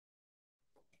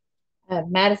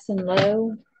Madison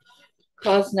Lowe,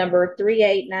 cause number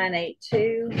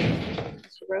 38982.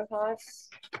 Mr. Rojas.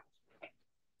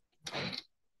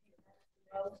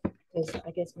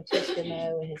 I guess Matuska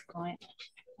no and his client.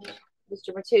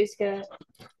 Mr. Matuska,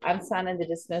 I'm signing the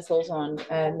dismissals on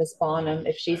Miss Bonham.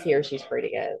 If she's here, she's free to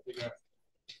go.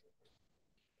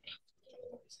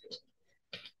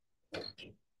 Have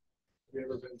you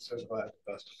ever been so glad to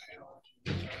bust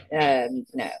a panel?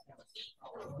 No.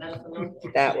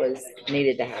 That was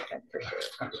needed to happen for sure.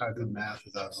 I did math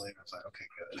as I was leaving. I was like, okay,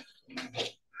 good.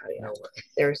 Oh, yeah. No way.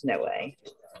 There's no way.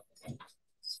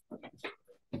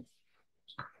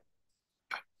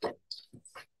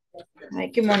 All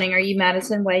right, good morning. Are you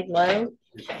Madison Wade Lowe?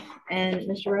 And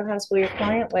Mr. Rojas, will your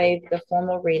client waive the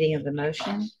formal reading of the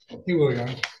motion? He will, Your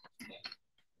Honor.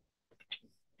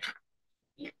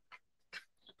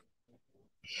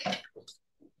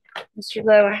 Mr.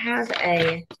 Lowe, I have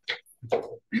a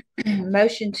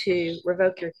motion to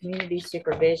revoke your community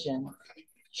supervision.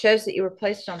 Shows that you were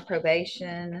placed on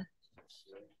probation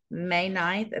May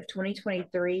 9th of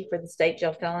 2023 for the state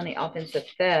jail felony offensive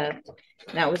theft.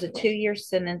 And that was a 2-year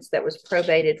sentence that was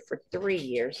probated for 3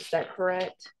 years. Is that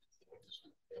correct?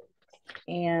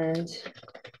 And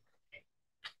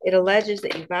it alleges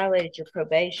that you violated your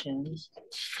probation.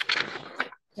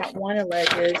 Count 1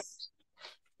 alleges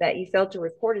that you failed to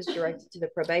report as directed to the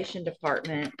probation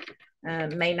department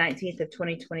May 19th of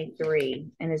 2023.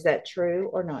 And is that true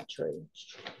or not true?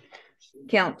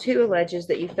 Count 2 alleges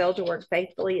that you failed to work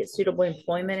faithfully at suitable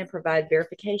employment and provide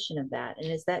verification of that.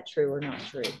 And is that true or not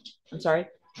true? I'm sorry?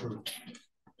 True.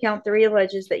 Count 3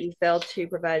 alleges that you failed to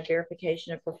provide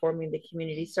verification of performing the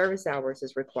community service hours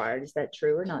as required. Is that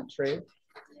true or not true?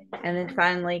 And then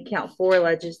finally, count 4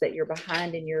 alleges that you're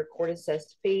behind in your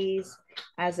court-assessed fees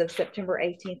as of September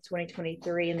 18th,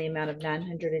 2023 in the amount of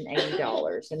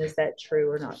 $980. And is that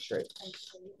true or not true?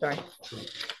 Sorry. True.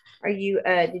 Are you,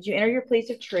 did you enter your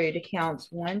pleas of true to counts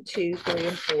 1, 2, 3,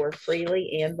 and 4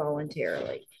 freely and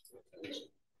voluntarily?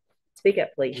 Speak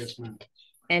up, please. Yes, ma'am.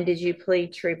 And did you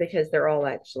plead true because they're all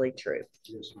actually true?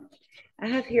 Yes, ma'am. I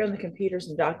have here on the computer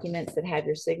some documents that have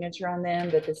your signature on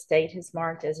them that the state has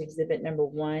marked as exhibit number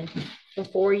 1.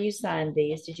 Before you signed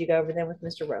these, did you go over them with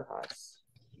Mr. Rojas?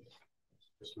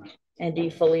 Yes, ma'am. And do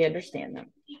you fully understand them?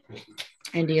 Yes, ma'am.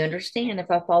 And do you understand, if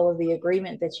I follow the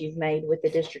agreement that you've made with the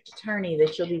district attorney,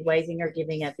 that you'll be waiving or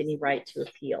giving up any right to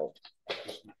appeal?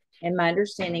 And my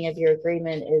understanding of your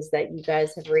agreement is that you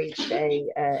guys have reached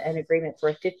an agreement for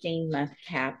a 15-month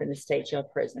cap in the state jail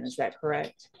prison. Is that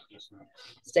correct? Yes, ma'am.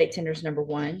 State tenders number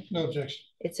 1. No objection.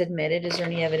 It's admitted. Is there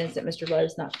any evidence that Mr. Lowe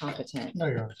is not competent? No,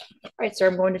 Your Honor. All right, sir.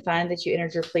 I'm going to find that you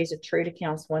entered your pleas of true to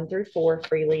counts 1 through 4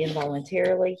 freely and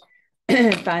voluntarily.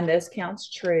 Find those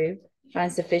counts true. Find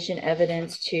sufficient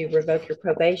evidence to revoke your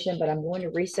probation, but I'm going to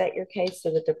reset your case so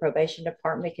that the probation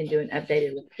department can do an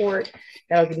updated report.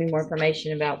 That'll give me more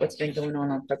information about what's been going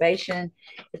on probation.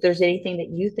 If there's anything that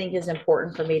you think is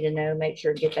important for me to know, make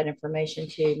sure to get that information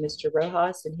to Mr.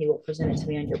 Rojas, and he will present it to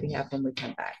me on your behalf when we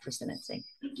come back for sentencing.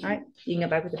 All right, you can go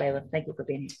back with the bailiff. Thank you for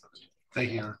being here. Thank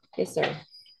you, Your Honor. Yes, sir.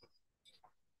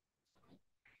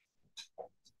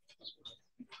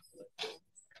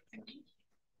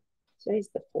 Today's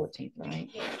the 14th, right?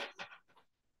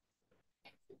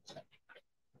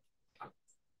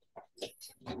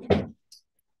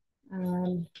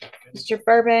 Mr.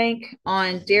 Burbank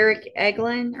on Derek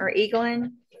Eglin or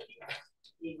Eaglin.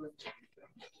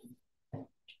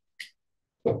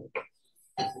 Good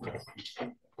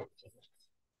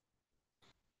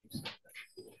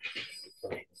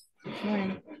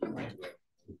morning.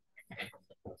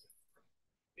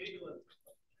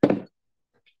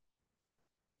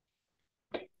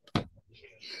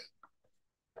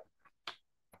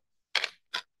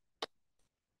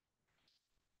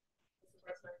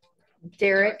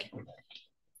 Derek.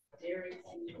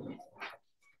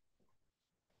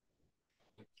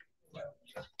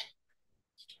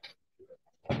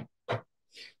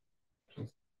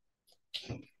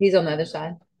 He's on the other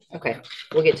side. Okay,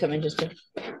 we'll get to him in just as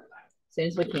soon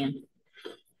as we can.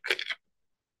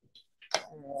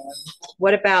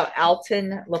 What about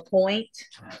Alton LaPointe?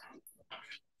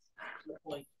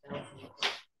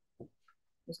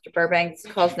 Mr. Burbank's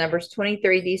cause numbers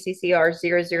 23 DCCR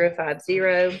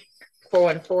 0050,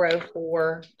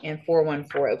 41404, and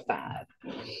 41405.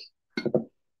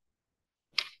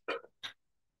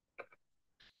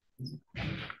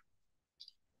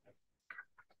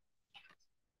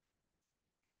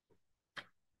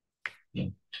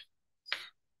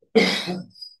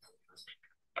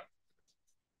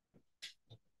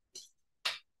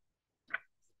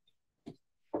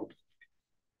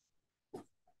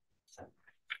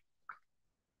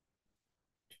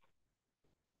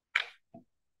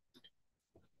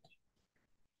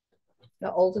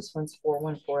 The oldest one's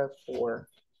 41404.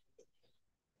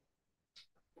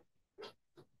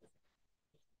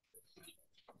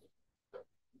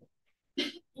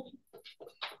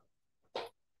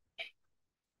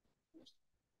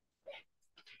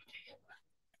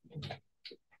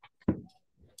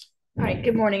 All right,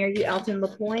 good morning. Are you Alton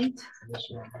LaPointe? Yes,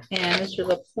 sir. And Mr.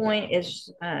 LaPointe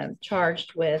is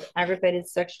charged with aggravated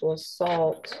sexual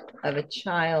assault of a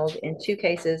child in 2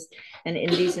 cases and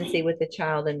indecency with the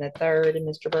child in the 3rd. And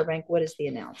Mr. Burbank, what is the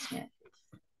announcement?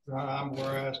 We're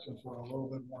asking for a little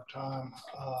bit more time.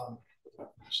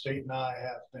 State and I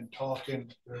have been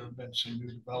talking. There have been some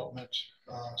new developments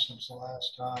since the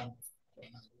last time. The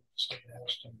state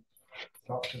has to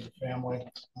talk to the family.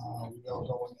 We are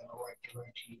going in the right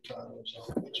direction to try to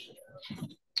resolve this.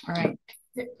 All right.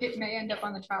 It may end up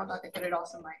on the trial docket, but it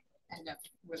also might end up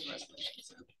with resolution.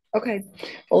 So. Okay.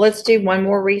 Well, let's do one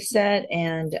more reset.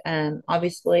 And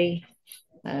obviously,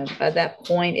 by that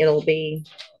point, it'll be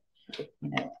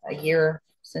a year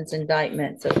since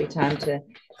indictment. So it'll be time to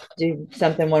do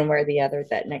something one way or the other at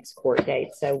that next court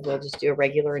date. So we'll just do a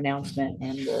regular announcement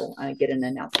and we'll get an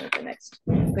announcement the next.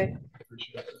 Okay.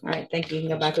 All right. Thank you. You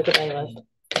can go back with the bailiff.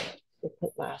 We'll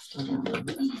put last on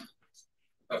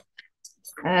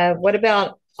that. What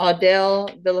about Adele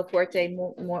Villafuerte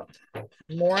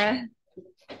Mora?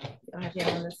 I have him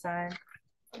on the side.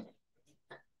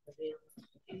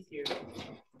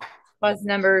 Clause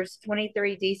numbers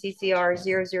 23 DCCR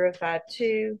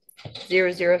 0052,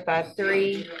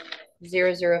 0053,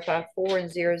 0054, and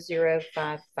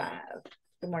 0055.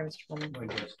 Good morning, Mr. Coleman.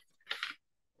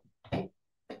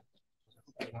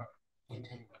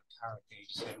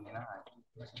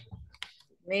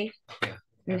 Me?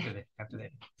 Yeah. After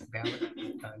that ballot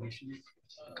initiative.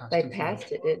 They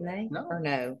passed it, didn't they? No. Or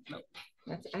no?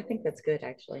 No. I think that's good,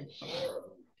 actually.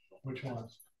 Which one?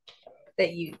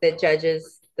 That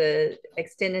judges, the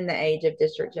extending the age of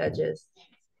district judges.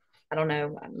 I don't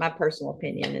know. My personal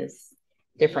opinion is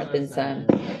different than some.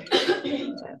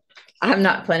 So, I'm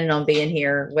not planning on being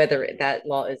here whether that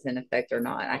law is in effect or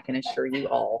not. I can assure you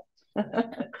all. Wait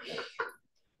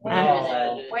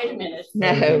a minute.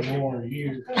 No. 30 more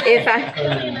years. If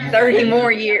I 30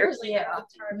 more years. Yeah.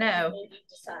 No.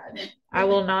 I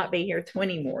will not be here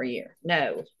 20 more years.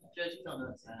 No.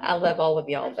 I love all of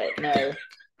y'all, but no.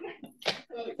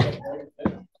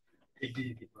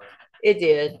 It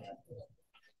did.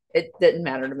 It didn't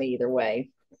matter to me either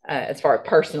way, as far as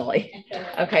personally.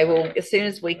 Okay, well, as soon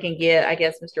as we can get, I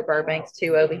guess, Mr. Burbanks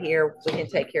too over here, we can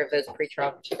take care of those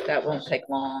pretrial. That won't take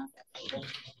long.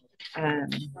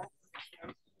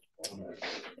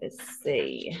 Let's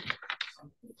see.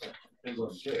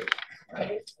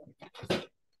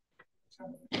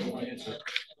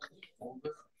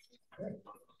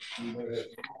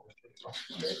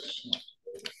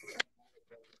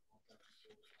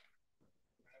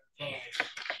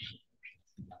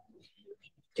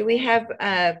 Do we have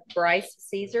Bryce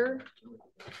Caesar?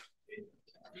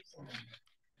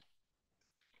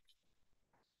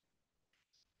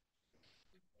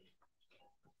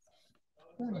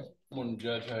 Morning,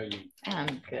 Judge. How are you?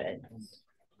 I'm good.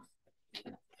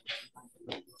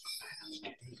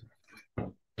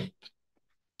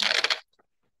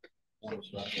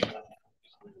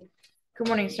 Good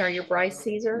morning, sir. You're Bryce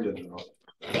Caesar.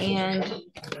 And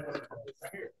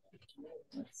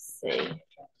let's see.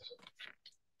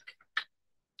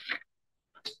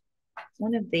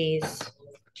 One of these,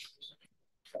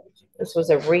 this was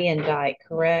a re-indict,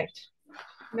 correct?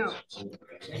 No,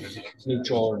 New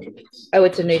charge. Oh,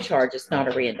 it's a new charge. It's not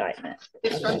a re-indictment.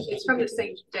 it's from the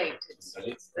same date. It's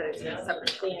the separate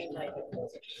thing.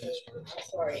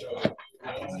 Sorry.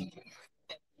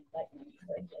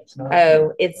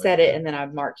 Oh, it said it and then I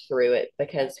marked through it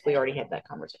because we already had that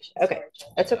conversation. Okay,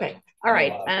 that's okay. All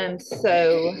right.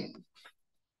 So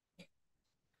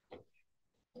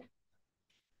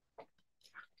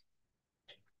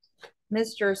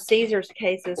Mr. Caesar's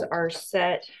cases are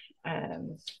set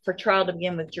for trial to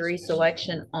begin with jury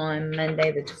selection on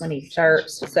Monday, the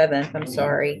 7th. I'm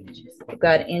sorry. We've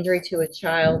got injury to a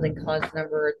child in cause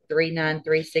number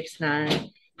 39369,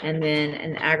 and then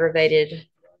an aggravated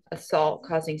assault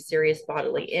causing serious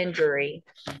bodily injury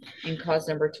in cause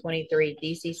number 23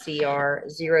 DCCR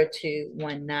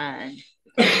 0219.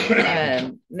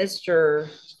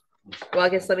 Well, I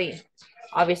guess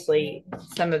obviously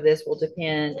some of this will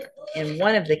depend in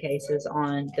one of the cases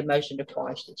on the motion to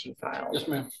quash that you filed. Yes,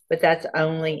 ma'am. But that's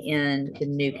only in the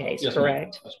new case, Yes,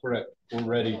 correct? That's correct. We're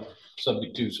ready,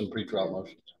 subject to some pretrial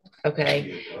motions.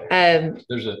 Okay.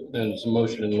 There's a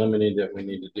motion in limine that we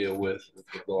need to deal with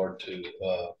regard to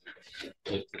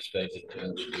if the state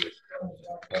intends to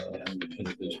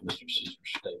introduce Mr. Caesar's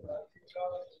statement.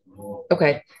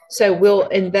 Okay, so we'll,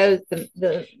 and those,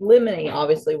 the limiting,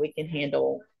 obviously, we can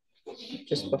handle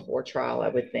just before trial, I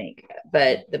would think.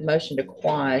 But the motion to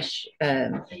quash,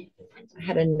 I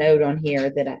had a note on here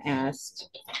that I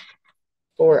asked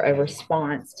for a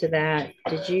response to that.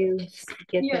 Did you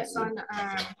get Yes, that? on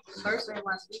Thursday of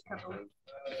last week, I believe.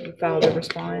 You filed a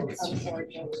response?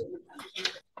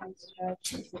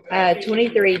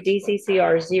 23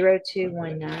 DCCR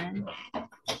 0219.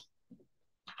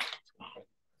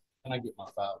 Can I get my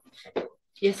file?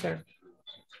 Yes, sir.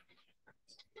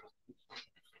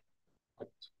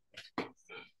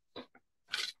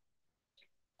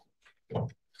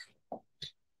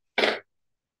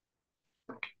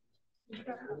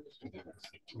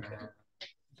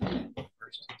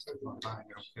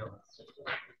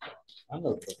 I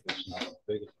know it's not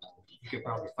big enough. You could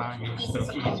probably find your stuff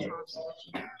easier.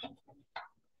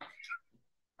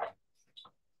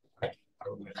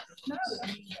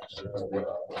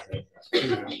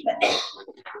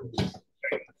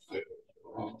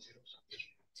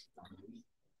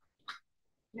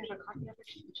 You have a copy of it?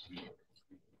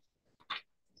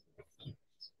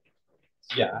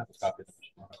 Yeah, I have a copy.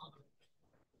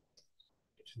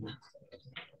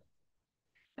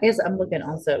 I guess I'm looking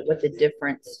also what the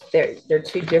difference. They're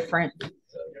two different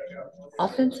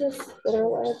offenses that are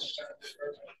alleged.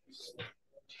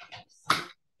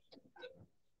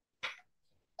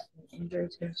 Injury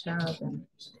to a child and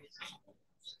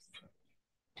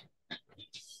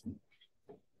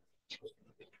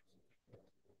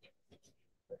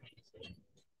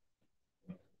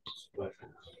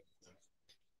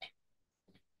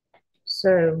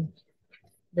so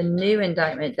the new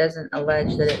indictment doesn't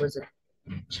allege that it was a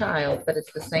child, but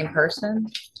it's the same person.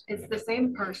 It's the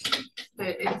same person,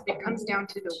 but it comes down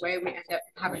to the way we end up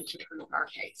having to prove our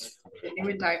case. The new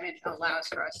indictment allows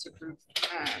for us to prove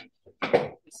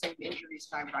the same injuries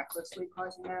by recklessly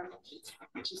causing them.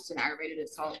 It's just an aggravated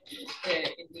assault. The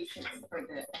indecent or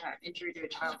the injury to a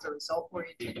child is a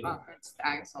result-oriented offense. The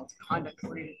ag assault is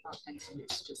conduct-oriented offense.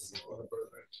 It's just.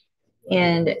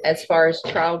 And as far as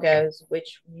trial goes,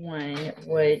 which one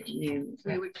would you?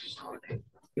 We would consolidate.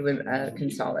 You would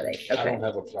consolidate. I Okay. don't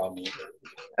have a problem with it.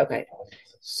 Okay.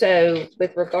 So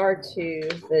with regard to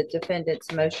the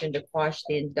defendant's motion to quash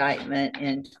the indictment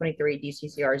in 23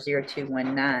 DCCR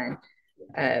 0219,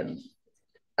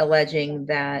 alleging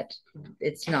that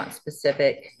it's not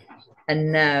specific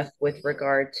enough with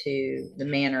regard to the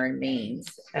manner and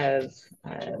means of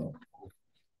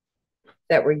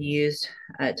that were used.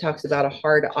 It talks about a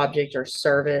hard object or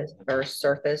service or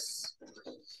surface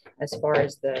as far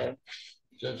as the.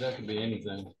 Judge, that could be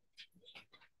anything.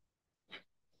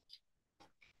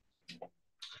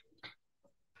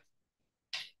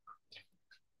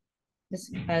 Ms.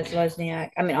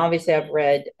 Lesniak, I mean, obviously I've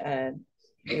read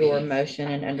your motion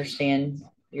and understand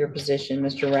your position,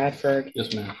 Mr. Radford.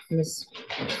 Yes, ma'am. Ms.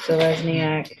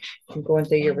 Lesniak, I'm going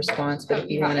through your response, but if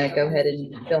you want to go ahead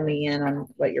and fill me in on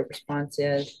what your response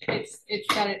is. It's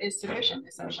that it is sufficient,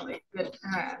 essentially. That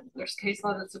there's case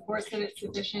law that supports that it's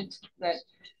sufficient, that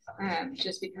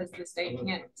just because the state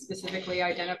can't specifically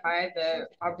identify the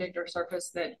object or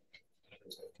surface that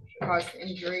caused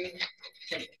injury,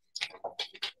 that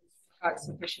got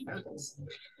sufficient notice.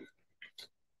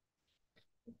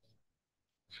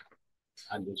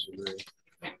 I disagree.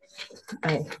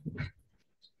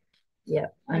 Yeah,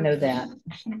 I know that.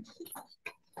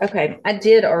 Okay, I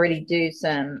did already do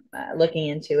some looking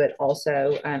into it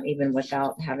also, even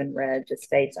without having read the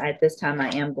states. At this time, I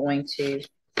am going to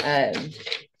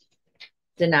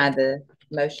deny the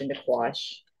motion to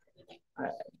quash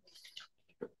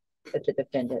that the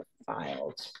defendant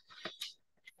filed.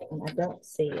 And I don't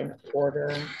see an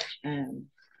order.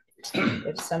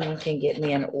 If someone can get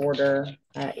me an order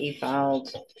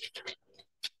e-filed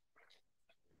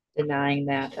denying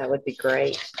that, that would be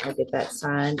great. I'll get that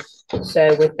signed.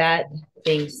 So with that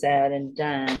being said and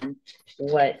done,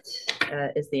 what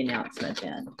is the announcement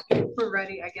then? We're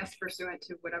ready, I guess, pursuant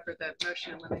to whatever the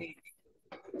motion limiting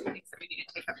things that we need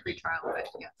to take up pre-trial, but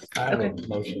yes. I have Okay. a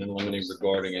motion in limine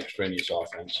regarding extraneous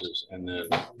offenses and then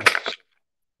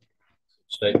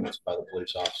statements by the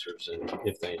police officers and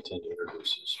if they intend to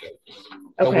introduce this statement.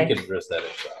 But Okay. we can address that at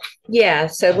trial. Yeah,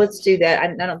 so let's do that. I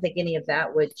don't think any of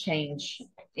that would change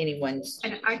anyone's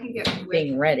And I can get with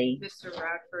being ready. Mr.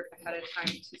 Radford ahead of time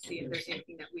to see if there's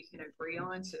anything that we can agree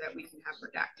on so that we can have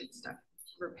redacted stuff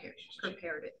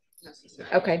prepared if necessary.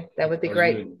 Okay, that would be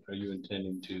great. Are you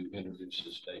intending to introduce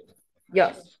this statement?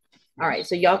 Yeah. All right,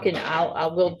 so y'all can,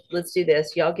 let's do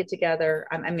this. Y'all get together.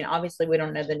 I mean, obviously we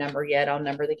don't know the number yet. I'll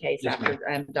number the case Yes,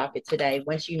 after docket today.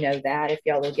 Once you know that, if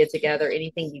y'all will get together,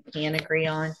 anything you can agree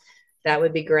on, that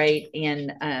would be great.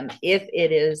 And if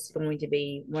it is going to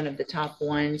be one of the top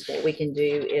ones, what we can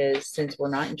do is, since we're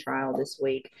not in trial this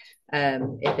week,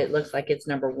 if it looks like it's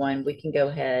number one, we can go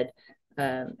ahead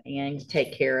and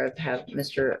take care of, have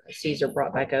Mr. Caesar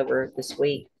brought back over this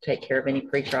week, take care of any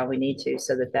pretrial we need to,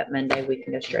 so that Monday we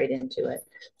can go straight into it.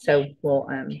 So we'll,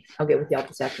 I'll get with y'all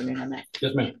this afternoon on that.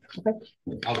 Yes, ma'am. Okay.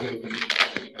 I'll get with you.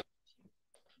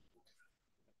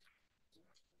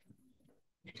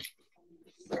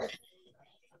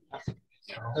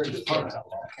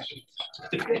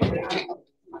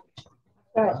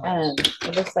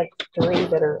 It looks like 3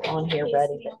 that are on here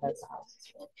ready, but that's all.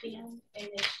 And then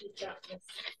she got this,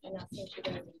 and I sent you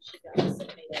those, and she got this and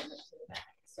made them to the back.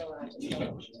 So I just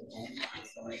I'm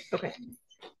sorry. Okay.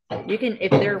 You can,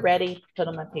 if they're ready, put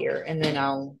them up here, and then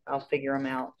I'll figure them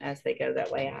out as they go.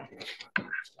 That way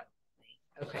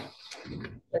okay.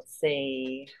 Let's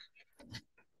see.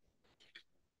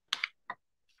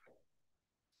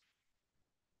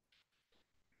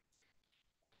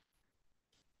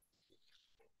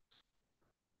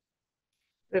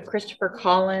 We have Christopher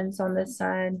Collins on this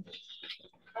side.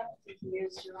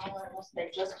 They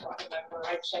just brought him over.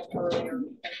 I checked earlier.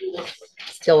 He was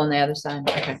Still on the other side.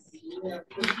 Okay.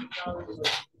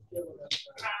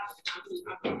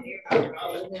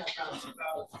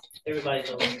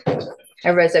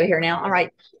 Everybody's over here now. All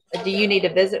right. Do you need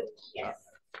to visit? Yes.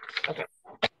 Okay.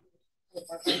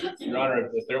 Your Honor,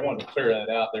 if they want to clear that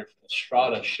out, their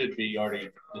Estrada should be already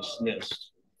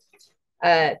dismissed.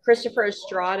 Christopher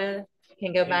Estrada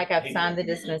can go back. I've signed the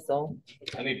dismissal.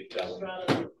 I need to tell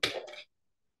them.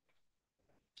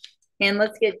 And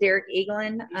let's get Derek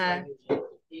Eaglin.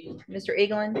 Mr.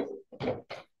 Eaglin,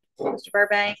 Mr.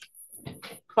 Burbank.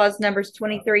 Clause numbers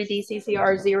 23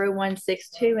 DCCR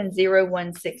 0162 and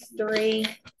 0163.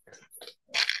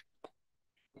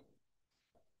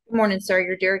 Good morning, sir.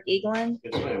 You're Derek Eaglin.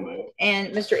 Yes, ma'am.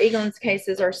 And Mr. Eaglin's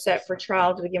cases are set for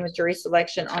trial to begin with jury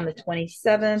selection on the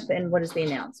 27th. And what is the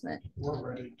announcement? We're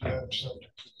ready to have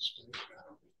subject to the state.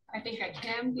 I think I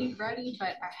can be ready,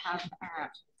 but I have,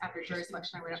 after jury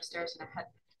selection, I went upstairs and I had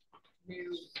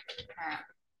new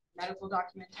medical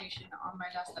documentation on my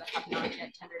desk that I have not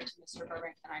yet tendered to Mr.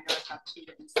 Burbank, and I know I have 2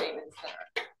 written statements that are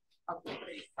probably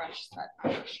pretty fresh that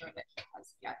I'm not sure that he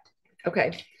has yet.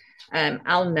 Okay.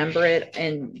 I'll number it,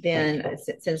 and then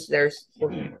since we're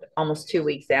almost 2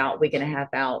 weeks out, week and a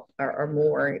half out or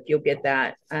more, if you'll get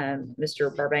that,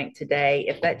 Mr. Burbank, today.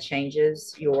 If that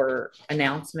changes your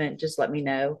announcement, just let me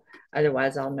know.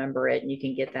 Otherwise, I'll number it and you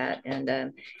can get that.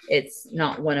 And it's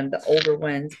not one of the older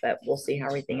ones, but we'll see how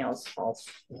everything else falls.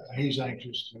 He's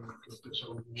anxious to get this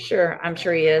over with. Sure, I'm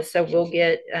sure he is. So we'll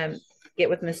get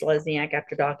with Ms. Lesniak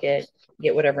after docket,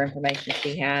 get whatever information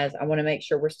she has. I want to make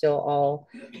sure we're still all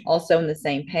also on the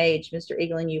same page. Mr.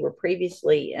 Eaglin, you were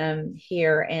previously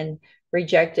here and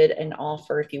rejected an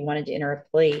offer if you wanted to enter a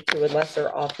plea to a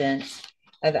lesser offense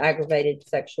of aggravated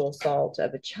sexual assault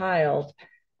of a child,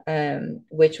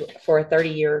 which for a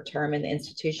 30-year term in the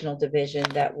institutional division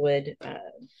that would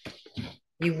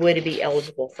you would be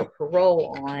eligible for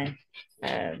parole on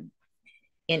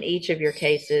in each of your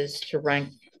cases to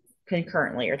run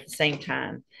concurrently or at the same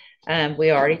time.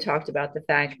 We already talked about the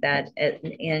fact that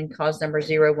in cause number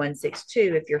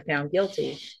 0162, if you're found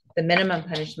guilty, the minimum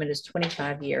punishment is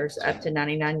 25 years up to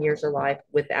 99 years or life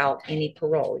without any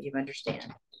parole. You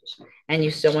understand? And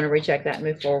you still want to reject that and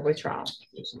move forward with trial.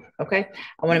 Okay.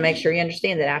 I want to make sure you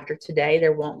understand that after today,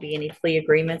 there won't be any plea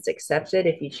agreements accepted.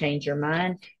 If you change your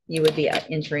mind, you would be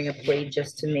entering a plea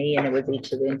just to me, and it would be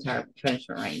to the entire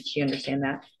punishment range. You understand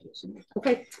that?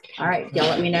 Okay. All right. Y'all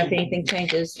let me know if anything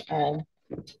changes, and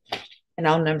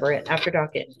I'll number it after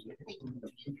docket.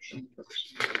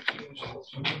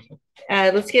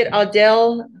 Let's get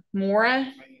Adele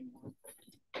Mora.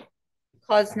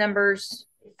 Clause numbers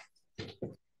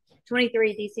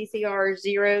 23 DCCR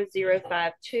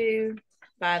 0052,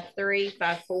 53,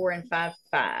 54, and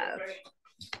 55.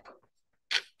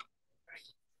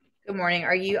 Good morning.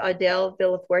 Are you Adele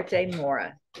Villafuerte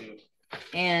Mora?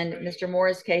 And Mr.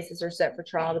 Mora's cases are set for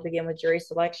trial to begin with jury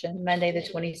selection Monday the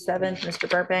 27th. Mr.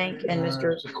 Burbank and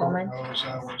Mr. Coleman.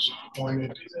 I was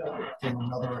appointed from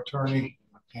another attorney,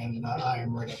 and I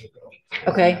am ready to go.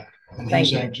 Okay. And Thank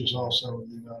he's you. anxious also.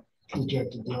 He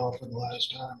rejected the offer the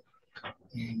last time.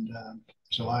 And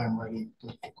so I am ready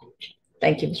with the court.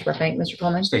 Thank you, Mr. Burbank. Mr.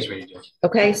 Coleman? State's ready, Judge.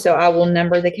 Okay, so I will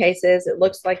number the cases. It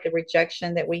looks like the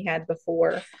rejection that we had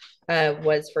before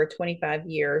was for a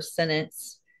 25-year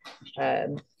sentence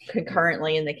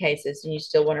concurrently in the cases, and you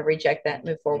still want to reject that and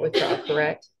move forward with trial,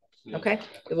 correct? Okay,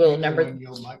 we'll number When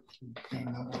you'll be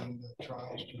numbering the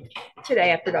trials, Judge.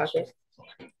 today after docket.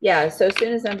 Yeah, so as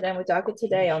soon as I'm done with docket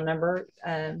today, I'll number,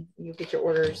 you'll get your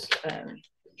orders,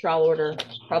 trial order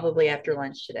probably after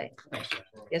lunch today. Thanks, Judge.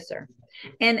 Yes, sir.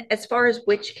 And as far as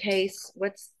which case,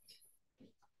 what's,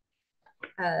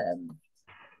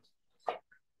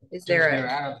 is Judge, there they're a,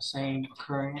 out of the same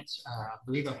occurrence. I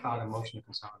believe I filed a motion to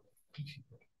consolidate.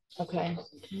 okay,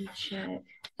 can you check?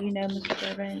 Do you know, Mr.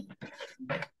 Burbank?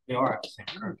 They are out of the same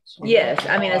occurrence. Yes,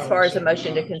 I mean, as far as a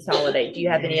motion to consolidate, do you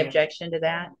have any objection to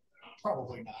that?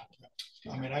 Probably not.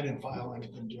 I mean, I didn't file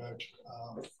anything, Judge.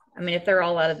 I mean, if they're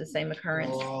all out of the same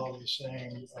occurrence. We're all the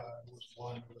same. It was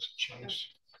one, it was a chase.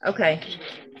 Okay,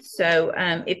 so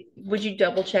if would you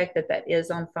double check that that is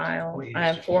on file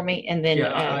for me, and then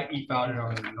Yeah, I e-filed it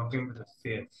on November the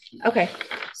 5th. okay,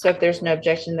 so if there's no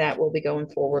objection, that will be going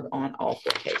forward on all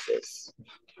 4 cases.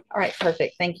 All right,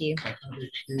 perfect. Thank you.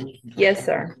 Yes,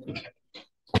 sir.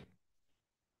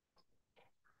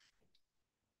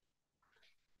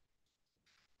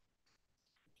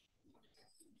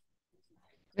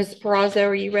 Ms. Perazzo,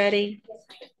 are you ready?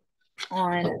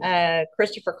 On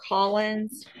Christopher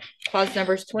Collins, cause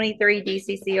numbers 23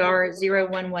 DCCR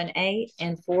 0118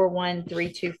 and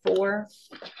 41324.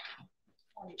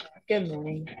 Good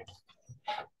morning.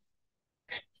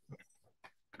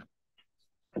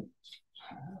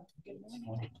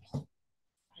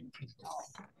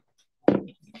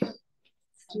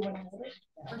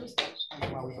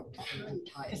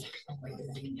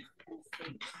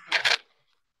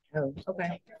 Oh,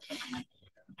 okay.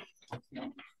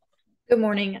 Good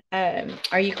morning.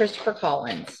 Are you Christopher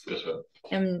Collins? Yes, sir.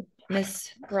 And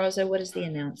Ms. Perazzo, what is the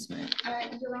announcement?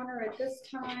 Your Honor, at this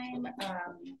time,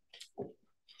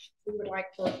 we would like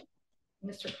for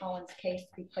Mr. Collins' case to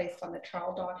be placed on the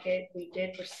trial docket. We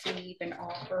did receive an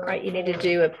offer. All right, you need to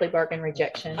do a plea bargain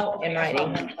rejection in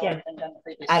writing. Yeah,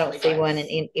 I I don't see one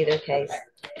in either case.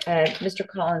 Mr.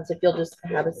 Collins, if you'll just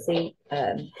have a seat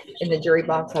in the jury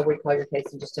box, I'll recall your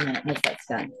case in just a minute once that's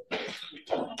done.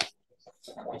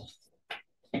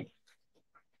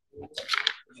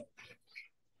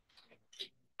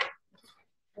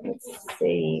 Let's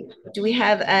see. Do we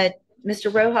have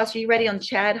Mr. Rojas? Are you ready on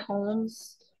Chad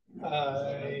Holmes?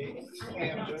 I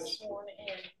am just.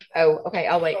 Oh, okay.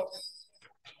 I'll wait.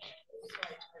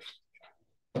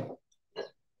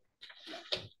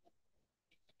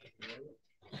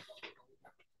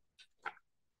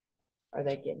 Are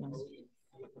they getting them?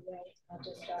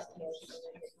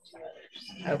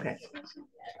 Okay.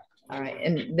 All right.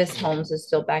 And Miss Holmes is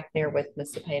still back there with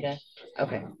Miss Cepeda.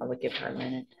 Okay. I'll give her a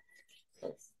minute.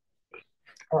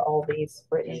 Are all these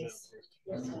Brittany's?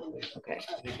 Okay.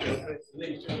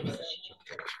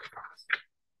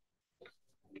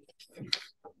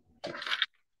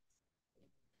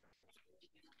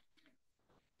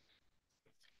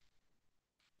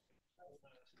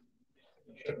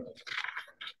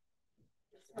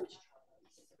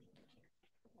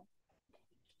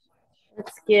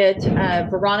 Let's get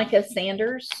Veronica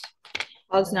Sanders.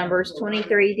 Cause numbers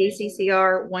 23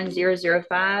 DCCR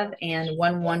 1005 and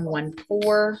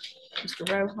 1114. Mr.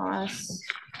 Rojas.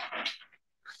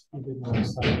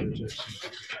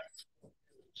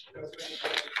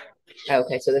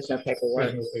 Okay, so there's no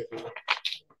paperwork.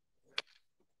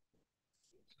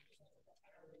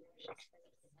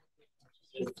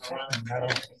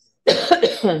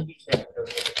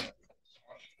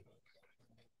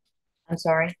 I'm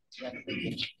sorry.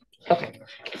 Okay.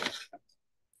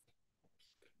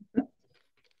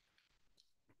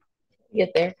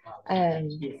 Get there.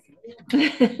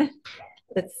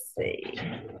 Let's see.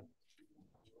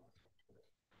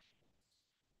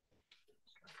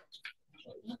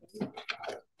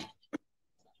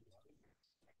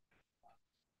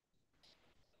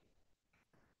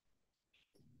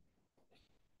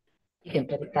 You can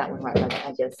put that one right by the,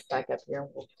 I just back up here.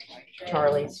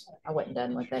 Charlie's, I wasn't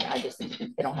done with it. I just, they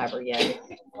don't have her yet.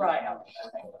 Right.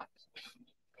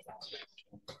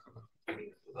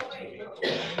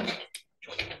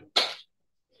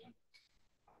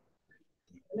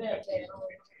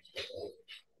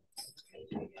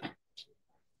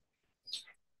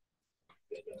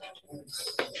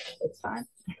 It's fine.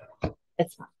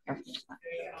 It's fine. Everything's fine.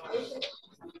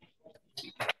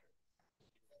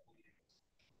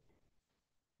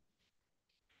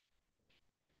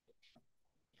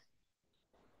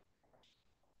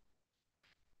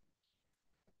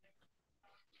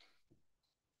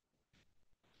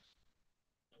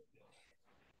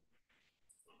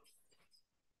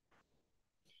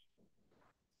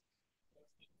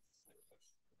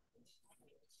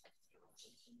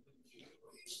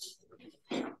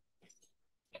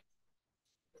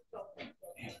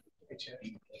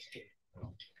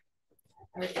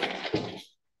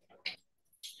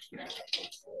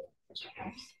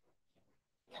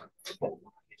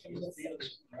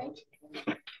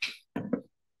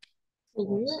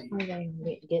 Where are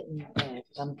they getting the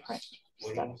thumbprint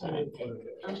stuff done?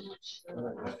 I'm not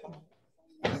sure.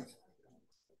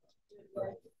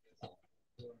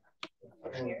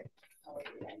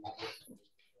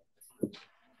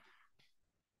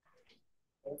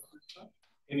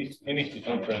 Anything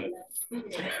thumbprint.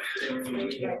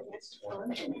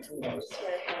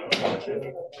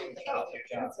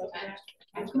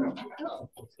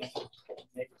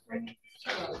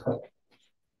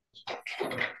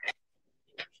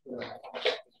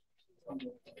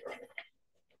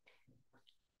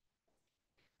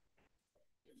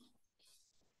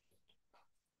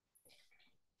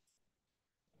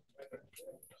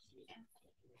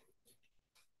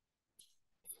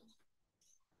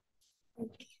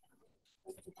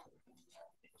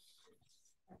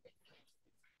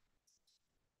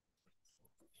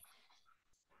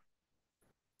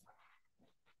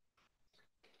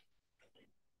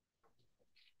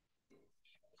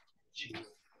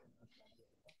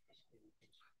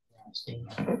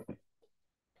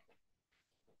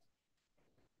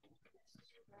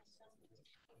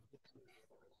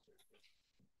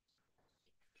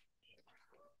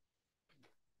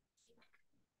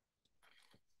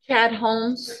 Chad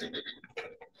Holmes.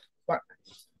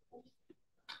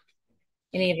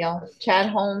 Any of y'all? Chad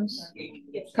Holmes?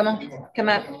 Come on, come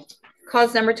up.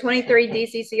 Cause number 23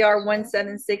 DCCR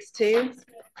 1762.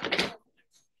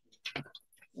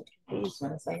 Please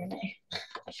want to say your name.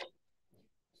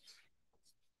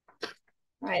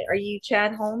 All right, are you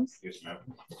Chad Holmes? Yes, ma'am.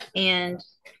 And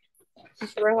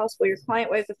Mr. Rojas, will your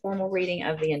client waive the formal reading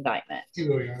of the indictment? You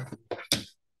go, Your Honor.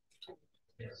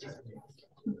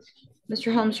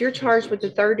 Mr. Holmes, you're charged with the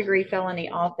third-degree felony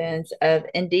offense of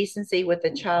indecency with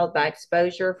a child by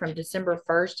exposure from December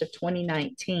 1st of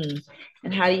 2019.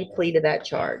 And how do you plead to that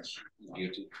charge?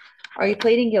 Guilty. Are you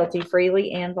pleading guilty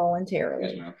freely and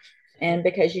voluntarily? Yes, ma'am. And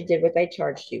because you did what they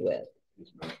charged you with?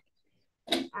 Yes, ma'am.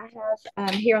 I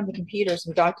have here on the computer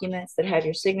some documents that have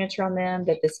your signature on them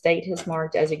that the state has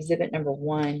marked as exhibit number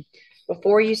 1.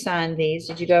 Before you signed these,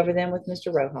 did you go over them with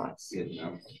Mr. Rojas? Yes,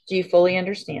 ma'am. Do you fully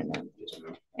understand them? Yes,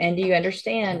 ma'am. And do you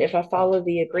understand, if I follow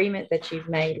the agreement that you've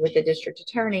made with the district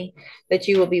attorney, that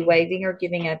you will be waiving or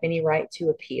giving up any right to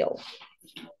appeal?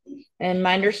 And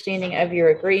my understanding of your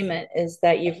agreement is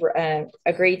that you've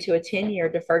agreed to a 10-year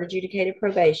deferred adjudicated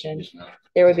probation. Yes, ma'am.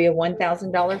 There would be a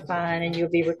 $1,000 fine, and you'll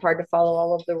be required to follow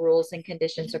all of the rules and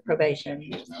conditions of probation.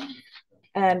 Yes, ma'am.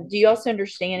 Do you also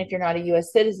understand, if you're not a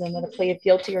U.S. citizen, that a plea of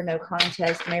guilty or no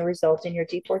contest may result in your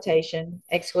deportation,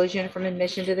 exclusion from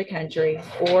admission to the country,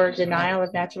 or denial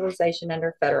of naturalization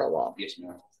under federal law? Yes,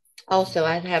 ma'am. Also,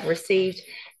 I have received,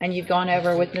 and you've gone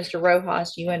over with Mr.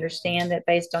 Rojas, you understand that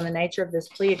based on the nature of this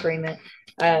plea agreement,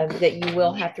 that you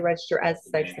will have to register as a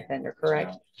sex offender,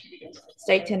 correct?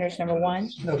 State tenders number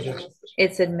 1. No objection.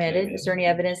 It's admitted. Is there any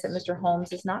evidence that Mr.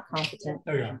 Holmes is not competent?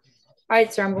 No, Your Honor. All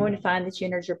right, sir, I'm going to find that you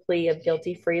entered your plea of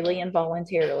guilty freely and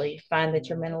voluntarily. Find that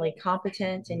you're mentally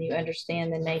competent and you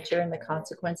understand the nature and the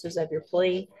consequences of your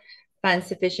plea. Find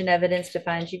sufficient evidence to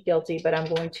find you guilty, but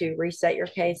I'm going to reset your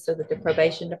case so that the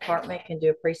probation department can do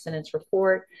a pre-sentence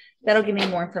report. That'll give me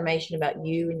more information about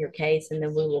you and your case, and then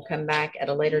we will come back at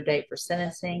a later date for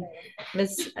sentencing.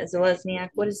 Ms. Zalesniak,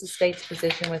 what is the state's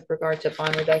position with regard to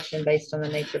bond reduction based on the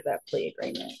nature of that plea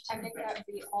agreement? I think that would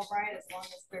be all right as long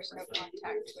as there's no contact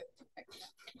with the victim.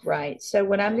 Right. So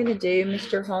what I'm going to do,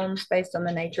 Mr. Holmes, based on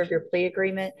the nature of your plea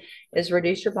agreement, is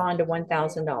reduce your bond to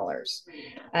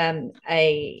 $1,000.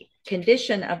 A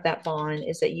condition of that bond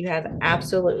is that you have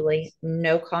absolutely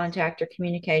no contact or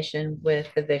communication with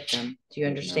the victim. Do you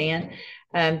understand?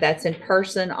 That's in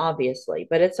person, obviously,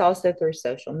 but it's also through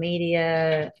social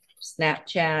media,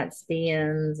 Snapchats,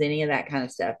 DMs, any of that kind of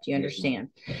stuff. Do you understand?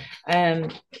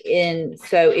 And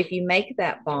so if you make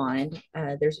that bond,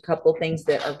 there's a couple of things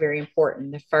that are very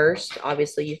important. The first,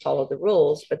 obviously, you follow the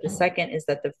rules, but the second is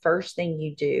that the first thing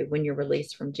you do when you're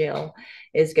released from jail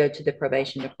is go to the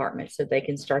probation department so they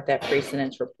can start that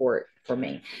pre-sentence report for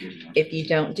me. If you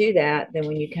don't do that, then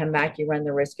when you come back, you run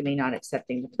the risk of me not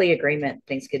accepting the plea agreement.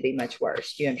 Things could be much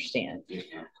worse. Do you understand?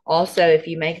 Also, if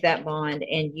you make that bond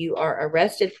and you are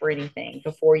arrested for anything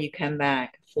before you come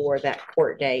back for that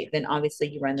court date, then obviously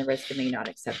you run the risk of me not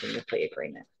accepting the plea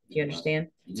agreement. Do you understand?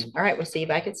 All right, we'll see you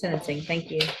back at sentencing. Thank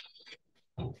you.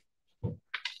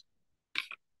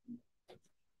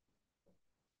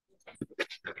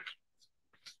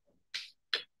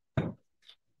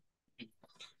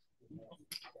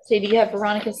 So do you have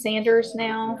Veronica Sanders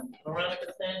now?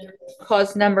 Veronica Sanders.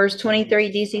 Cause numbers 23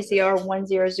 DCCR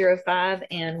 1005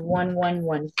 and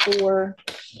 1114.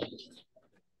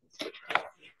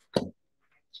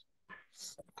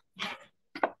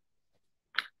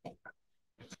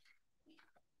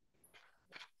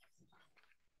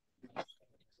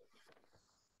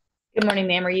 Good morning,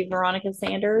 ma'am. Are you Veronica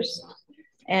Sanders?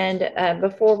 And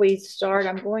before we start,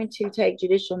 I'm going to take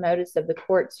judicial notice of the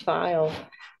court's file.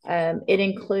 It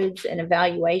includes an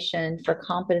evaluation for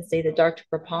competency that Dr.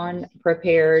 Prapon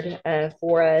prepared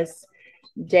for us,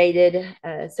 dated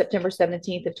September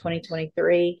 17th of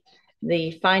 2023.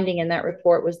 The finding in that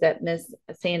report was that Ms.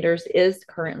 Sanders is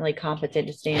currently competent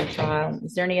to stand trial.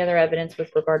 Is there any other evidence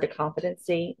with regard to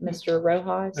competency, Mr.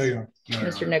 Rojas? No,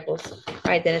 Mr. Nichols? All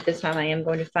right, then at this time, I am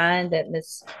going to find that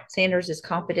Ms. Sanders is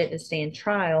competent to stand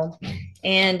trial.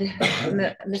 And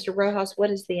Mr. Rojas, what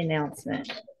is the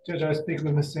announcement? Judge, I was speaking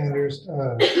with Ms. Sanders,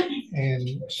 and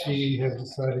she has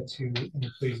decided to enter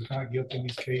pleas of not guilty in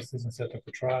these cases and set them for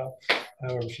trial.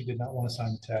 However, she did not want to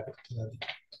sign the tablet today.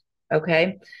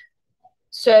 Okay.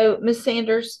 So, Ms.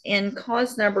 Sanders, in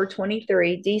cause number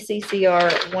 23,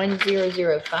 DCCR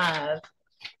 1005,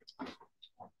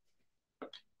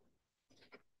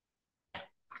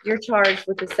 you're charged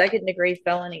with the second-degree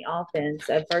felony offense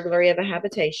of burglary of a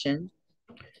habitation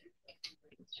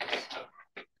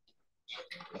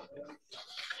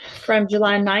from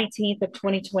July 19th of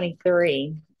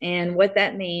 2023. And what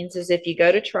that means is if you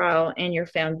go to trial and you're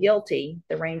found guilty,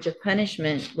 the range of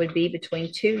punishment would be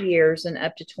between 2 years and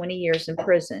up to 20 years in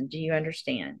prison. Do you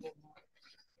understand?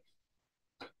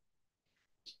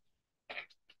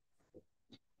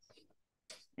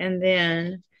 And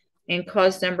then in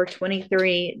cause number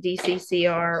 23,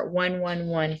 DCCR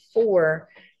 1114,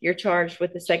 you're charged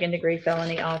with the second-degree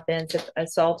felony offense of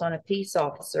assault on a peace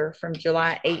officer from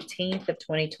July 18th of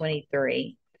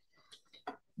 2023.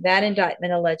 That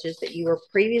indictment alleges that you were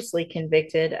previously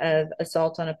convicted of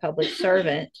assault on a public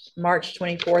servant, March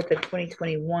 24th of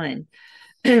 2021.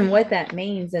 And what that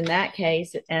means in that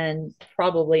case, and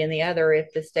probably in the other,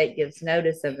 if the state gives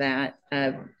notice of that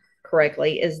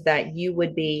correctly, is that you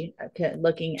would be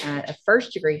looking at a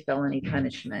first-degree felony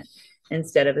punishment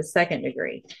instead of a second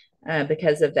degree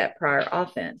because of that prior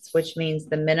offense, which means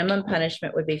the minimum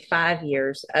punishment would be 5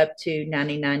 years up to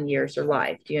 99 years or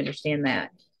life. Do you understand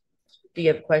that? Do you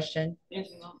have a question? Yes,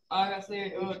 no. Like I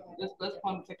said, that's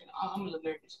why I'm taking. I'm a little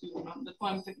excuse me. That's why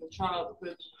I'm taking the trial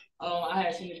because I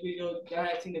had seen the video. I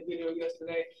had seen the video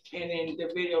yesterday, and then the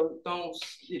video don't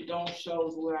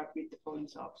shows where I beat the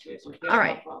police officer. So that's all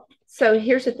right. my problem. So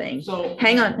here's the thing. So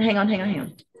hang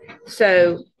on.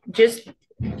 So just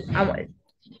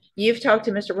you've talked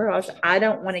to Mr. Rojas. I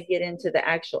don't want to get into the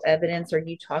actual evidence or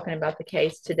you talking about the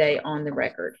case today on the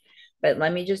record. But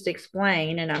let me just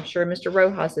explain, and I'm sure Mr.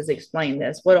 Rojas has explained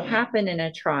this. What will happen in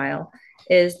a trial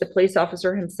is the police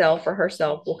officer himself or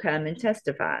herself will come and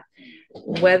testify.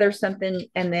 Whether something,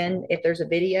 and then if there's a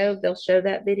video, they'll show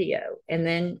that video. And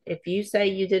then if you say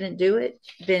you didn't do it,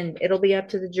 then it'll be up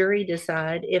to the jury to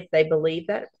decide if they believe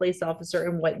that police officer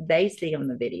and what they see on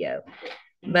the video.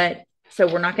 But so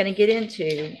we're not going to get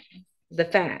into the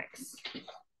facts.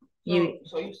 So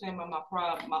you saying about my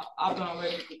pride? I've been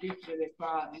already convicted of that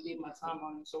pride and did my time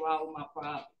on it. So why would my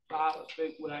pride? I would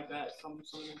think what I got some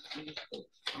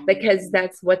because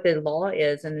that's what the law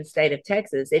is in the state of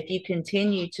Texas. If you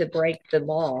continue to break the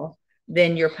law,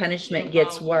 then your punishment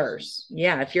gets worse.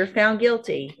 Yeah, if you're found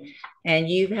guilty and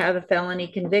you have a felony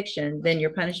conviction, then your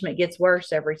punishment gets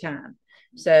worse every time.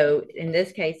 So in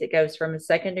this case, it goes from a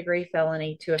second-degree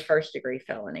felony to a first-degree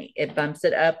felony. It bumps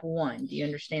it up one. Do you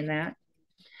understand that?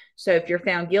 So if you're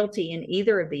found guilty in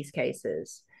either of these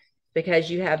cases,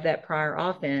 because you have that prior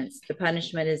offense, the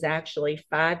punishment is actually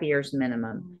 5 years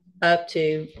minimum up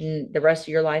to the rest of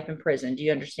your life in prison. Do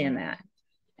you understand that?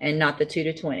 And not the 2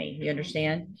 to 20. You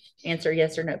understand? Answer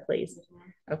yes or no, please.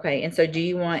 Okay. And so do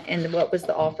you want, and what was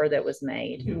the offer that was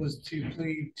made? It was to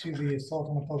plead to the assault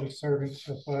on a public servant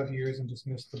for 5 years and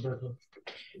dismiss the burglary.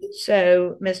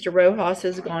 So Mr. Rojas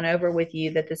has gone over with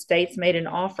you that the state's made an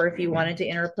offer if you wanted to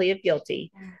enter a plea of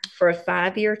guilty for a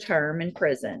 5-year term in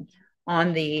prison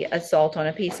on the assault on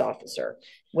a peace officer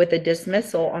with a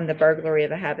dismissal on the burglary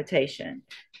of a habitation.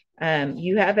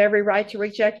 You have every right to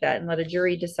reject that and let a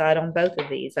jury decide on both of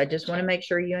these. I just want to make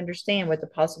sure you understand what the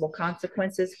possible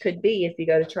consequences could be if you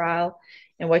go to trial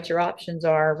and what your options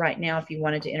are right now if you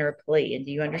wanted to enter a plea. And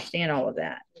do you understand all of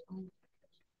that?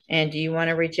 And do you want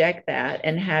to reject that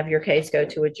and have your case go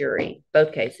to a jury,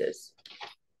 both cases?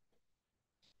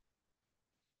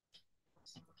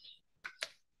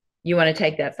 You want to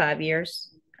take that 5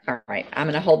 years? All right. I'm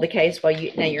going to hold the case while now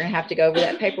you're going to have to go over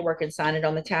that paperwork and sign it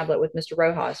on the tablet with Mr.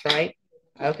 Rojas, right?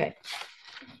 Okay.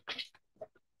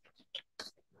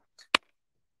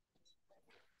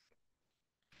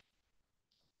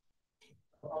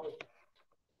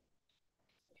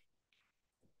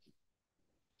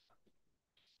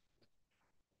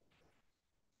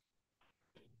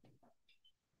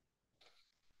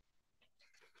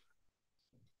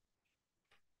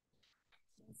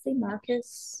 see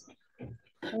Marcus.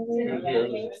 over In there? that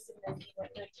case, and then he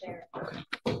went right there.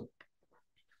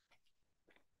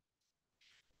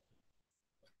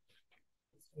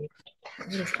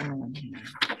 What is Alan here?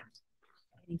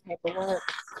 Any paperwork?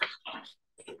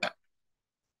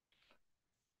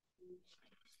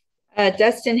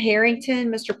 Dustin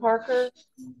Harrington, Mr. Parker.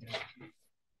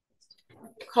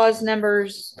 Cause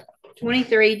numbers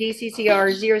 23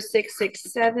 DCCR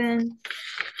 0667,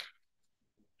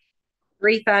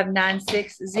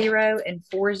 35960, and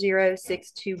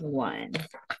 40621.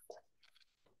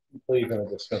 Please gonna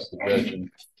discuss the judge, and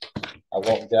I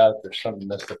walked out. If there's something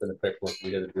messed up in the paperwork,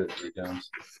 we had to do it 3 times.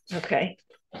 Okay.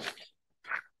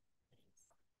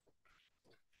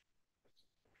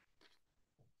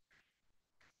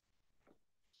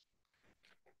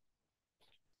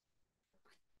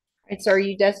 All right, so are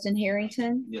you Dustin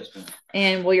Harrington? Yes, ma'am.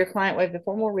 And will your client waive the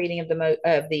formal reading of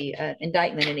the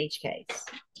indictment in each case?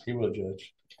 He will,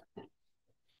 Judge.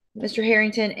 Mr.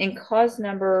 Harrington, in cause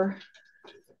number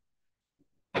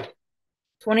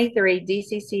 23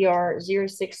 DCCR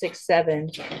 0667,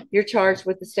 you're charged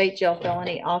with the state jail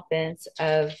felony offense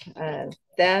of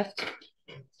theft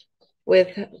with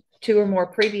 2 or more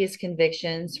previous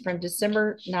convictions from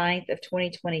December 9th of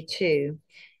 2022.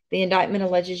 The indictment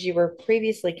alleges you were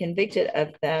previously convicted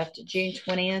of theft June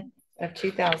 20th of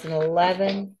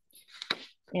 2011,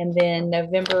 and then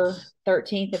November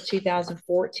 13th of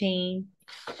 2014,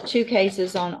 2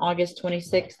 cases on August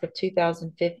 26th of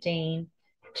 2015,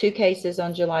 2 cases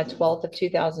on July 12th of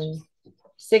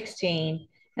 2016,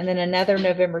 and then another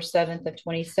November 7th of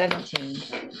 2017.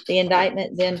 The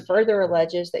indictment then further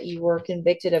alleges that you were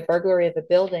convicted of burglary of a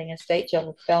building, a state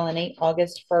jail felony,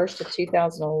 August 1st of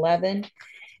 2011.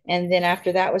 And then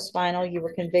after that was final, you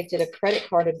were convicted of credit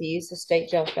card abuse, a state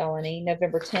jail felony,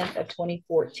 November 10th of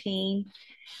 2014,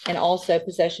 and also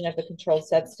possession of a controlled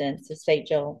substance, a state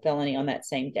jail felony on that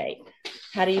same date.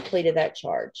 How do you plead to that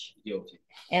charge? Guilty.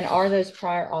 And are those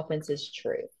prior offenses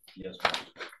true? Yes, ma'am.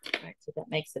 All right, so that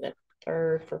makes it a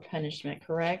 3rd for punishment,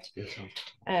 correct? Yes,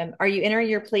 ma'am. Are you entering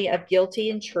your plea of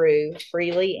guilty and true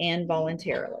freely and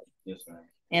voluntarily? Yes, ma'am.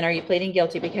 And are you pleading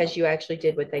guilty because you actually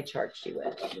did what they charged you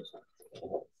with? Yes, ma'am.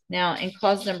 Now, in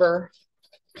cause number,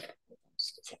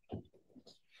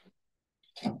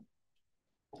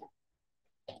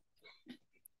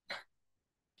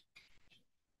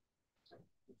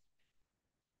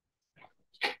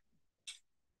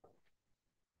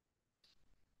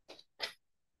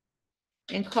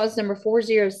 in cause number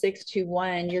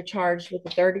 40621, you're charged with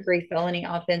the 3rd-degree felony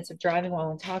offense of driving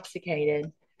while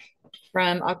intoxicated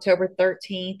from October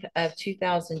 13th of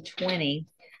 2020.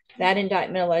 That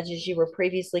indictment alleges you were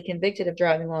previously convicted of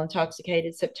driving while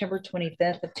intoxicated September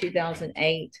 25th of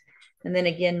 2008, and then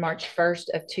again March 1st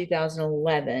of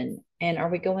 2011. And are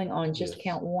we going on just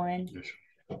count 1? Yes.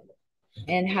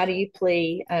 And how do you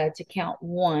plead to count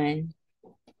 1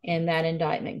 in that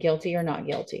indictment? Guilty or not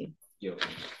guilty? Guilty.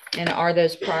 And are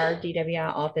those prior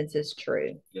DWI offenses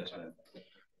true? Yes, ma'am.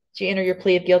 Do you enter your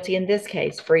plea of guilty in this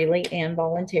case freely and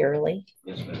voluntarily?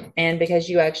 Yes, ma'am. And because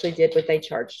you actually did what they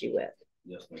charged you with?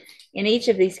 Yes, ma'am. In each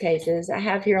of these cases, I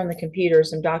have here on the computer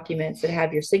some documents that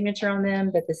have your signature on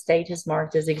them that the state has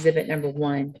marked as exhibit number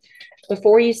 1.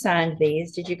 Before you signed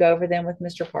these, did you go over them with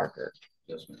Mr. Parker?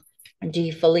 Yes, ma'am. Do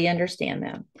you fully understand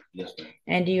them? Yes, ma'am.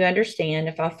 And do you understand,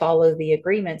 if I follow the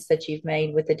agreements that you've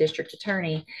made with the district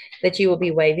attorney, that you will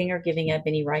be waiving or giving up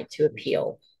any right to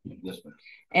appeal? Yes, ma'am.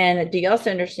 And do you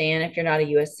also understand, if you're not a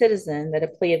U.S. citizen, that a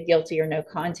plea of guilty or no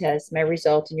contest may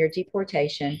result in your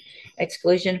deportation,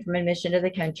 exclusion from admission to the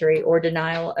country, or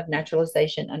denial of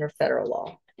naturalization under federal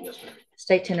law? Yes, ma'am.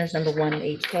 State tenders number 1 in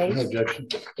each case. No objection.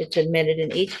 It's admitted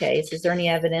in each case. Is there any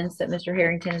evidence that Mr.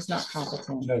 Harrington is not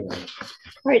competent? No, ma'am. All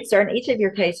right, sir. In each of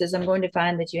your cases, I'm going to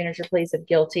find that you entered your pleas of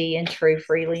guilty and true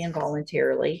freely and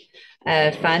voluntarily.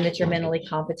 Find that you're mentally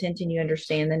competent and you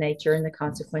understand the nature and the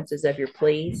consequences of your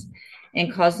pleas. In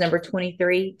cause number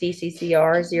 23,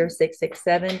 DCCR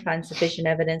 0667, find sufficient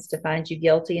evidence to find you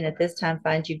guilty, and at this time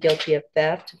find you guilty of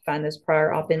theft. Find those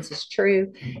prior offenses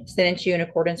true. Sentence you in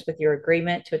accordance with your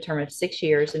agreement to a term of 6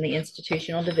 years in the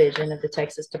institutional division of the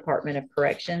Texas Department of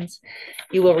Corrections.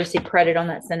 You will receive credit on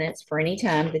that sentence for any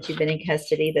time that you've been in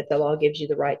custody that the law gives you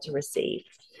the right to receive.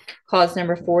 Cause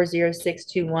number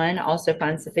 40621 also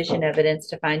finds sufficient evidence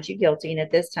to find you guilty, and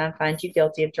at this time find you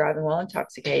guilty of driving while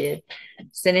intoxicated.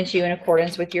 Sentence you in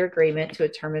accordance with your agreement to a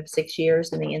term of 6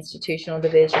 years in the institutional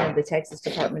division of the Texas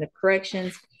Department of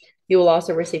Corrections. You will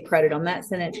also receive credit on that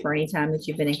sentence for any time that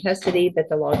you've been in custody that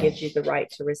the law gives you the right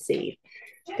to receive.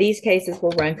 These cases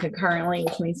will run concurrently,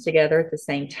 which means together at the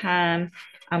same time.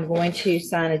 I'm going to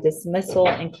sign a dismissal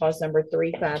and cause number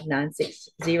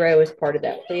 35960 as part of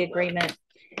that plea agreement.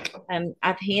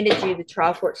 I've handed you the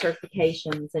trial court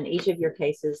certifications in each of your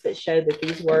cases that show that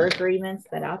these were agreements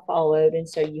that I followed, and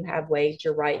so you have waived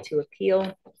your right to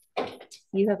appeal.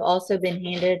 You have also been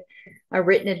handed a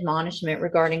written admonishment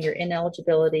regarding your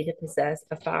ineligibility to possess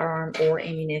a firearm or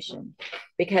ammunition.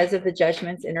 Because of the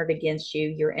judgments entered against you,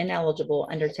 you're ineligible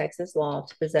under Texas law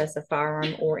to possess a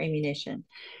firearm or ammunition.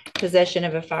 Possession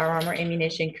of a firearm or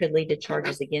ammunition could lead to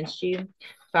charges against you.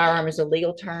 Firearm is a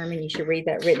legal term, and you should read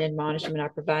that written admonishment I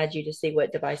provide you to see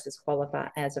what devices qualify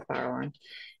as a firearm.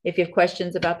 If you have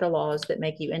questions about the laws that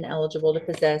make you ineligible to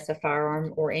possess a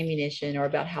firearm or ammunition, or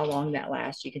about how long that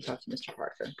lasts, you can talk to Mr.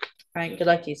 Parker. All right, good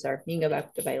luck to you, sir. You can go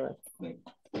back to the bailiff.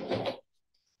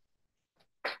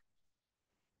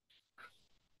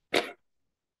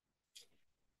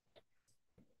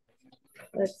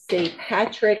 Let's see,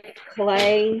 Patrick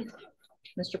Clay,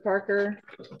 Mr. Parker.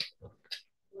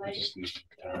 I just need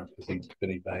time because he's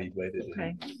been evaluated.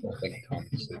 Okay. And I think Tom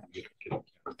said you get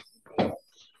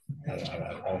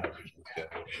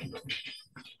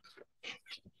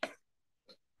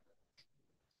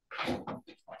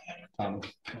Tom.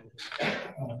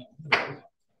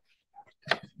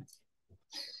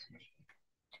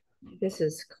 This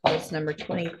is cause number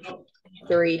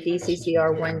 23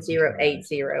 DCCR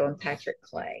 1080 and Patrick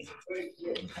Clay.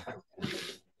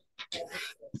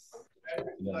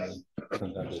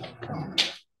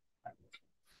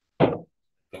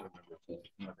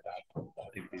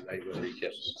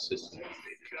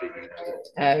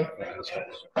 Oh.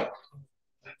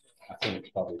 I think it's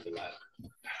probably the latter.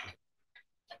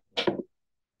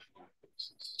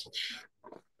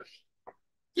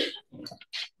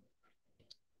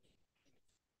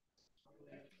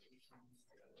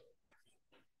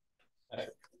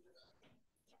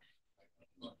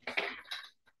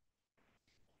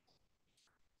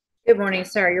 Good morning,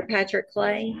 sir. You're Patrick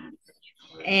Clay.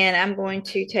 And I'm going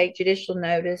to take judicial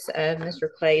notice of Mr.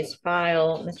 Clay's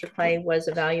file. Mr. Clay was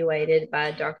evaluated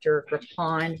by Dr.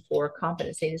 Rapon for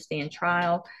competency to stand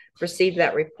trial. Received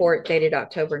that report dated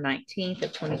October 19th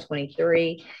of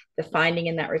 2023. The finding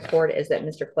in that report is that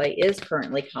Mr. Clay is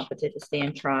currently competent to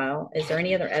stand trial. Is there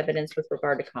any other evidence with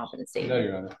regard to competency? No,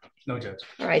 Your Honor. No, Judge.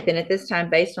 All right, then at this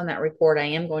time, based on that report, I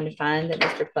am going to find that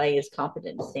Mr. Clay is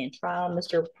competent to stand trial.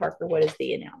 Mr. Parker, what is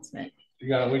the announcement?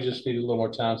 Your Honor, we just need a little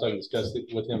more time so I can discuss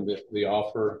it with him, the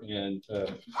offer, and I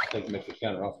think make a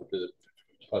counter offer to the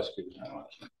prosecutor.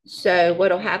 So what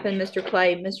will happen, Mr.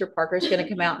 Clay, Mr. Parker is going to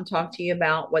come out and talk to you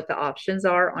about what the options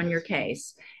are on your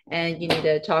case. And you need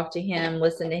to talk to him,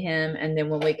 listen to him, and then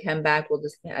when we come back, we'll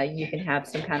just, you can have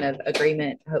some kind of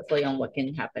agreement, hopefully, on what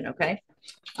can happen, okay?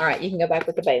 All right, you can go back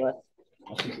with the bailiff.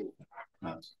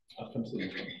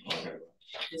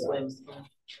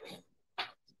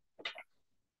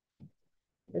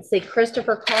 Let's see,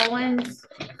 Christopher Collins.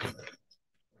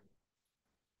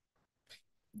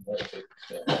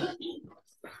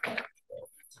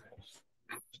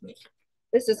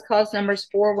 This is cause numbers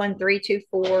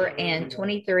 41324 and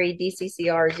 23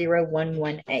 DCCR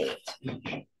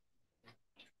 0118.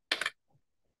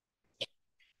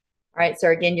 All right, so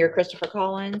again, you're Christopher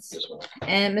Collins.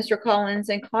 And Mr. Collins,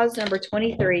 in cause number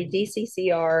 23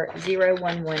 DCCR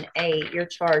 0118, you're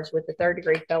charged with the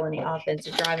third-degree felony offense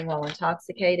of driving while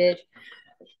intoxicated.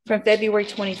 From February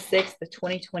 26th of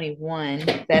 2021,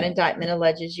 that indictment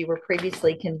alleges you were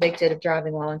previously convicted of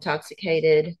driving while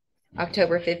intoxicated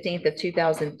October 15th of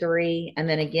 2003, and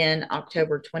then again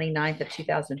October 29th of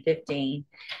 2015.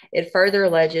 It further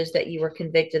alleges that you were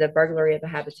convicted of burglary of a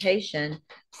habitation,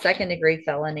 second-degree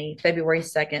felony, February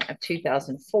 2nd of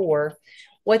 2004.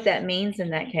 What that means in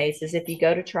that case is if you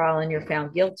go to trial and you're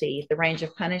found guilty, the range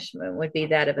of punishment would be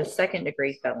that of a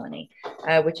second-degree felony,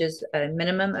 which is a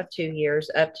minimum of 2 years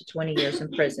up to 20 years in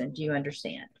prison. Do you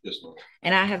understand? Yes, ma'am.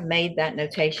 And I have made that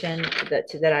notation that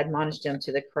I admonished them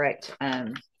to the correct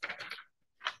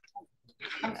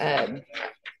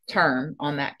term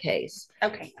on that case.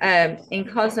 Okay. In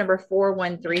cause number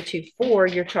 41324,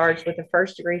 you're charged with a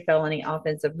first-degree felony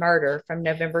offense of murder from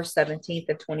November 17th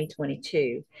of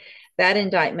 2022. That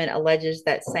indictment alleges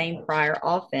that same prior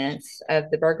offense of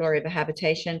the burglary of a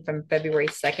habitation from February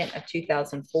 2nd of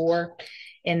 2004.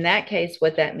 In that case,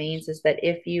 what that means is that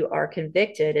if you are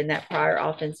convicted and that prior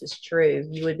offense is true,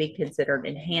 you would be considered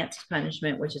enhanced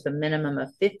punishment, which is a minimum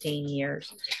of 15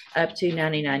 years up to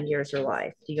 99 years or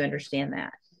life. Do you understand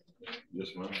that? Yes,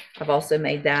 ma'am. I've also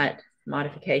made that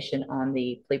modification on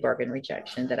the plea bargain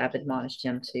rejection that I've admonished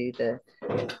him to the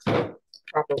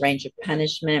proper range of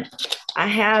punishment. I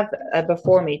have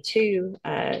before me two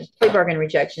plea bargain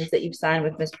rejections that you've signed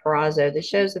with Ms. Perazzo that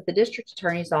shows that the district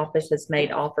attorney's office has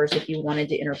made offers if you wanted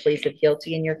to enter pleas of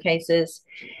guilty in your cases.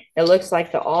 It looks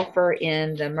like the offer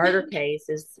in the murder case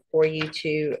is for you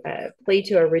to plead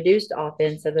to a reduced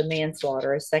offense of a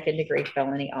manslaughter, a second-degree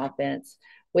felony offense,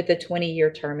 with a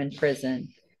 20-year term in prison.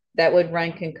 That would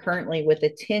run concurrently with a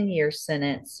 10-year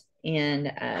sentence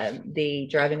in the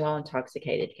driving while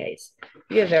intoxicated case.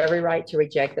 You have every right to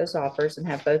reject those offers and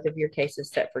have both of your cases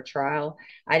set for trial.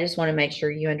 I just want to make sure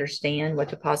you understand what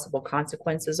the possible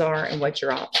consequences are and what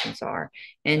your options are.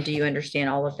 And do you understand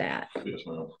all of that? Yes,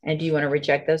 ma'am. And do you want to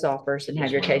reject those offers and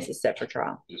have your cases set for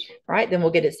trial? Yes, ma'am. All right, then we'll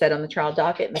get it set on the trial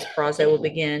docket. Ms. Perazzo will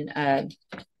begin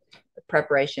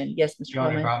preparation. Yes, Mr. Your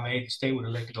Honor, if Coleman. I may, the state would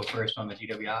like to go first on the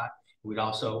GWI. We'd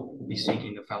also be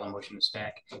seeking to file a motion to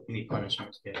stack any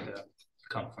punishments that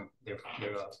come from their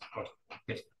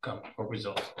that come for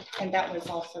results. And that was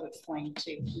also explained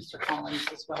to Mr. Collins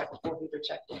as well before he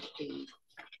rejected the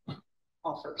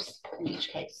offers in each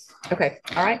case. Okay,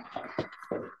 all right.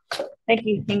 Thank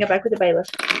you. You can go back with the bailiff.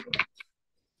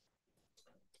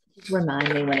 Just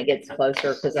remind me when it gets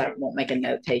closer, because I won't make a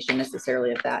notation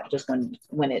necessarily of that, just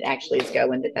when it actually is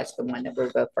going, that that's the one that we'll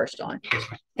go first on.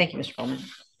 Thank you, Mr. Coleman.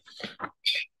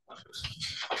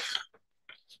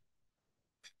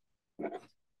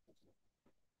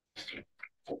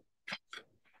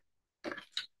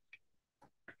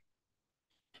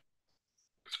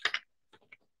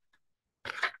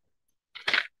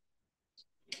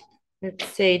 Let's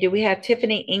see, do we have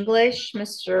Tiffany English,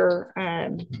 Mr.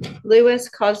 Lewis,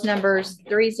 cause numbers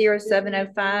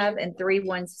 30705 and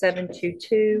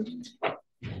 31722?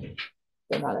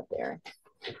 They're not up there.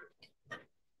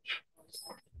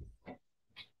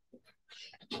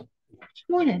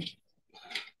 Morning.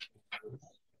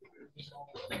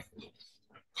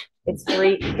 It's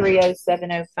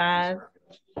 30705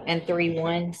 and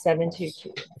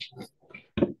 31722.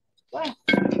 Wow.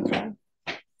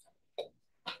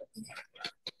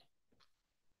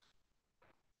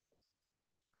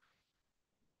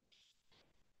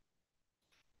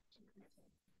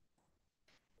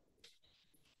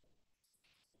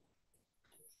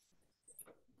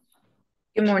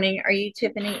 Good morning. Are you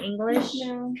Tiffany English?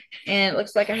 No. And it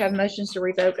looks like I have motions to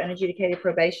revoke unadjudicated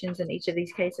probations in each of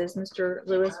these cases. Mr.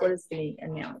 Lewis, what is the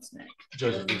announcement?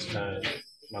 Judge, at this time,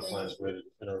 my client's ready to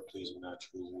enter a plea of not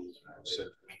true.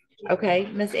 Okay,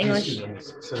 Ms. English.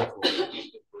 Set up for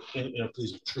in a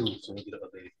plea of truth, so we get an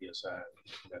updated PSI.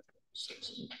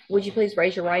 Would you please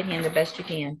raise your right hand the best you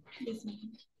can? Yes,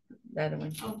 ma'am. The other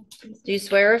one. Oh, Do you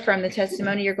swear affirm the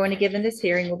testimony you're going to give in this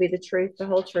hearing will be the truth, the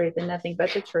whole truth, and nothing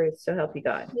but the truth, so help you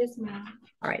God? yes, ma'am.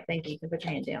 All right, thank you. You can put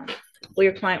your hand down. Will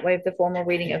your client waive the formal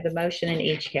reading of the motion in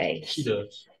each case? She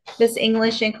does. Ms.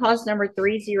 English, in cause number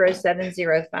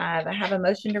 30705, I have a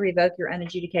motion to revoke your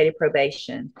unadjudicated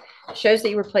probation. Shows that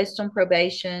you were placed on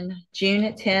probation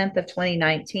June 10th of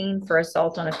 2019 for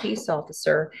assault on a peace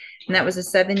officer, and that was a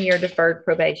 7-year deferred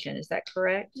probation. Is that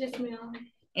correct? Yes, ma'am.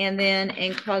 And then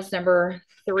in cause number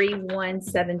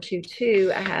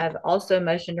 31722, I have also a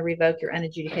motion to revoke your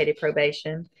unadjudicated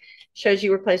probation. Shows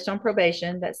you were placed on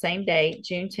probation that same date,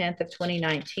 June 10th of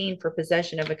 2019, for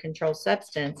possession of a controlled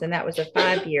substance, and that was a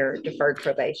 5-year deferred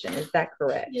probation. Is that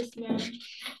correct? Yes, ma'am.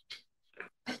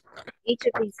 Each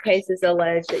of these cases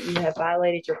allege that you have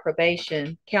violated your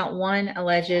probation. Count 1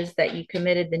 alleges that you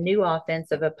committed the new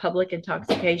offense of a public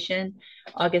intoxication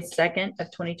August 2nd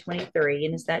of 2023.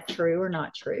 And is that true or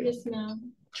not true? Yes,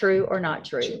 ma'am. True or not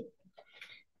true?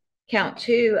 Count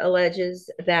 2 alleges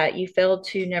that you failed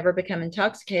to never become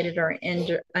intoxicated or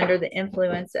under the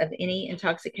influence of any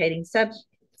intoxicating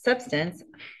substance,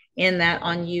 and that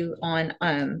on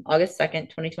August 2nd,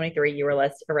 2023, you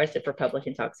were arrested for public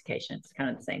intoxication. It's kind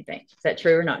of the same thing. Is that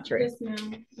true or not true? Yes,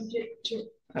 ma'am. True.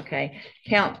 Okay.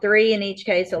 Count 3 in each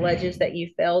case alleges that you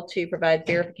failed to provide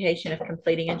verification of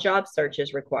completing a job search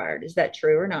as required. Is that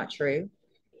true or not true?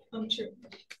 True.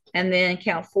 And then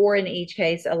count 4 in each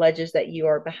case alleges that you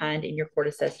are behind in your court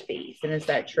assessed fees. And is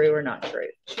that true or not true?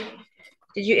 True.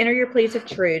 Did you enter your pleas of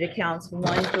true to counts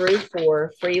 1 through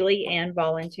 4 freely and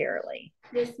voluntarily?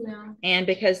 Yes, ma'am. And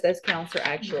because those counts are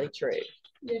actually true.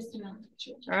 Yes, ma'am.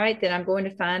 True. All right, then I'm going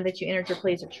to find that you entered your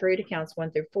pleas of true to counts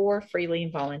 1 through 4 freely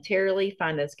and voluntarily.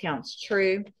 Find those counts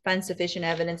true. Find sufficient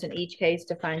evidence in each case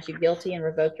to find you guilty and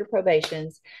revoke your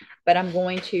probations. But I'm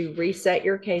going to reset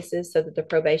your cases so that the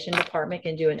probation department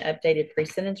can do an updated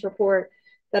pre-sentence report.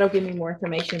 That'll give me more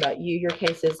information about you, your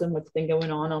cases, and what's been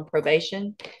going on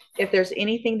probation. If there's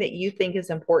anything that you think is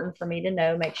important for me to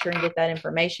know, make sure and get that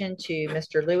information to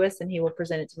Mr. Lewis, and he will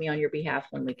present it to me on your behalf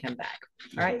when we come back.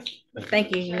 All right.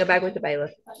 Thank you. You can go back with the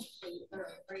bailiff.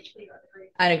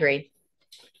 Unagreed.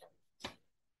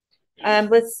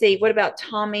 Let's see. What about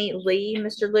Tommy Lee,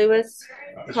 Mr. Lewis?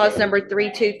 Cause number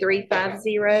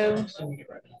 32350.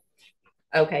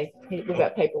 Okay, we've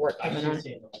got paperwork coming on.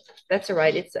 That's all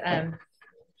right. It's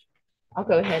I'll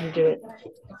go ahead and do it.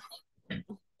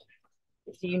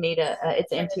 So you need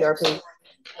it's MTRP.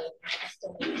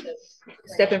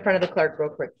 Step in front of the clerk real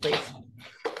quick, please.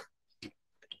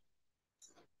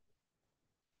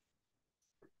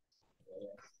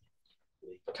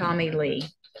 Tommy Lee.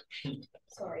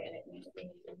 Sorry, I didn't mean to be.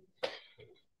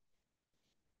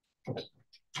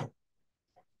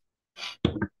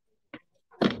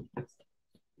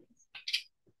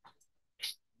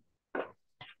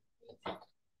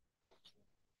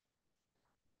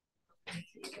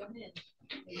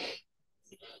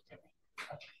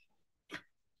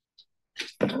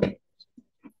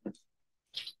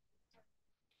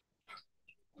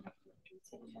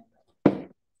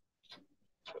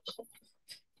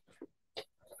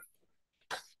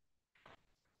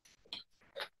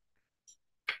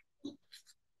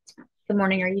 Good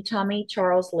morning. Are you Tommy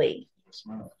Charles Lee?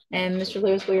 And Mr.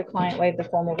 Lewis, will your client waive the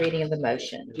formal reading of the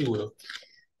motion? He will.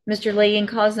 Mr. Lee, in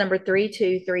cause number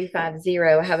 32350,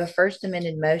 I have a first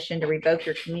amended motion to revoke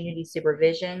your community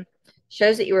supervision.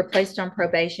 Shows that you were placed on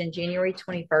probation January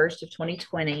 21st of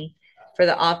 2020 for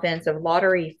the offense of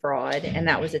lottery fraud, and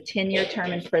that was a 10-year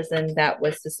term in prison that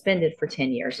was suspended for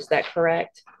 10 years. Is that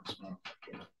correct?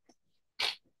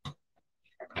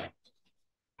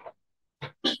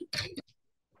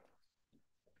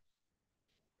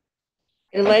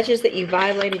 It alleges that you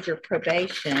violated your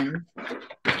probation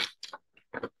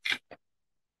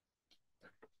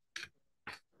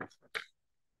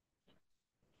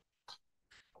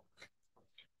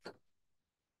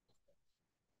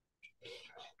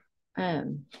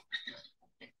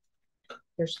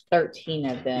there's 13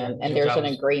 of them, and there's an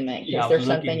agreement. Is there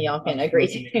something y'all can agree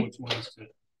to? Which ones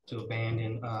to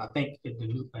abandon? I think a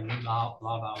new law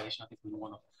violation. I think we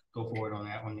want to go forward on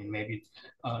that one, and maybe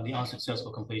the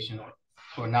unsuccessful completion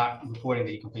or not reporting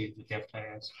that you completed the death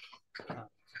task.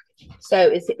 So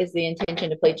is the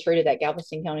intention to plead true to that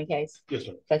Galveston County case? Yes,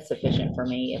 sir. That's sufficient for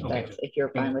me if Okay. if you're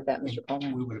fine with that, Mr.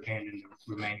 Coleman. We would abandon the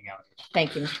remaining allegations.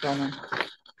 Thank you, Mr. Coleman.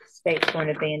 State's going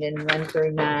to abandon 1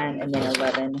 through 9 and then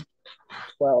 11,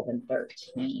 12, and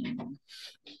 13.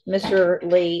 Mr.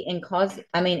 Lee, in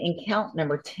count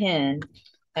number 10,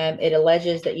 it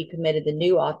alleges that you committed the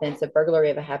new offense of burglary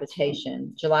of a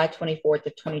habitation, July 24th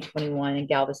of 2021 in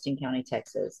Galveston County,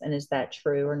 Texas. And is that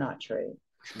true or not true?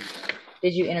 True.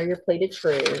 Did you enter your plea to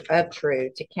true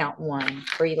to count 1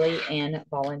 freely and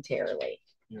voluntarily?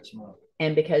 Yes, ma'am.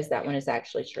 And because that one is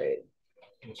actually true?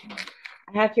 Yes, ma'am.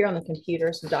 I have here on the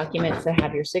computer some documents that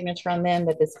have your signature on them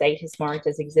that the state has marked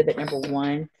as exhibit number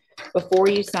 1. Before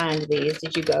you signed these,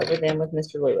 did you go over them with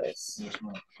Mr. Lewis? Yes,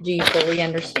 ma'am. Do you fully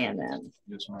understand them?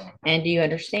 Yes, ma'am. And do you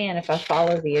understand, if I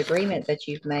follow the agreement that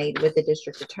you've made with the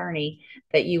district attorney,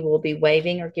 that you will be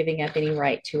waiving or giving up any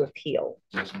right to appeal?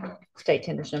 Yes, ma'am. State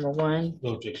tenders number 1.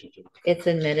 No objection to it. It's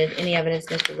admitted. Any evidence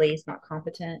Mr. Lee is not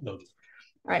competent? No.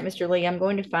 All right, Mr. Lee, I'm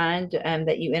going to find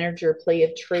that you entered your plea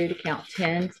of true to count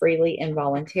 10 freely and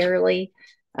voluntarily.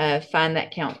 Find that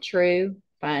count true.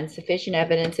 Find sufficient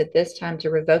evidence at this time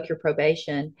to revoke your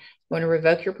probation. I'm going to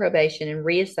revoke your probation and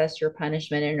reassess your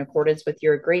punishment in accordance with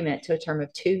your agreement to a term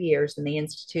of 2 years in the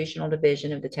institutional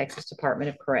division of the Texas Department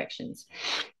of Corrections.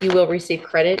 You will receive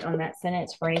credit on that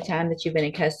sentence for any time that you've been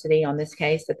in custody on this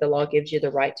case that the law gives you the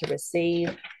right to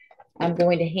receive. I'm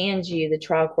going to hand you the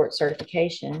trial court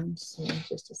certifications in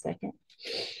just a second.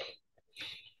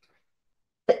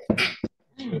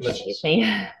 Excuse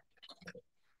me.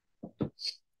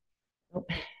 Oh,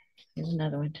 here's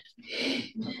another one.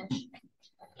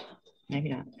 Maybe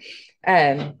not.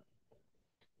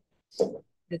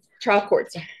 The trial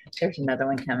courts. There's another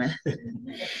one coming.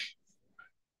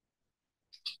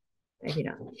 Maybe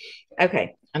not.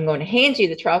 Okay, I'm going to hand you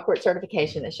the trial court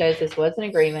certification that shows this was an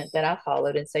agreement that I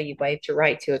followed, and so you waived your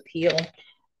right to appeal.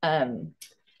 I'm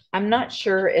not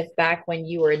sure if back when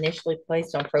you were initially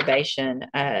placed on probation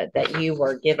that you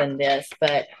were given this,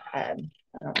 but I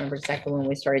don't remember exactly when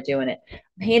we started doing it.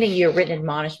 I'm handing you a written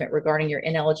admonishment regarding your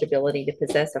ineligibility to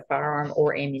possess a firearm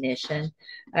or ammunition.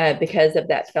 Because of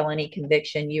that felony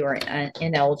conviction, you are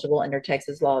ineligible under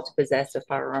Texas law to possess a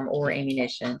firearm or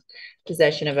ammunition.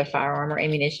 Possession of a firearm or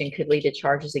ammunition could lead to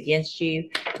charges against you.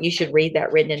 You should read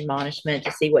that written admonishment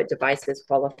to see what devices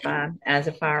qualify as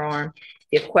a firearm.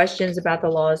 If you have questions about the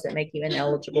laws that make you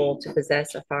ineligible to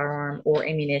possess a firearm or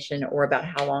ammunition, or about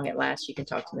how long it lasts, you can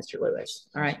talk to Mr. Lewis.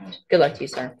 All right. Good luck to you,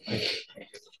 sir. I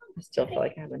still feel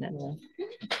like I have another one.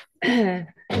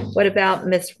 What about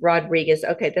Miss Rodriguez?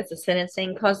 Okay, that's a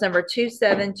sentencing. Cause number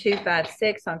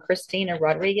 27256 on Christina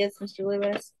Rodriguez, Mr.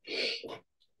 Lewis.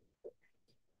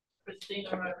 Christina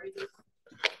Rodriguez.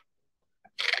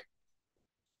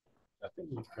 I think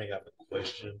we may have a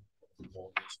question on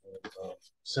this one.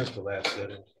 Since the last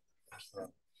setting, myself,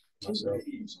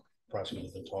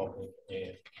 prosecutor's been talking,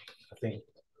 and I think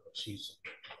she's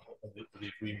the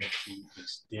agreement to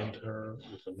extend her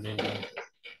with amending,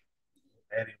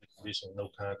 adding the condition of no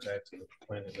contact to the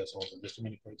complainant that's on the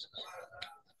misdemeanor cases.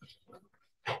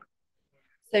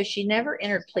 So she never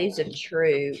entered pleas of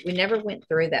true. We never went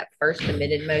through that first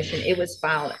amended motion. It was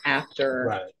filed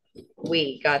after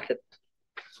we got the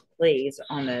pleas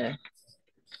on the,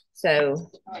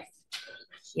 so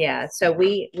yeah, so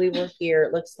we were here.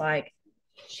 It looks like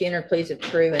she entered pleas of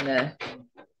true in the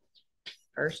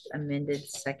first amended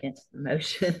second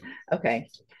motion. Okay.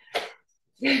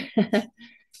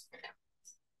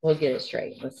 We'll get it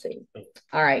straight. Let's see.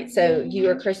 All right. So you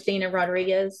are Christina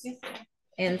Rodriguez.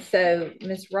 And so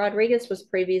Ms. Rodriguez was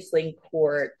previously in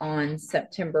court on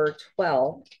September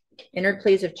 12th, entered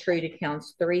pleas of true to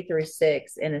counts 3 through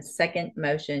 6 in a second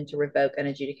motion to revoke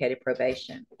unadjudicated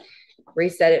probation.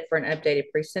 Reset it for an updated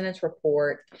pre-sentence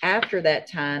report. After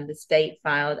that time, the state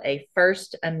filed a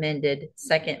first amended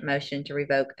second motion to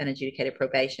revoke unadjudicated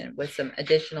probation with some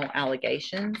additional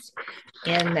allegations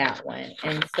in that one.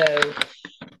 And so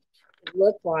it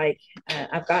looked like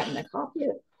I've gotten a copy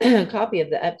of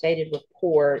the updated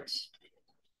report,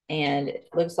 and it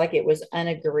looks like it was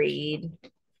unagreed.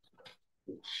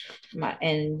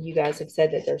 And you guys have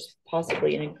said that there's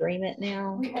possibly an agreement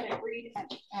now. We had agreed at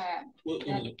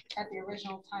the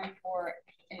original time for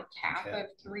a cap of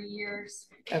 3 years.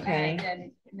 Okay. And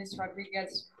then Ms.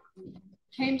 Rodriguez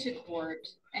came to court,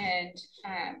 and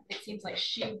it seems like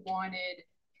she wanted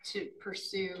to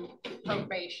pursue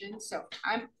probation. So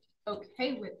I'm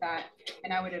okay with that,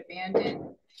 and I would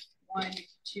abandon 1,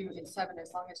 2, and 7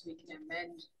 as long as we can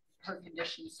amend her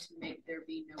conditions to make there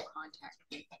be no contact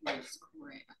with Ms.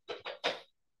 Correa.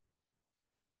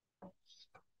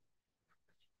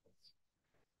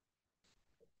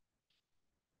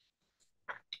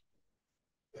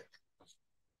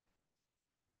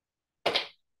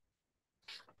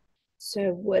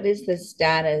 So what is the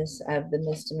status of the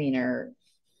misdemeanor?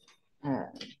 I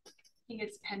think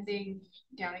it's pending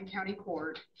down in county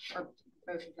court, or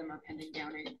both of them are pending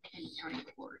down in county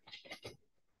court.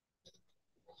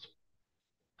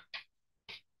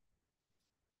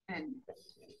 And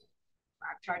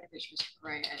I've tried to reach Mr.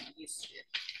 Correa, and he's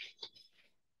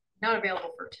not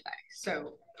available for today.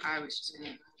 So I was just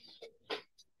going to,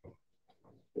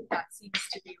 that seems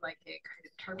to be like a kind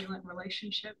of turbulent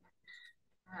relationship.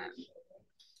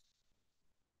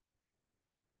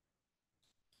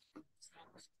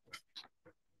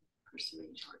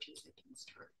 Pursuing charges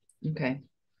against her. Okay.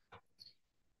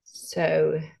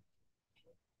 So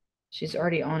she's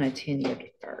already on a 10-year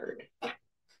deferred.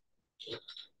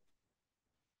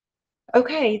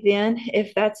 Okay, then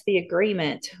if that's the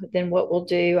agreement, then what we'll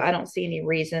do, I don't see any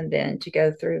reason then to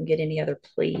go through and get any other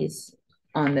pleas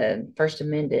on the first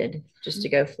amended, just to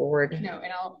go forward. No,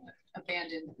 and I'll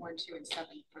abandon 1, 2, and 7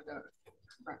 for the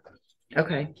record.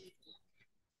 Okay.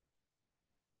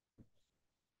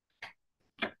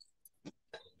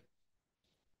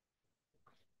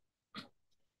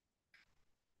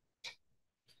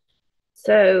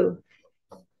 So,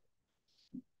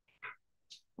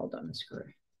 hold on, Ms.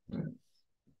 Correa.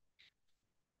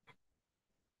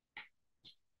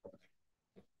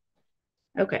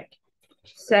 Okay.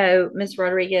 So, Ms.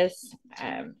 Rodriguez,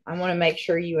 I want to make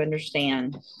sure you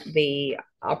understand the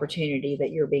opportunity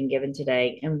that you're being given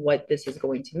today and what this is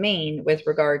going to mean with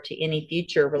regard to any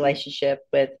future relationship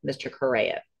with Mr.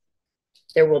 Correa.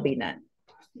 There will be none.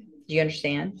 Do you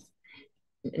understand?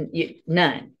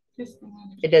 None.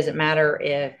 It doesn't matter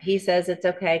if he says it's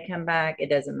okay, come back. It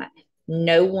doesn't matter.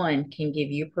 No one can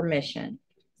give you permission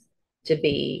to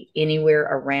be anywhere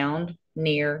around,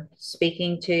 near,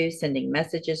 speaking to, sending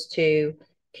messages to,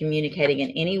 communicating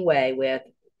in any way with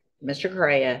Mr.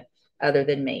 Correa other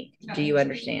than me. Do you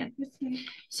understand?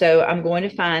 So I'm going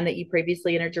to find that you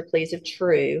previously entered your pleas of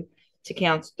true to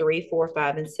counts 3, 4,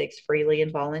 5, and 6 freely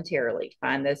and voluntarily.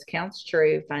 Find those counts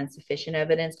true, find sufficient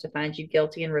evidence to find you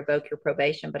guilty and revoke your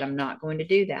probation, but I'm not going to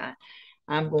do that.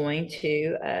 I'm going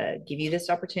to give you this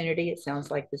opportunity. It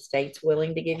sounds like the state's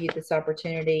willing to give you this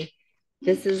opportunity.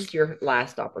 This is your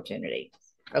last opportunity.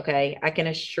 Okay. I can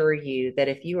assure you that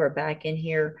if you are back in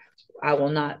here I will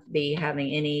not be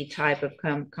having any type of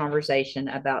conversation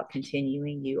about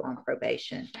continuing you on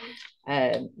probation.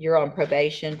 You're on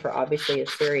probation for obviously a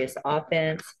serious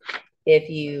offense. If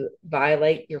you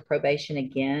violate your probation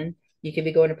again, you could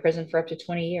be going to prison for up to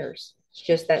 20 years. It's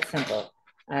just that simple.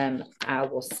 I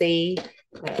will see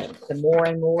the more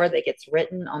and more that gets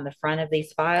written on the front of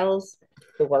these files,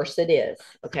 the worse it is.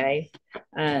 Okay.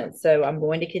 So I'm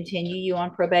going to continue you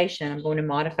on probation. I'm going to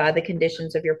modify the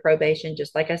conditions of your probation,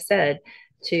 just like I said,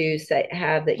 to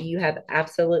have that you have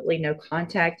absolutely no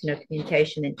contact, no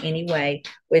communication in any way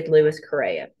with Luis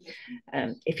Correa.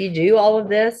 If you do all of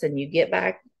this and you get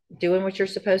back doing what you're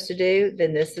supposed to do,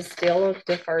 then this is still a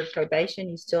deferred probation.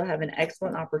 You still have an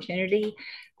excellent opportunity.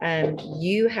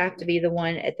 You have to be the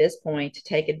one at this point to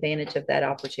take advantage of that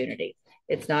opportunity.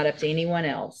 It's not up to anyone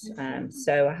else.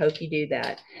 So I hope you do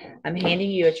that. I'm handing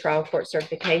you a trial court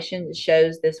certification that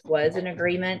shows this was an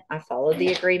agreement. I followed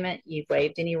the agreement. You've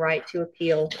waived any right to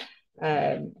appeal.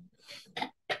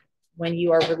 When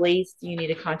you are released, you need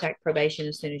to contact probation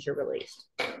as soon as you're released.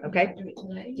 Okay?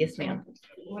 Yes, ma'am.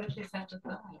 What if they have to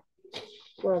file?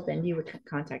 Well, then you would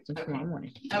contact them tomorrow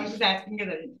morning. I was just asking you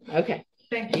that. Okay.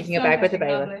 Thank you. You can go back with the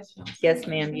bailiff. Yes,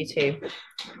 ma'am. You too.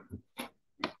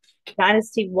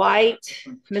 Dynasty White,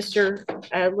 Mr.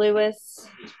 Lewis,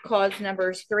 cause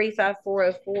numbers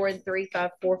 35404 and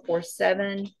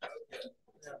 35447.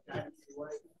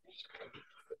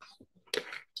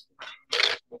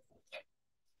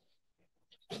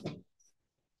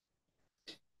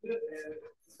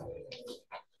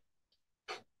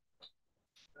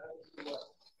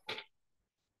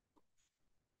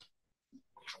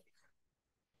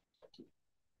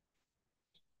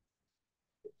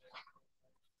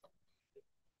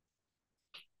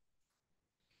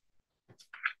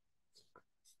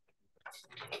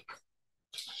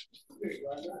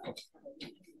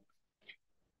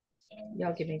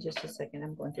 Y'all give me just a second.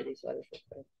 I'm going through these letters real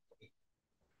quick.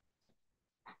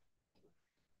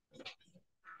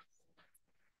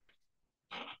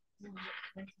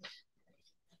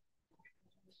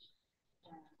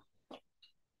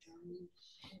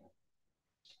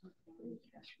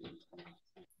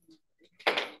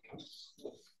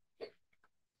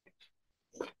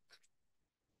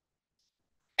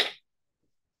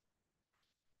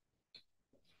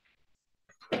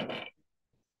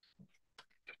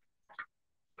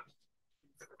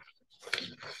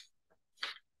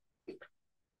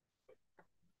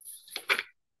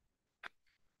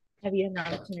 Have you had an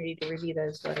opportunity to review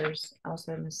those letters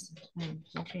also, Ms.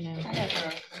 All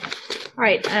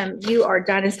right, you are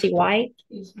Dynasty White,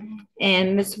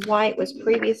 and Ms. White was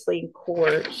previously in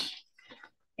court,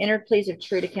 entered pleas of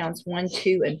true to counts 1,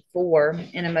 2, and 4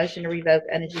 in a motion to revoke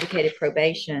unadjudicated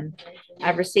probation.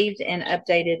 I've received an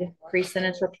updated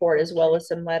pre-sentence report as well as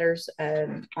some letters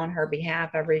on her behalf.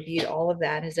 I've reviewed all of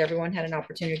that. Has everyone had an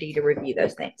opportunity to review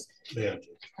those things? Yeah.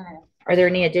 Are there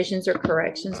any additions or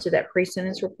corrections to that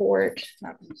pre-sentence report?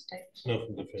 No,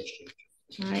 from the defense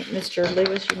judge. All right, Mr.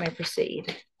 Lewis, you may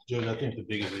proceed. Judge, I think the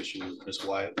biggest issue with Ms.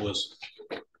 White was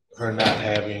her not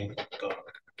having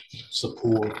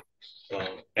support,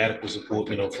 adequate support,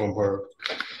 from her,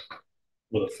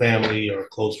 with a family or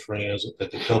close friends that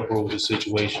can help her with the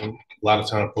situation. A lot of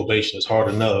time probation is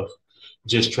hard enough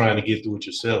just trying to get through it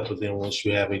yourself, but then once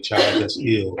you have a child that's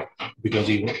ill, it becomes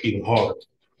even harder.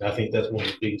 And I think that's one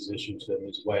of the biggest issues that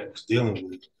Ms. White was dealing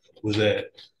with, was that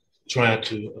trying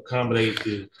to accommodate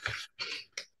the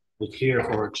care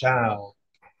for her child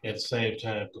at the same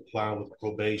time complying with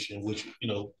probation, which,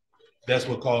 that's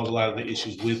what caused a lot of the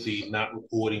issues with the not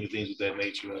reporting and things of that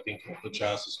nature. I think the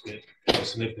child spent a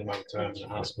significant amount of time in the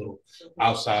hospital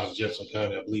outside of Jefferson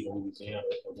County, I believe in Louisiana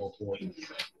at one point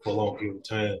for a long period of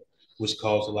time, which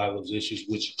caused a lot of those issues,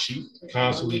 which she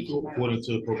constantly, according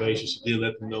to probation, she did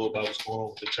let them know about what's going on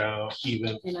with the child.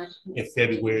 Even in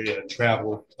February, a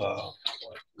travel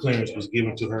clearance was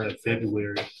given to her in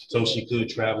February so she could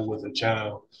travel with her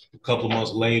child. A couple of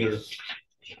months later,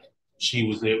 she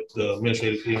was there, the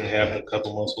administrative hearing happened a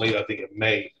couple of months later, I think in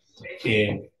May.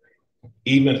 And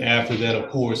even after that,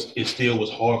 of course, it still was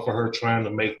hard for her trying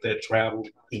to make that travel,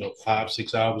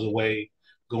 5-6 hours away,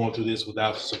 going through this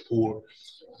without support.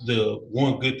 The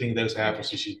one good thing that's happened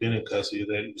since she's been in custody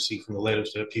that you see from the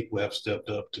letters that people have stepped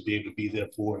up to be able to be there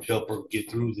for and help her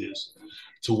get through this,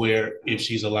 to where if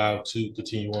she's allowed to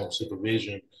continue on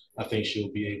supervision, I think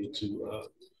she'll be able to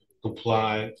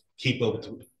comply, keep up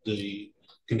with the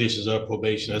conditions of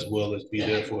probation, as well as be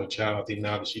there for a child. I think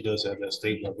now that she does have that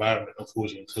stable environment,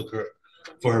 unfortunately, it took her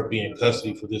for her being in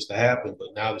custody for this to happen.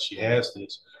 But now that she has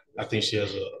this, I think she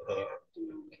has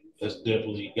has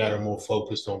definitely got her more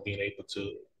focused on being able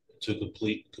to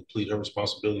complete her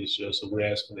responsibilities. So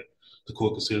we're asking that the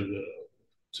court consider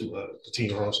to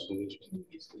continue her on supervision.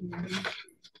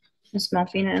 Ms.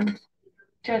 Malfino?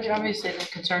 Judge, obviously the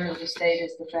concern of the state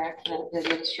is the fact that the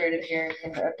administrative hearing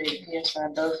and the updated PSI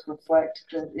both reflect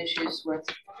the issues with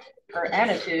her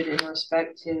attitude in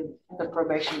respect to the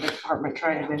probation department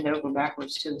trying to bend over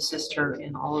backwards to assist her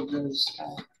in all of those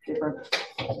different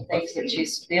things that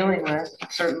she's dealing with.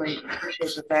 Certainly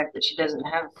appreciate the fact that she doesn't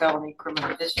have a felony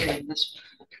criminal history, and this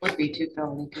would be 2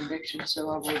 felony convictions. So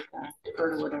I would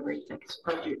defer to whatever you think is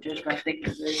appropriate, Judge. But I think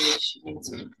that she needs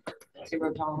some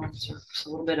zero tolerance or just a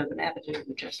little bit of an attitude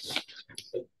adjustment.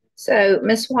 So,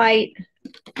 Ms. White,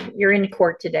 you're in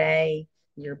court today.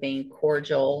 You're being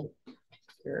cordial.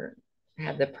 You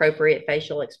have the appropriate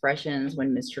facial expressions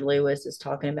when Mr. Lewis is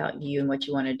talking about you and what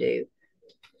you want to do.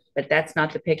 But that's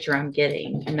not the picture I'm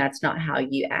getting, and that's not how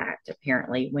you act,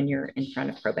 apparently, when you're in front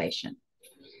of probation.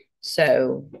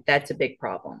 So that's a big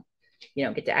problem. You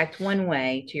don't get to act one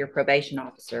way to your probation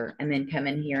officer and then come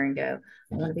in here and go,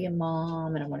 I want to be a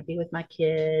mom and I want to be with my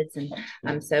kids and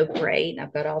I'm so great and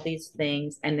I've got all these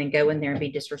things, and then go in there and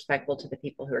be disrespectful to the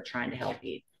people who are trying to help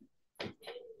you.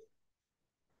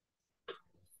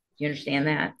 You understand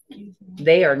that?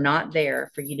 They are not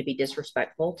there for you to be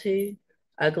disrespectful to,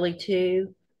 ugly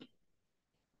to.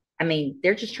 I mean,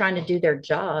 they're just trying to do their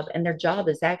job, and their job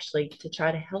is actually to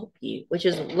try to help you, which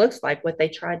looks like what they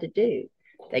tried to do.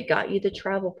 They got you the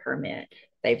travel permit.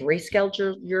 They've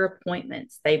rescheduled your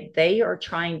appointments. They are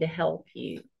trying to help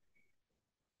you,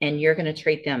 and you're going to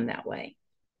treat them that way,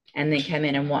 and then come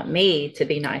in and want me to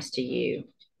be nice to you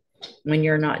when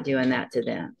you're not doing that to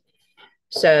them.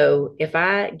 So if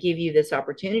I give you this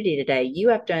opportunity today, you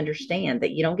have to understand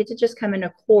that you don't get to just come into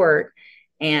court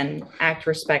and act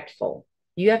respectful.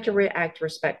 You have to act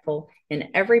respectful in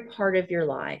every part of your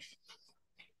life.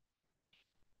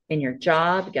 In your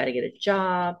job, you got to get a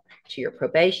job, to your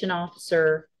probation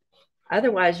officer.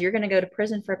 Otherwise, you're going to go to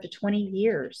prison for up to 20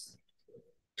 years.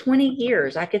 20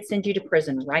 years. I could send you to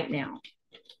prison right now.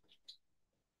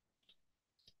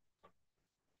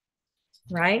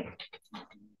 Right?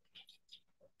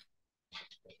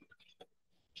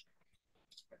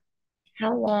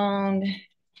 How long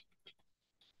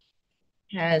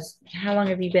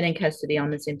have you been in custody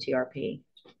on this MTRP?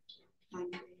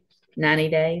 90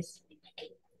 days.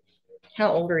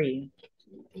 How old are you?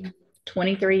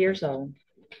 23 years old.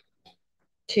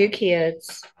 2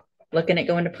 kids, looking at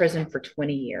going to prison for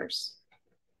 20 years.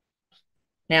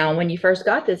 Now, when you first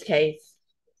got this case,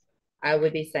 I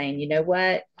would be saying, you know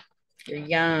what? You're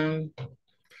young.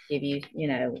 Give you,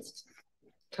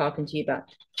 talking to you about,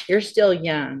 you're still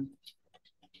young,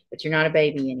 but you're not a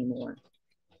baby anymore.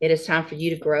 It is time for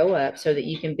you to grow up so that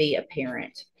you can be a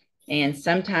parent. And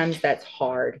sometimes that's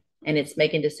hard. And it's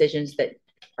making decisions that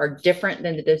are different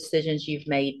than the decisions you've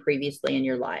made previously in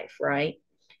your life, right?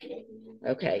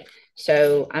 Okay.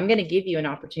 So I'm going to give you an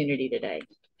opportunity today.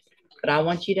 But I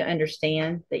want you to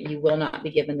understand that you will not be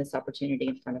given this opportunity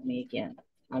in front of me again.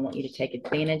 I want you to take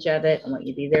advantage of it. I want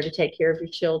you to be there to take care of your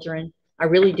children. I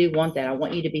really do want that. I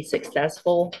want you to be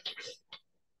successful.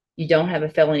 You don't have a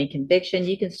felony conviction.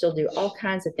 You can still do all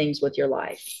kinds of things with your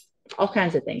life, all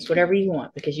kinds of things, whatever you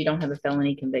want, because you don't have a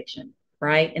felony conviction,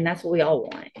 right? And that's what we all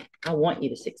want. I want you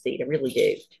to succeed. I really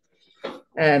do.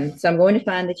 So I'm going to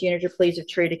find that you entered your pleas of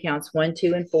true to counts 1,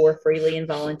 2, and 4 freely and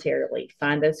voluntarily.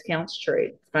 Find those counts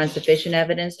true. Find sufficient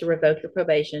evidence to revoke your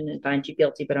probation and find you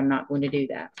guilty, but I'm not going to do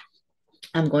that.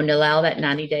 I'm going to allow that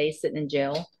 90 days sitting in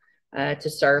jail to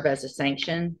serve as a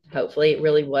sanction. Hopefully it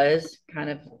really was kind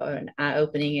of an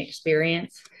eye-opening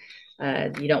experience.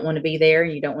 You don't want to be there.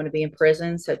 You don't want to be in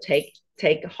prison. So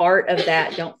take heart of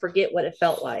that. Don't forget what it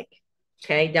felt like.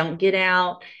 Okay. Don't get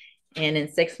out and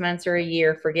in 6 months or a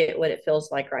year, forget what it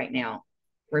feels like right now.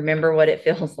 Remember what it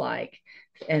feels like.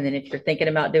 And then if you're thinking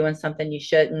about doing something you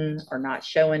shouldn't, or not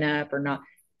showing up, or not,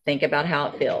 think about how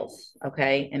it feels.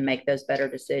 Okay. And make those better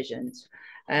decisions.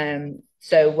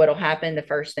 So what'll happen, the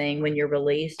first thing when you're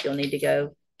released, you'll need to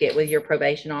go get with your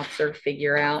probation officer,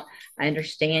 figure out, I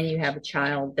understand you have a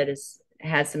child that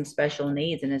has some special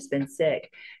needs and has been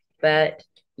sick, but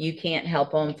you can't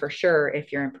help them for sure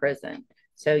if you're in prison.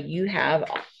 So you have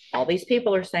all these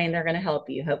people are saying they're going to help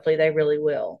you. Hopefully they really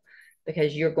will,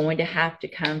 because you're going to have to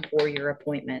come for your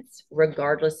appointments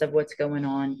regardless of what's going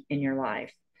on in your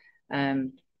life.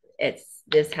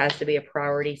 This has to be a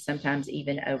priority, sometimes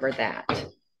even over that.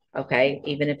 Okay.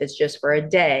 Even if it's just for a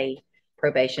day,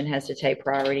 probation has to take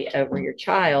priority over your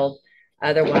child.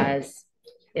 Otherwise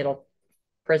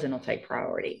prison will take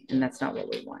priority, and that's not what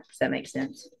we want. Does that make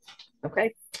sense?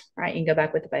 Okay. All right. You can go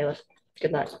back with the bailiff.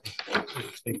 Good luck.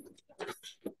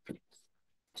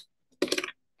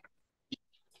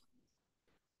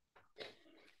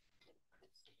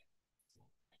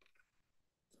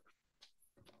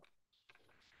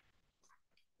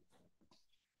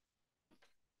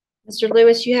 Mr.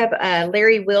 Lewis, you have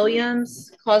Larry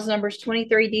Williams, cause numbers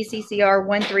 23 DCCR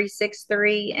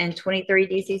 1363 and 23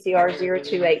 DCCR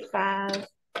 0285.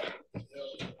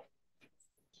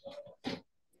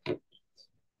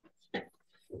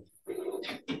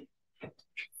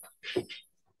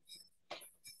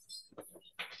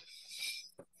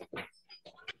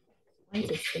 I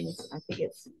think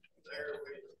it's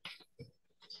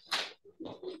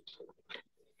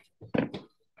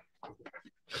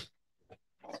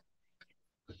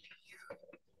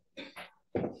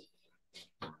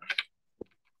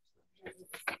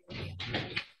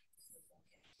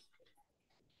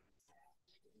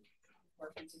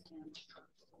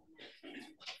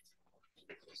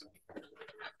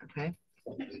okay.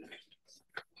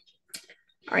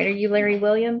 All right, are you Larry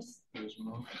Williams?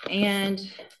 And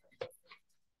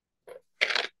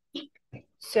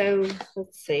so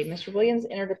let's see, Mr. Williams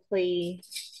entered a plea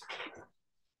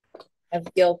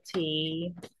of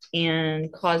guilty in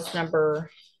cause number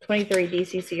 23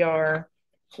 DCCR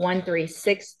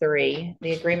 1363.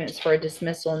 The agreements for a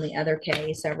dismissal in the other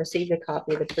case. I received a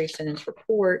copy of the pre-sentence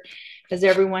report. Has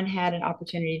everyone had an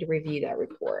opportunity to review that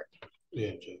report?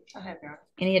 Yeah, Judge. I have not.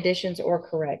 Any additions or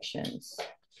corrections?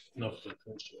 No,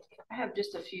 I have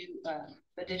just a few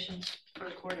additions for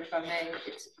the court, if I may.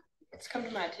 It's come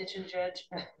to my attention, Judge,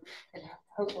 and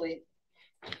hopefully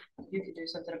you could do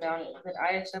something about it, but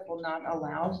ISF will not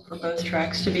allow for both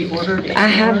tracks to be ordered anymore. I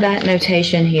have that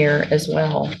notation here as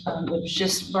well. It was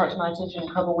just brought to my attention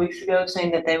a couple weeks ago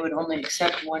saying that they would only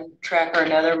accept one track or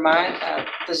another. My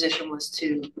position was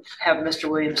to have Mr.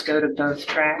 Williams go to both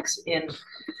tracks.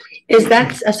 Is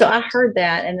that so? I heard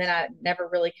that, and then I never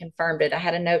really confirmed it. I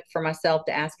had a note for myself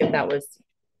to ask if that was.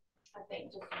 I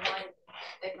think just one,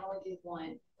 they can only do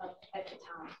one at the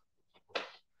time.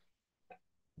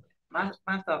 My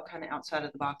thought kind of outside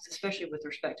of the box, especially with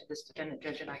respect to this defendant,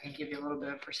 Judge, and I can give you a little bit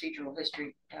of procedural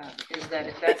history, is that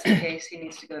if that's the case, he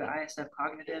needs to go to ISF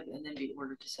cognitive and then be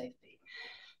ordered to safety.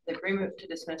 The agreement to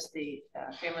dismiss the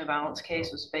family violence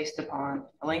case was based upon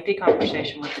a lengthy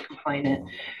conversation with the complainant,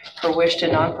 her wish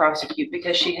to non-prosecute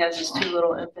because she has his two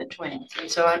little infant twins. And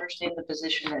so I understand the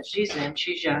position that she's in.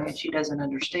 She's young and she doesn't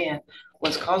understand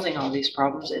what's causing all these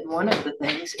problems. And one of the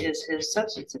things is his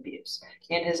substance abuse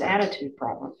and his attitude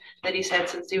problem that he's had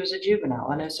since he was a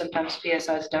juvenile. I know sometimes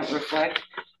PSIs don't reflect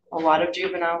a lot of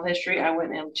juvenile history. I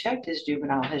went and checked his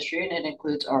juvenile history, and it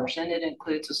includes arson. It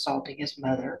includes assaulting his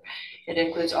mother. It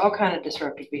includes all kind of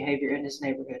disruptive behavior in his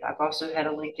neighborhood. I've also had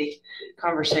a lengthy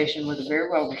conversation with a very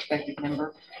well-respected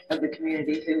member of the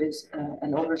community who is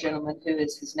an older gentleman who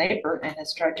is his neighbor and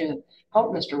has tried to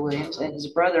help Mr. Williams and his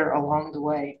brother along the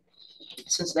way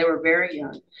since they were very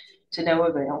young, to no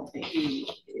avail.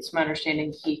 It's my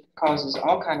understanding he causes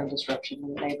all kind of disruption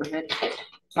in the neighborhood.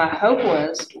 My hope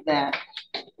was that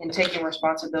in taking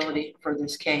responsibility for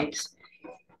this case,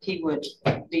 he would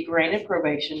be granted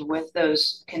probation with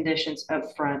those conditions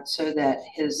up front so that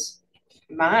his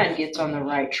mind gets on the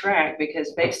right track,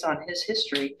 because based on his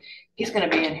history, he's going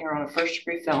to be in here on a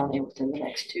first-degree felony within the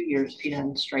next 2 years if he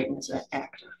doesn't straighten his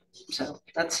act. So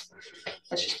that's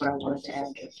just what I wanted to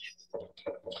add, Judge.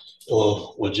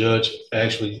 Well, Judge,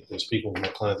 actually, in speaking with my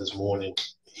client this morning,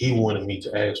 he wanted me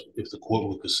to ask if the court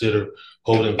would consider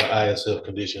holding the ISF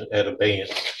condition at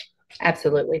abeyance.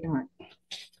 Absolutely not.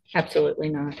 Absolutely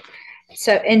not.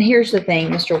 So, and here's the thing,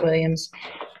 Mr. Williams,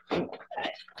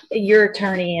 your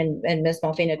attorney and Ms.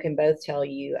 Malfino can both tell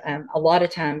you, a lot of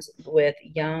times with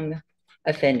young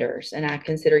offenders, and I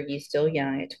consider you still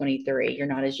young at 23, you're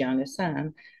not as young as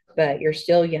some, but you're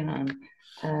still young.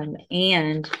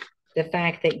 And the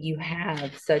fact that you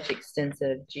have such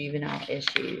extensive juvenile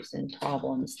issues and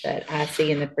problems that I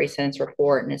see in the pre-sentence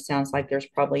report, and it sounds like there's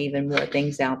probably even more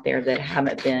things out there that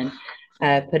haven't been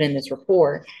put in this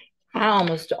report. I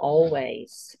almost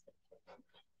always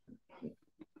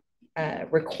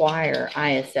require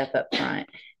ISF up front,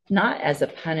 not as a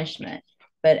punishment,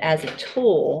 but as a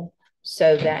tool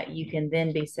so that you can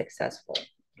then be successful.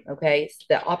 Okay, so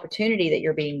the opportunity that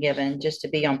you're being given just to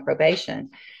be on probation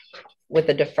with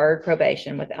a deferred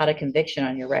probation without a conviction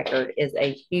on your record is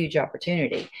a huge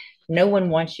opportunity. No one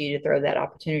wants you to throw that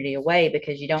opportunity away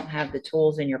because you don't have the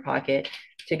tools in your pocket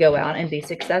to go out and be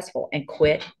successful and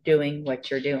quit doing what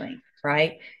you're doing,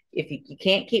 right? If you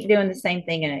can't keep doing the same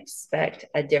thing and expect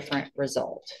a different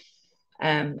result.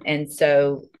 And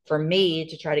so for me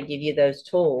to try to give you those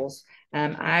tools,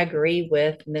 I agree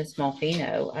with Ms.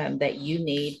 Malfino that you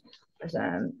need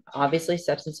obviously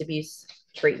substance abuse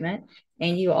treatment.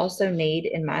 And you also need,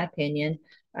 in my opinion,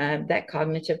 that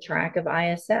cognitive track of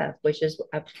ISF, which is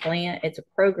a plan. It's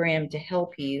a program to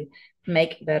help you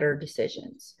make better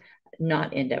decisions,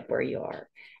 not end up where you are.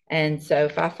 And so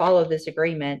if I follow this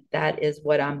agreement, that is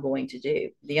what I'm going to do.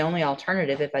 The only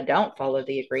alternative, if I don't follow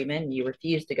the agreement and you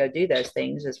refuse to go do those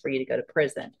things, is for you to go to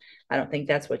prison. I don't think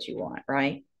that's what you want,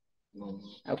 right?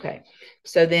 Okay.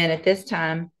 So then at this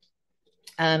time,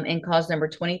 in cause number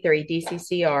 23,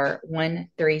 DCCR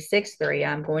 1363,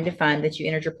 I'm going to find that you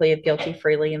entered your plea of guilty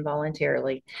freely and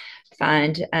voluntarily.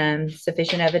 Find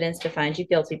sufficient evidence to find you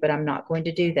guilty, but I'm not going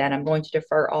to do that. I'm going to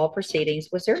defer all proceedings.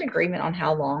 Was there an agreement on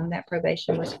how long that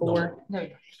probation was for? No.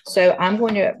 So I'm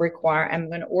going to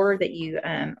order that you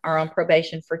are on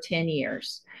probation for 10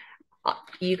 years.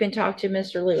 You can talk to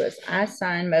Mr. Lewis. I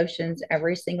sign motions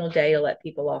every single day to let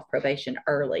people off probation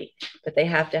early, but they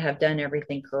have to have done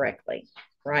everything correctly,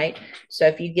 right? So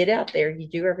if you get out there, you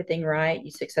do everything right, you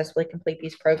successfully complete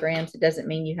these programs, it doesn't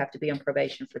mean you have to be on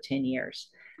probation for 10 years.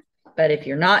 But if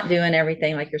you're not doing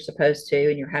everything like you're supposed to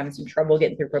and you're having some trouble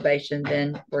getting through probation,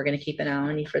 then we're going to keep an eye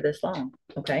on you for this long,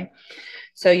 okay?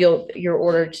 So you're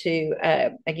ordered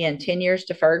to, again, 10 years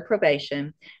deferred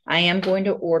probation. I am going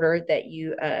to order that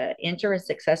you enter and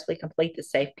successfully complete the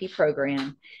safety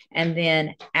program. And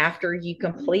then after you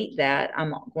complete that,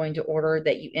 I'm going to order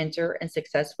that you enter and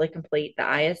successfully complete the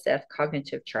ISF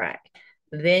cognitive track.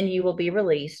 Then you will be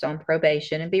released on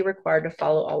probation and be required to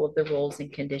follow all of the rules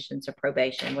and conditions of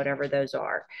probation, whatever those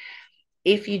are.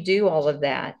 If you do all of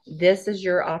that, this is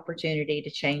your opportunity to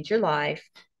change your life.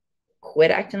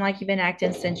 Quit acting like you've been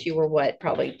acting since you were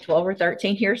probably 12 or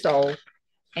 13 years old,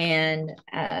 and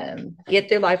get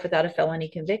through life without a felony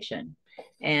conviction.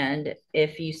 And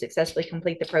if you successfully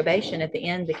complete the probation, at the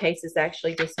end, the case is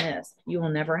actually dismissed. You will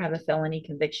never have a felony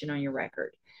conviction on your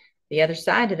record. The other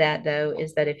side to that, though,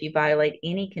 is that if you violate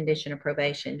any condition of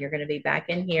probation, you're going to be back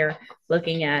in here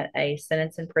looking at a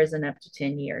sentence in prison up to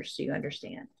 10 years. Do you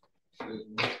understand?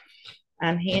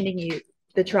 I'm handing you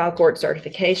the trial court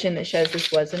certification that shows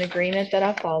this was an agreement that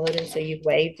I followed, and so you've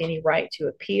waived any right to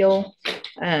appeal.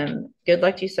 Good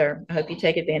luck to you, sir. I hope you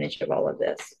take advantage of all of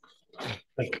this.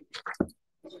 Thank you.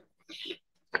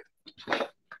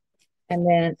 And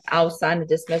then I'll sign the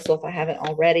dismissal if I haven't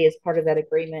already as part of that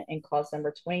agreement in cause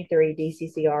number 23,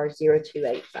 DCCR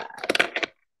 0285.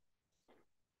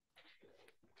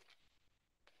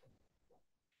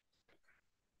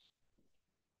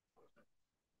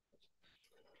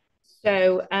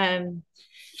 So,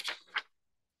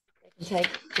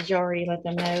 did you already let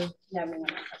them know? No.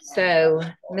 So,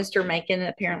 Mr. Macon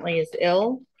apparently is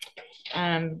ill.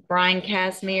 Brian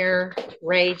Casimir,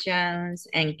 Ray Jones,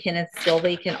 and Kenneth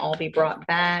Sylvie can all be brought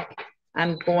back.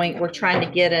 We're trying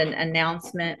to get an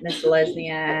announcement, Ms.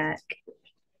 Lesniak.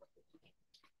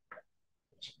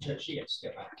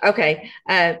 Okay.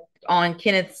 On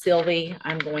Kenneth Sylvie,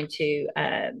 I'm going to,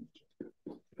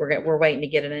 we're waiting to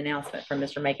get an announcement from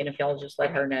Mr. Macon. If y'all just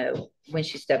let her know when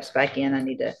she steps back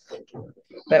in,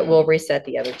 but we'll reset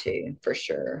the other two for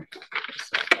sure.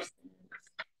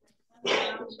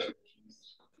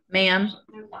 Ma'am?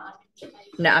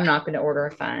 No, I'm not going to order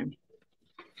a fine.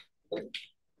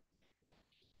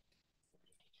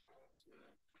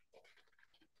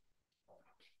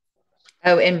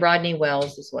 Oh, and Rodney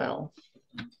Wells as well.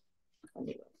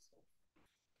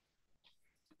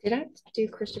 Did I do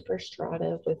Christopher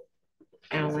Estrada with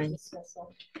Alan?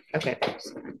 Okay.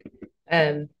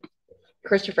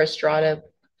 Christopher Estrada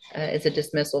is a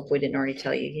dismissal. If we didn't already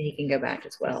tell you, he can go back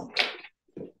as well.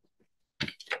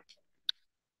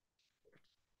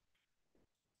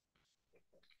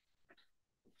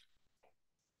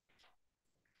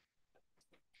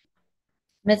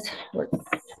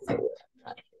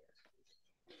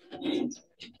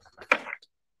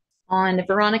 On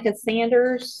Veronica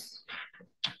Sanders,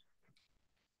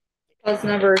 cause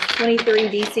number 23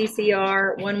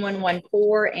 DCCR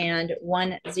 1114 and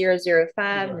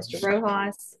 1005, Mr.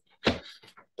 Rojas.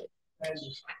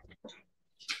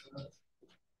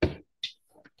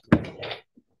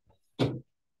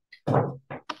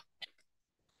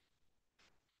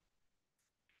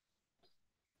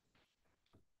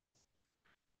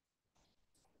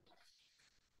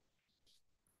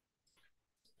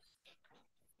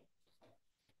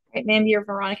 Right, ma'am, you're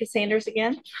Veronica Sanders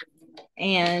again.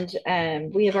 And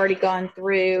we have already gone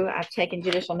through, I've taken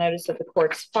judicial notice of the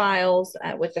court's files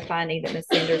with the finding that Ms.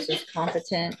 Sanders is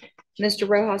competent. Mr.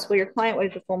 Rojas, will your client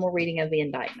waive the formal reading of the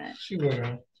indictment? She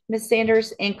will. Ms.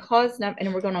 Sanders, in cause number,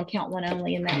 and we're going on count one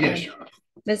only in that Yes. one.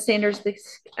 Ms. Sanders,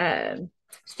 the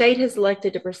state has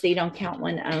elected to proceed on count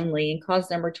one only in cause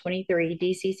number 23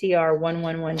 DCCR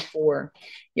 1114.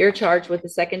 You're charged with a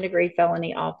second-degree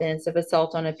felony offense of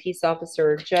assault on a peace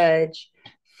officer or judge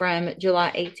from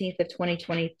July 18th of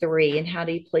 2023. And how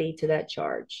do you plead to that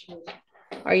charge?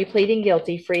 Are you pleading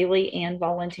guilty freely and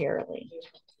voluntarily?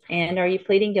 And are you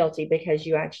pleading guilty because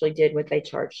you actually did what they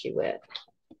charged you with?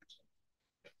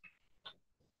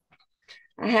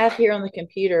 I have here on the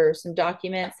computer some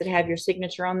documents that have your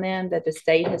signature on them that the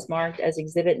state has marked as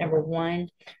exhibit number 1.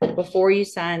 Before you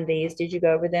sign these, did you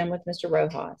go over them with Mr.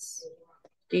 Rojas?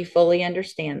 Do you fully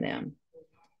understand them?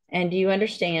 And do you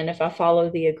understand, if I follow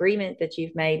the agreement that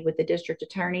you've made with the district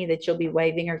attorney, that you'll be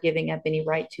waiving or giving up any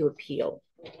right to appeal?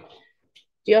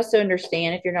 Do you also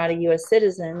understand, if you're not a U.S.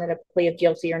 citizen, that a plea of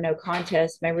guilty or no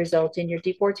contest may result in your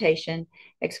deportation,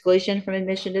 exclusion from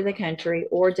admission to the country,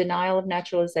 or denial of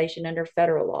naturalization under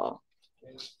federal law?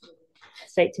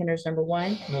 State tenders number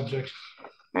 1. No objection. All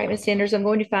right, Ms. Sanders, I'm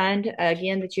going to find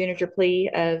again that you entered your plea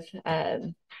of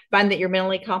find that you're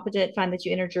mentally competent, find that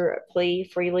you entered your plea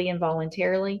freely and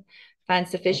voluntarily, find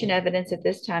sufficient evidence at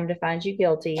this time to find you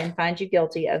guilty, and find you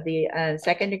guilty of the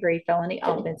second-degree felony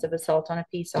offense of assault on a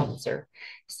peace officer.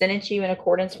 Sentence you in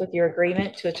accordance with your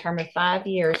agreement to a term of 5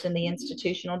 years in the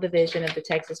institutional division of the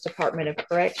Texas Department of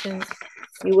Corrections.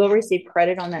 You will receive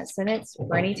credit on that sentence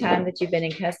for any time that you've been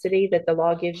in custody that the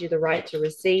law gives you the right to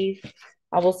receive.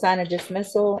 I will sign a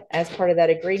dismissal as part of that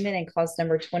agreement in clause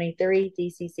number 23,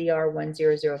 DCCR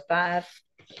 1005.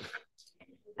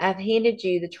 I've handed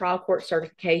you the trial court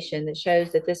certification that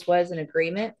shows that this was an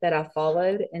agreement that I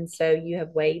followed, and so you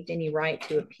have waived any right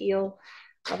to appeal.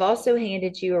 I've also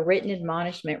handed you a written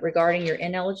admonishment regarding your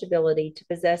ineligibility to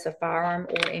possess a firearm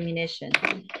or ammunition.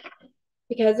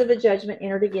 Because of the judgment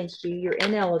entered against you, you're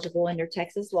ineligible under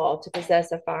Texas law to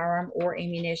possess a firearm or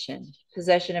ammunition.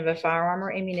 Possession of a firearm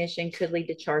or ammunition could lead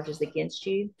to charges against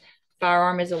you.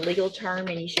 Firearm is a legal term,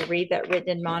 and you should read that written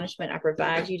admonishment I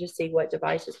provide you to see what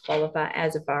devices qualify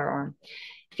as a firearm.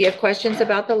 If you have questions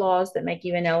about the laws that make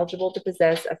you ineligible to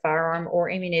possess a firearm or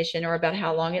ammunition, or about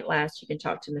how long it lasts, you can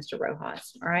talk to Mr.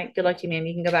 Rojas. All right. Good luck to you, ma'am.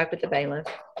 You can go back with the bailiff.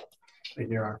 Thank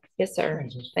you, Your Honor. Yes, sir.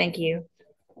 Thank you.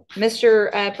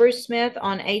 Mr. Bruce Smith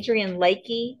on Adrian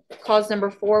Lakey, cause number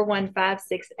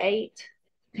 41568.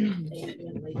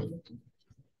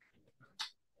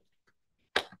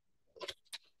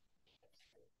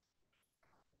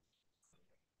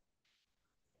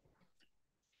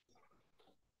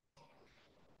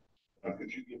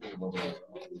 Could you give me a moment?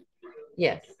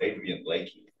 Yes. Adrian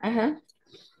Lakey. Uh-huh.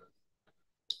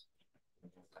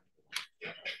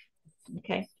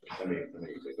 Okay. Let me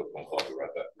make a phone call right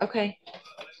back. Okay.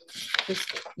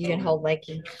 Just, you can hold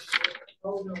Lakey.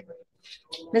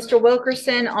 Mr.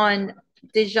 Wilkerson on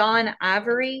Dijon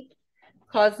Ivory,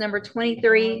 cause number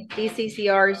 23,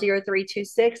 DCCR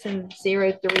 0326 and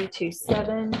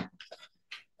 0327.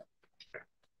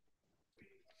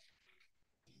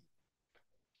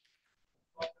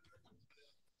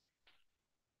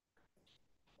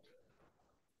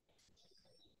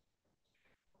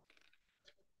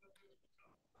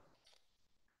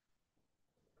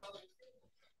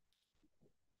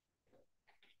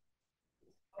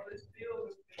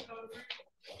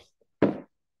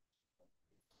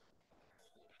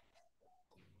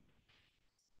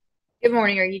 Good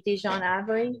morning. Are you Dijon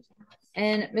Ivory?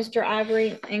 And Mr.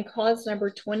 Ivory, in cause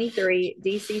number 23,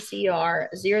 DCCR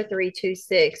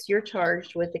 0326, you're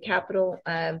charged with the capital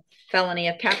felony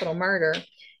of capital murder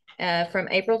from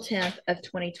April 10th of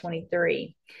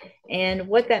 2023. And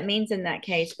what that means in that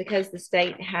case, because the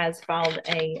state has filed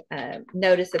a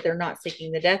notice that they're not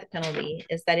seeking the death penalty,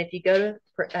 is that if you go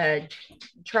to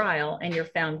trial and you're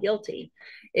found guilty,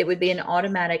 it would be an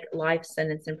automatic life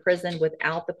sentence in prison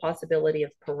without the possibility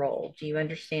of parole. Do you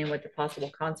understand what the possible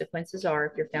consequences are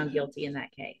if you're found guilty in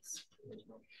that case?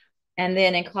 And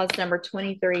then in clause number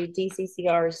 23,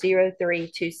 DCCR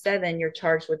 0327, you're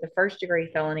charged with the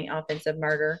first-degree felony offense of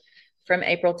murder from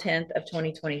April 10th of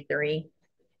 2023.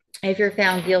 If you're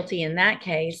found guilty in that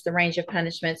case, the range of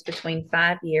punishments between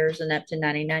 5 years and up to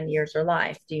 99 years or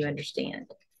life. Do you understand?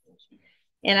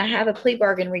 And I have a plea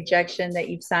bargain rejection that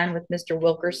you've signed with Mr.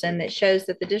 Wilkerson that shows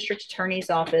that the district attorney's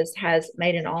office has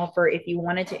made an offer if you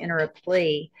wanted to enter a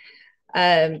plea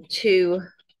I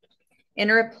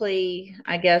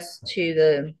guess, to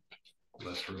the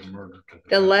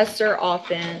lesser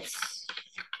offense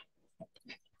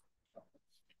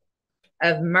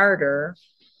of murder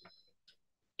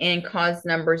in cause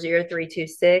number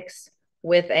 0326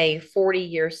 with a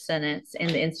 40-year sentence in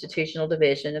the institutional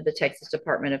division of the Texas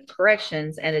Department of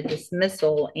Corrections and a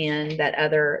dismissal in that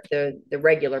other, the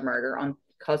regular murder on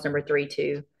cause number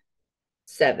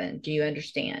 327. Do you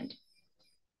understand?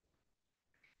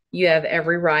 You have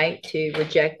every right to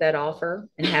reject that offer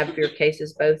and have your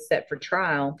cases both set for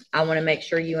trial. I want to make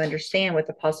sure you understand what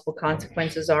the possible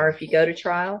consequences are if you go to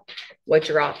trial, what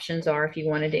your options are if you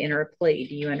wanted to enter a plea.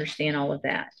 Do you understand all of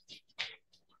that?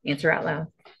 Answer out loud.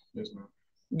 Yes, ma'am.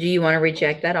 Do you want to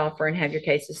reject that offer and have your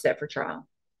cases set for trial?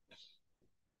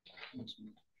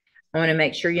 I want to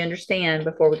make sure you understand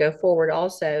before we go forward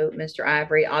also, Mr.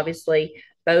 Ivory, obviously,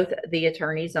 both the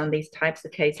attorneys on these types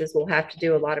of cases will have to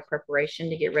do a lot of preparation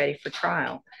to get ready for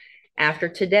trial. After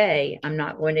today, I'm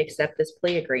not going to accept this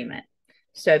plea agreement.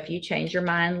 So if you change your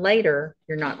mind later,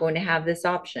 you're not going to have this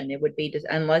option. It would be just,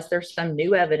 unless there's some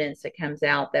new evidence that comes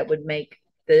out that would make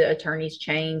the attorneys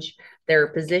change their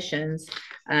positions,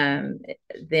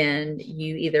 then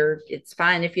you either, it's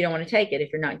fine if you don't want to take it.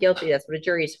 If you're not guilty, that's what a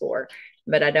jury's for.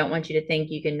 But I don't want you to think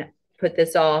you can put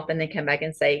this off and then come back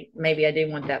and say, maybe I do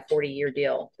want that 40-year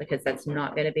deal, because that's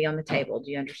not going to be on the table.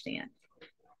 Do you understand?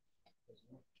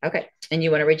 Okay. And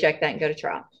you want to reject that and go to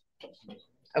trial?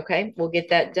 Okay, we'll get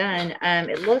that done.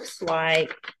 It looks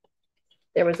like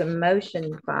there was a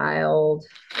motion filed.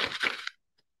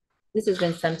 This has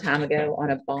been some time ago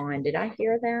on a bond. Did I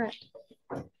hear that?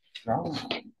 No,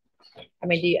 I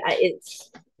mean,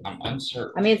 I'm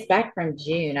uncertain. I mean, it's back from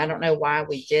June. I don't know why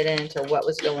we didn't or what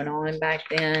was going on back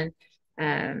then.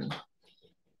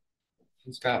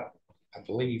 He's got, I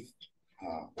believe,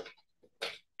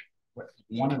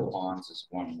 one of the bonds is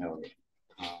 1 million.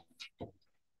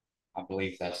 I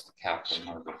believe that's the capital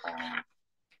murder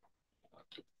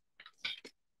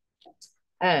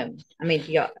bond. I mean,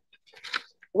 yeah, it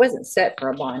wasn't set for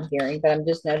a bond hearing, but I'm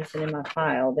just noticing in my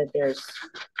file that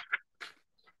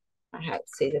I have to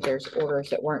see that there's orders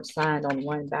that weren't signed on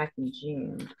one back in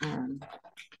June.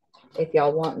 If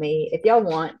y'all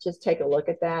want, just take a look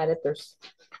at that. If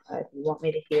you want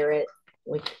me to hear it,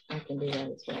 I can do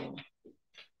that as well.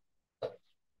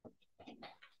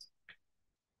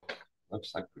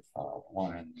 Looks like we filed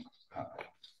one in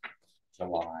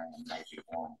July and maybe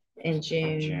one in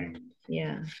June.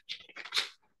 Yeah.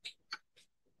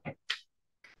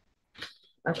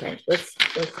 Okay, let's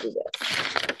do this.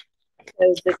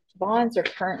 So the bonds are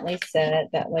currently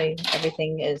set. That way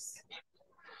everything is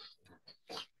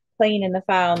clean in the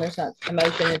file and there's not a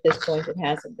motion at this point that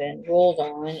hasn't been ruled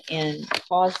on. And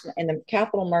in the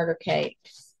capital murder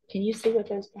case, can you see what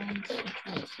those bonds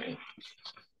are?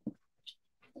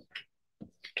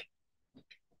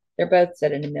 They're both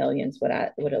set in the millions, what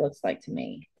it looks like to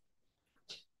me.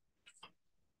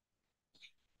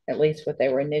 At least what they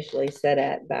were initially set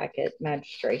at back at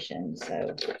magistration.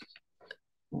 So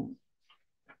I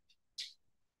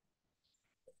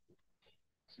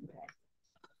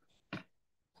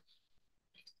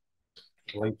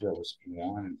believe there was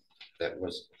one that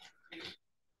was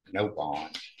no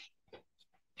bond.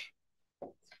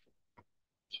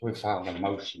 So we filed a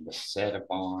motion to set a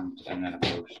bond and then a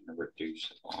motion to reduce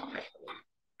the bond.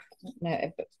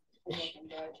 No.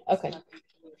 Okay.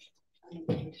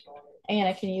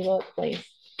 Anna, can you look, please?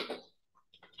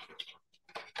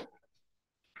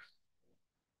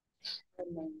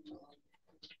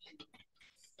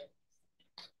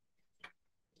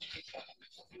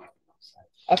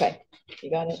 Okay, you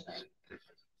got it.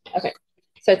 Okay,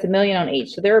 so it's $1 million on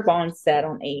each. So there are bonds set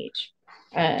on each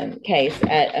case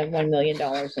at $1 million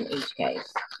in each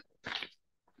case.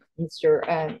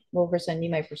 Mr. Wilkerson, you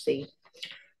may proceed.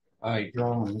 Your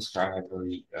Honor, Mr.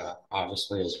 Ivory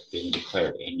obviously has been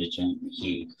declared indigent.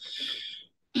 He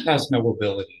has no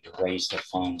ability to raise the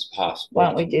funds possible. Why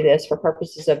don't we do this for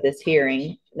purposes of this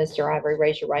hearing? Mr. Ivory,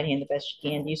 raise your right hand the best you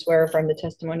can. Do you swear from the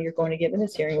testimony you're going to give in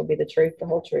this hearing will be the truth, the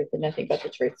whole truth, and nothing but the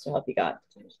truth, so help you God?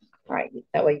 All right,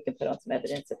 that way you can put on some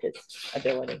evidence of his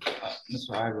ability.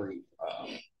 Mr. Ivory,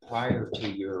 prior to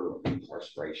your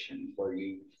incarceration, were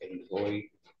you employed?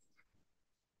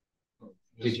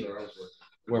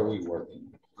 Where were you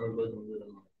working?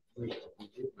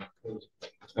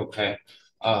 Okay.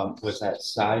 Was that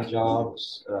side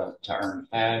jobs to earn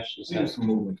cash? Is that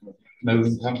moving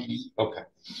company? Okay.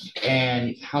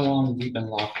 And how long have you been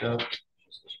locked up?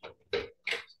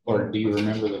 Or do you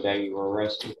remember the day you were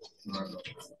arrested?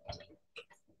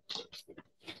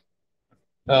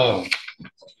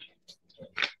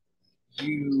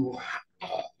 You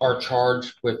are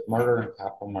charged with murder and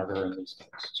capital murder in these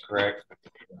cases, correct?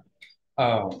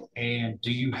 And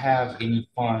do you have any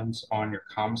funds on your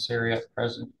commissary at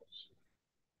present?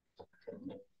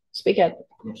 Speak up.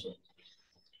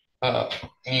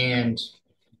 And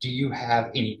do you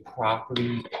have any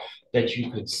property that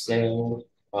you could sell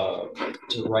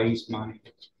to raise money,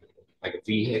 like a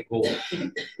vehicle,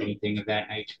 anything of that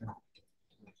nature?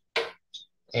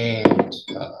 And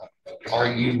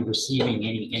are you receiving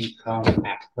any income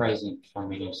at present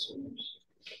from any source?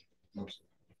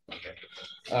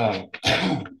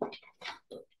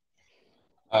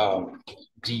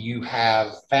 Do you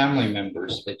have family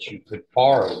members that you could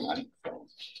borrow money from?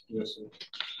 Yes,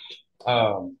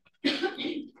 sir.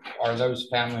 are those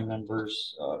family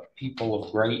members people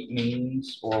of great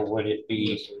means, or would it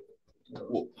be,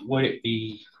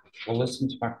 well, listen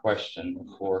to my question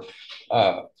before,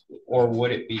 or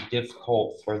would it be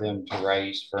difficult for them to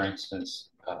raise, for instance,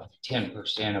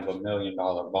 10% of $1 million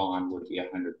bond would be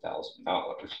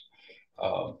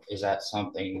 $100,000? Is that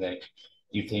something that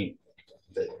you think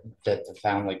that the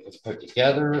family could put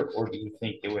together, or do you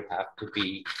think it would have to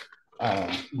be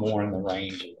more in the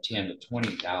range of 10 to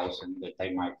 20,000 that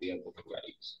they might be able to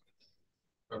raise?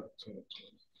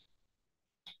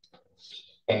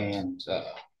 And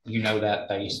you know that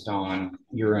based on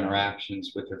your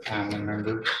interactions with your family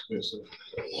members? Yes, sir.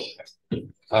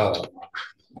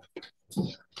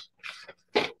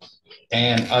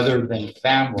 And other than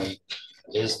family,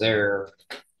 is there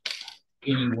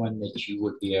anyone that you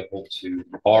would be able to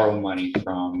borrow money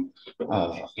from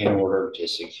in order to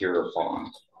secure a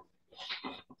bond?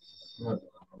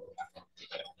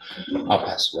 I'll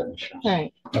pass it. All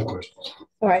right. No questions.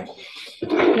 All right.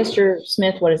 Mr.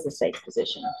 Smith, what is the state's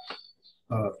position?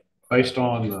 Based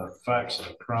on the facts of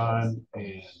the crime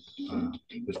and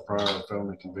his prior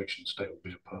felony conviction, state would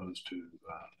be opposed to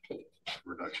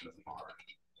reduction of the bond.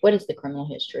 What is the criminal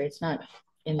history? It's not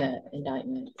in the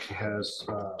indictment. He has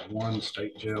one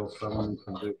state jail felony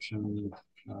conviction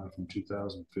from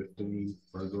 2015,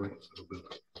 burglary.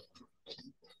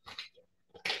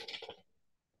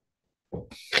 All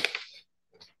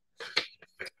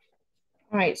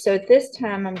right, so at this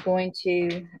time, I'm going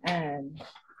to,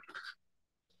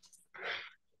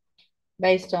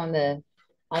 based on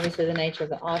obviously the nature of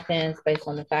the offense, based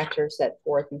on the factors set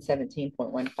forth in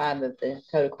 17.15 of the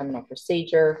Code of Criminal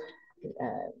Procedure,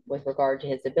 with regard to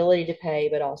his ability to pay,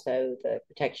 but also the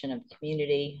protection of the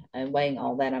community, and weighing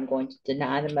all that, I'm going to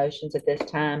deny the motions at this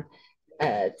time.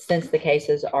 Since the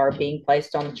cases are being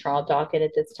placed on the trial docket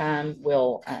at this time,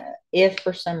 will, if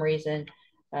for some reason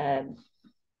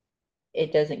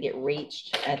it doesn't get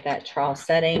reached at that trial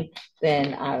setting,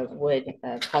 then I would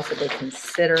possibly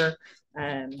consider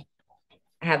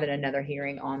having another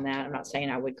hearing on that. I'm not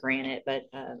saying I would grant it, but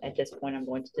at this point, I'm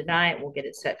going to deny it. We'll get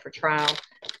it set for trial.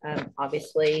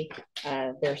 Obviously,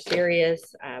 they're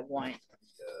serious. I want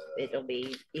it'll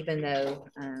be, even though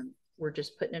we're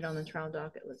just putting it on the trial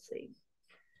docket. Let's see.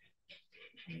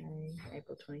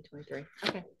 April 2023.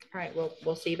 Okay. All right.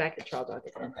 We'll see you back at trial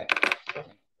docket then. Okay.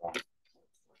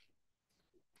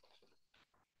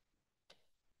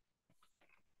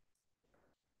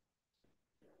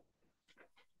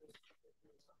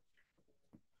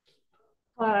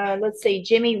 Let's see,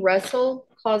 Jimmy Russell,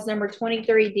 cause number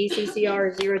 23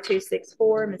 DCCR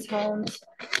 0264. Ms. Holmes,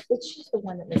 which is the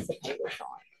one that Ms. Cepeda was on?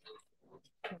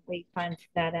 Can we find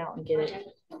that out and get it?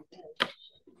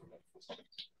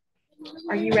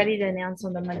 Are you ready to announce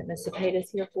on the one that Ms. Cepeda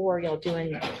is here for? Or y'all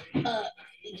doing?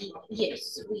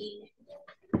 Yes,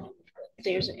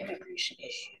 there's an immigration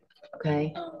issue.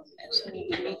 Okay. And so we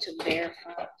need to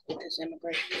verify with his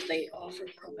immigration if they offer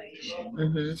probation.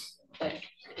 Mm-hmm. But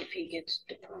if he gets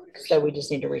deported, so we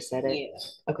just need to reset it.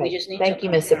 Yeah. Okay. Thank you,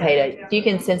 Ms. Cepeda. You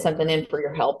can send something in for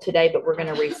your help today, but we're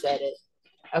going to reset it.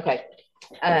 Okay.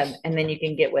 And then you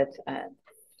can get with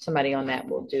somebody on that.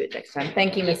 We'll do it next time.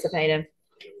 Thank you, Ms. Cepeda.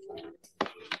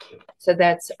 So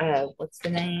that's what's the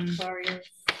name?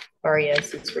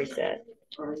 Barrios. It's reset.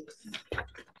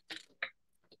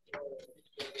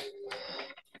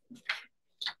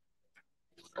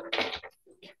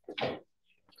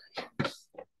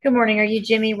 Good morning. Are you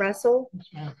Jimmy Russell?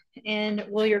 Yes, and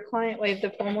will your client waive the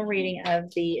formal reading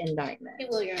of the indictment? He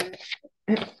will, Your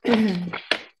Honor.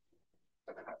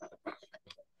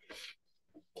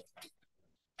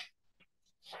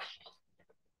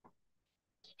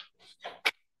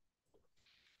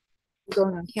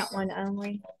 Going on count one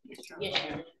only? Yes,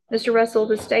 Mr. Russell,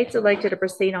 the state's elected to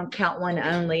proceed on count one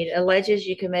only. It alleges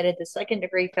you committed the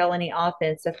second-degree felony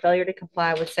offense of failure to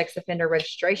comply with sex offender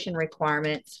registration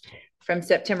requirements from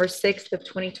September 6th of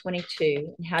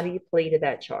 2022. And how do you plead to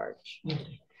that charge?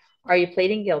 Are you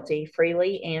pleading guilty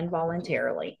freely and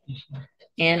voluntarily?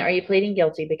 And are you pleading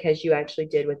guilty because you actually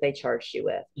did what they charged you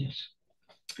with? Yes.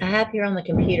 I have here on the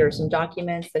computer some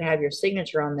documents that have your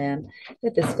signature on them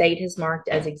that the state has marked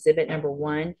as exhibit number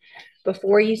 1.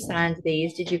 Before you signed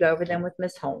these, did you go over them with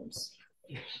Ms. Holmes?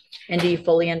 Yes. And do you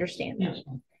fully understand them? Yes.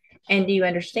 And do you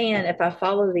understand, if I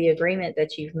follow the agreement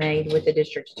that you've made with the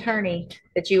district attorney,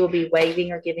 that you will be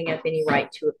waiving or giving up any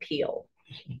right to appeal?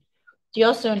 Do you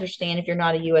also understand, if you're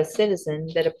not a U.S. citizen,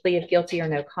 that a plea of guilty or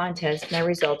no contest may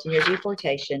result in your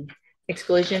deportation,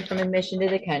 exclusion from admission to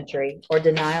the country, or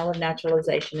denial of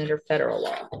naturalization under federal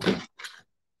law?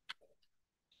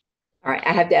 All right,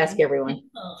 I have to ask everyone.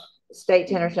 State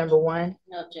tenders number one.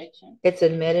 No objection. It's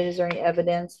admitted. Is there any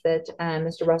evidence that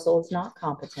Mr. Russell is not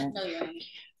competent? No, Your Honor.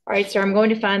 All right, sir, I'm going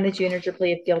to find that you entered your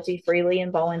plea of guilty freely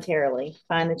and voluntarily.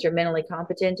 Find that you're mentally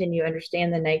competent and you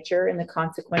understand the nature and the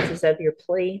consequences of your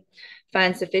plea.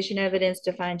 Find sufficient evidence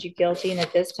to find you guilty, and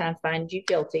at this time find you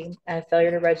guilty of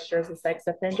failure to register as a sex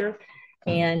offender,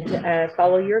 and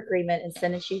follow your agreement and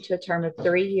sentence you to a term of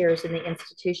 3 years in the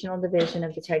institutional division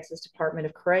of the Texas Department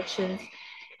of Corrections.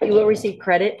 You will receive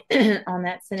credit on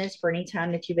that sentence for any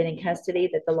time that you've been in custody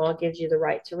that the law gives you the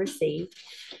right to receive.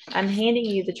 I'm handing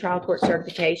you the trial court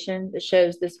certification that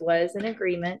shows this was an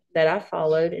agreement that I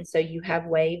followed, and so you have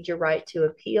waived your right to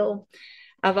appeal.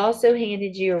 I've also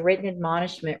handed you a written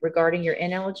admonishment regarding your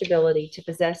ineligibility to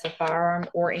possess a firearm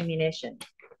or ammunition.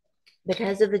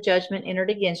 Because of the judgment entered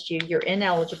against you, you're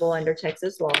ineligible under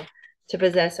Texas law to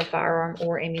possess a firearm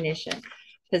or ammunition.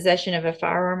 Possession of a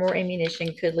firearm or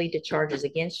ammunition could lead to charges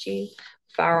against you.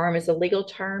 Firearm is a legal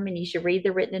term, and you should read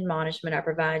the written admonishment I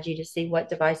provide you to see what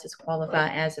devices qualify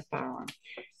as a firearm.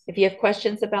 If you have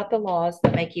questions about the laws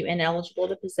that make you ineligible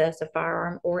to possess a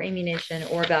firearm or ammunition,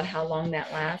 or about how long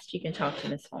that lasts, you can talk to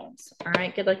Ms. Holmes. All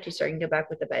right, good luck to you, sir. You can go back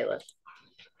with the bailiff.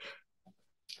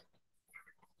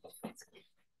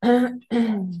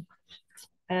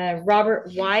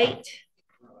 Robert White.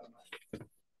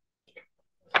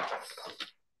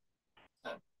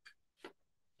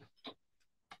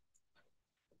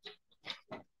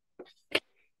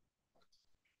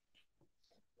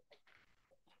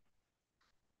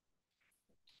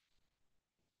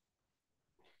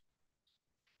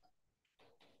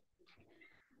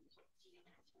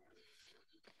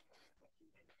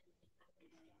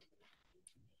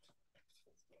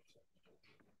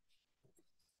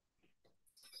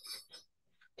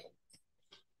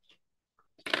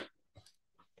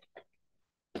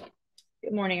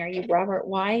 Good morning. Are you Robert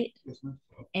White? Yes, ma'am.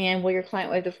 And will your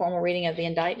client waive the formal reading of the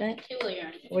indictment? He will, Your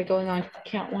Honor. We're going on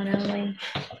count one only.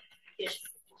 Yes.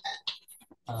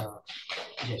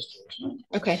 Yes.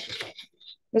 Okay.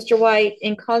 Mr. White,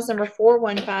 in cause number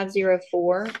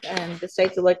 41504, the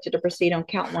state's elected to proceed on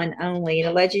count one only. It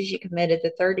alleges you committed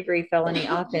the third-degree felony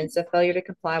offense of failure to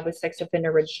comply with sex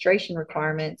offender registration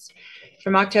requirements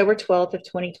from October 12th of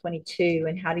 2022.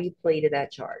 And how do you plead to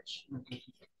that charge?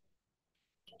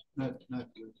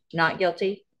 Not good. Not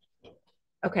guilty?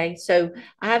 Okay, so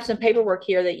I have some paperwork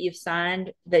here that you've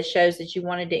signed that shows that you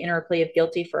wanted to enter a plea of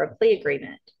guilty for a plea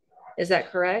agreement. Is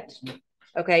that correct?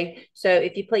 Okay, so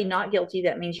if you plead not guilty,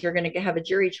 that means you're going to have a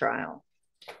jury trial.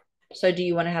 So do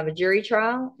you want to have a jury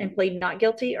trial and plead not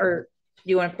guilty, or do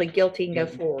you want to plead guilty and go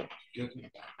forward? Guilty.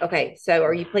 Okay, so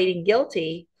are you pleading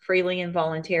guilty freely and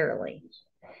voluntarily?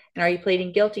 And are you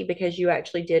pleading guilty because you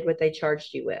actually did what they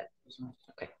charged you with?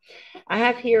 Okay. I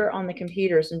have here on the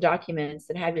computer some documents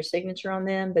that have your signature on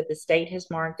them that the state has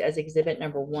marked as exhibit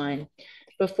number 1.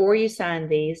 Before you signed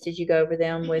these, did you go over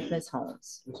them with Ms.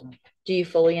 Holmes? Do you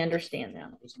fully understand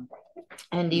them?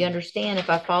 And do you understand, if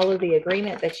I follow the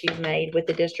agreement that you've made with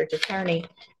the district attorney,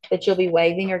 that you'll be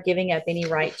waiving or giving up any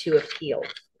right to appeal?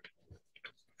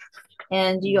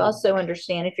 And do you also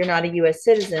understand, if you're not a U.S.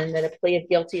 citizen, that a plea of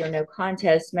guilty or no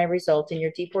contest may result in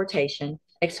your deportation,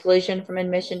 exclusion from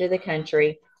admission to the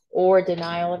country, or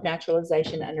denial of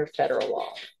naturalization under federal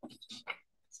law?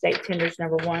 State tenders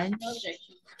number 1. No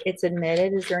objection. It's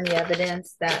admitted. Is there any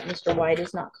evidence that Mr. White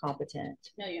is not competent?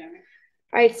 No, Your Honor.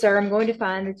 All right, sir, I'm going to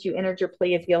find that you entered your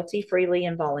plea of guilty freely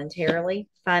and voluntarily.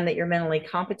 Find that you're mentally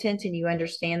competent and you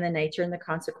understand the nature and the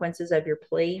consequences of your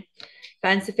plea.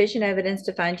 Find sufficient evidence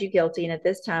to find you guilty, and at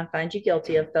this time find you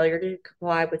guilty of failure to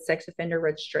comply with sex offender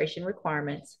registration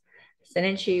requirements.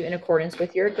 Sentence you in accordance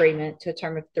with your agreement to a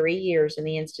term of 3 years in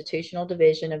the institutional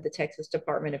division of the Texas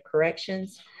Department of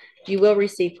Corrections. You will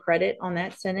receive credit on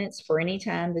that sentence for any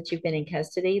time that you've been in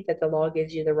custody that the law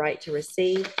gives you the right to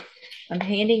receive. I'm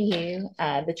handing you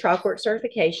the trial court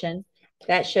certification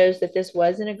that shows that this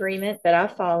was an agreement that I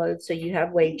followed, so you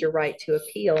have waived your right to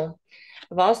appeal.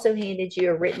 I've also handed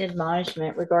you a written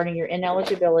admonishment regarding your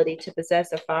ineligibility to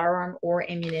possess a firearm or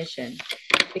ammunition.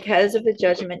 Because of the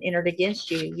judgment entered against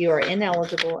you, you are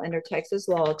ineligible under Texas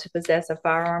law to possess a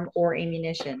firearm or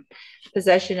ammunition.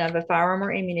 Possession of a firearm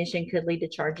or ammunition could lead to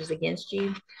charges against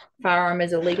you. Firearm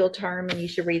is a legal term, and you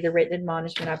should read the written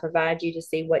admonishment I provide you to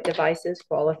see what devices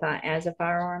qualify as a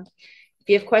firearm. If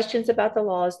you have questions about the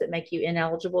laws that make you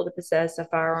ineligible to possess a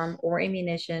firearm or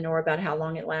ammunition, or about how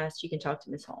long it lasts, you can talk to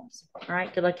Ms. Holmes. All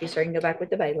right, good luck to you, sir. You can go back with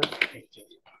the bailiff.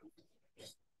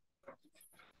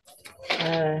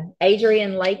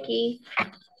 Adrian Lakey.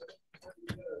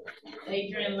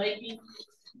 Adrian Lakey.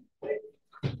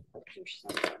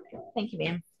 Thank you,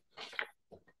 ma'am.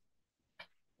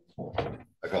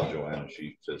 I called Joanna,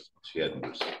 she says she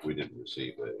hadn't, we didn't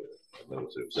receive a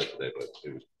notice it was sent today, but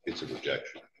it's a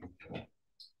rejection.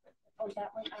 Oh,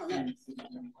 that one, I don't know.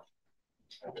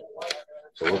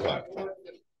 So we're fine.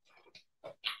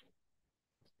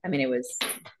 I mean, it was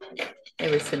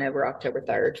sent over October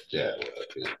 3rd. Yeah,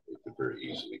 it could very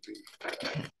easily be,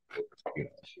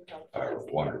 our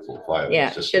wonderful file. Yeah,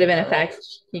 should have been a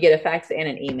fax. You get a fax and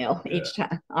an email each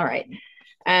time. All right.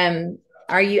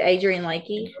 Are you Adrian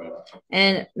Lakey?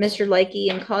 And Mr. Lakey,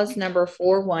 in cause number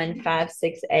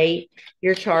 41568,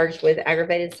 you're charged with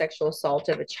aggravated sexual assault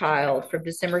of a child from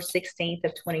December 16th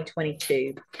of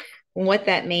 2022. And what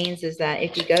that means is that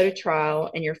if you go to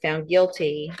trial and you're found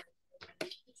guilty,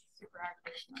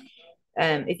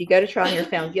 the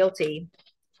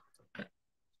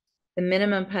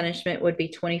minimum punishment would be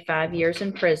 25 years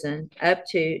in prison, up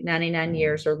to 99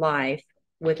 years or life,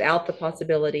 without the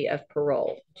possibility of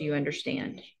parole. Do you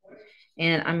understand?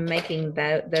 And I'm making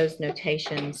those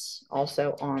notations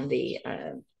also on the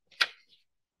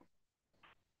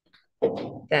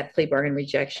that plea bargain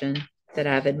rejection that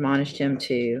I've admonished him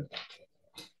to.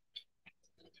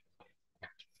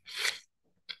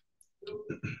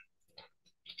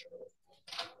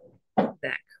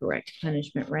 That correct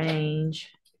punishment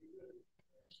range.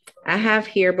 I have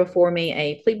here before me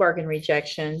a plea bargain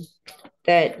rejection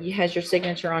that has your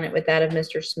signature on it with that of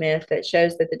Mr. Smith that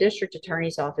shows that the district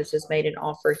attorney's office has made an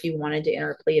offer, if you wanted to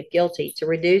enter a plea of guilty, to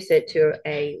reduce it to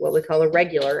what we call a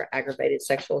regular aggravated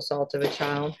sexual assault of a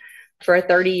child for a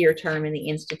 30-year term in the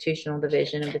institutional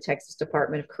division of the Texas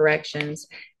Department of Corrections.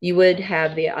 You would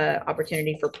have the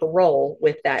opportunity for parole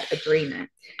with that agreement.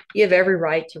 You have every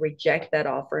right to reject that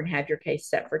offer and have your case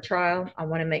set for trial. I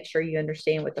want to make sure you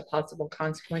understand what the possible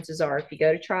consequences are if you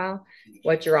go to trial,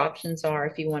 what your options are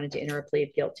if you wanted to enter a plea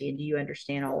of guilty. And do you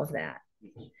understand all of that?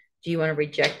 Do you want to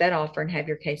reject that offer and have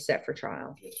your case set for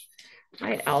trial? All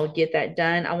right, I'll get that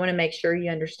done. I want to make sure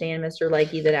you understand, Mr.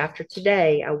 Lakey, that after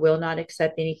today, I will not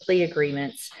accept any plea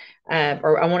agreements,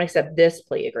 or I won't accept this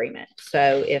plea agreement.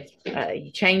 So if you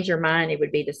change your mind, it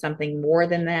would be to something more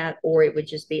than that, or it would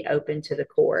just be open to the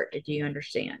court. Do you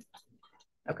understand?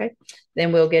 Okay,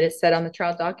 then we'll get it set on the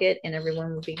trial docket and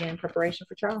everyone will begin preparation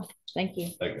for trial. Thank you.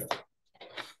 Thank you.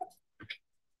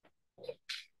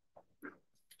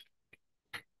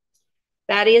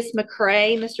 Thaddeus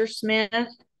McCrae, Mr. Smith.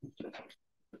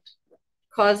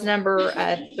 Cause number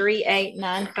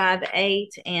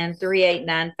 38958 and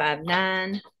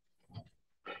 38959.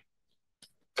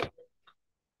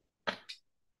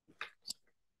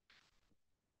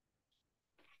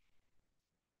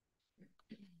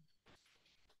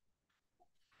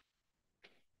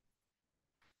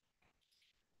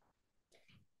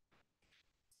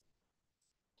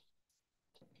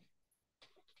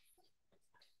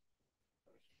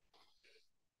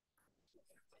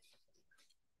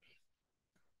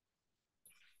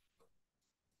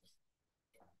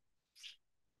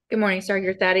 Good morning, sir.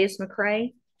 You're Thaddeus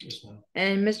McCrae. Yes, ma'am.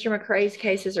 And Mr. McCrae's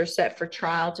cases are set for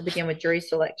trial to begin with jury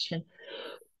selection.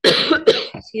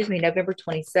 Excuse me, November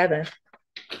 27th.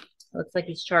 Looks like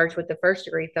he's charged with the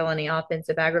first-degree felony offense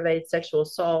of aggravated sexual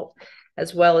assault,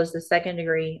 as well as the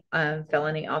second-degree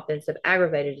felony offense of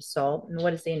aggravated assault. And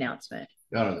what is the announcement?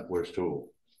 We're still,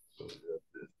 the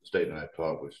state and I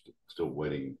talked, we're still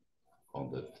waiting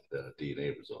on the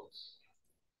DNA results.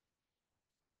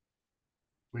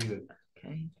 We had,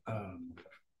 okay.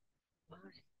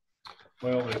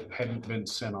 Well, it hadn't been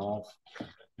sent off,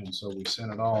 and so we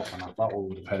sent it off, and I thought we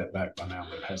would have had it back by now,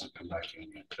 but it hasn't come back in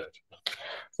yet, Judge.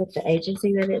 Is it the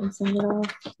agency that didn't send it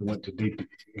off? It went to DP,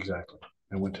 exactly.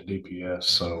 It went to DPS,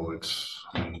 so it's,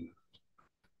 I mean,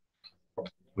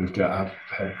 I've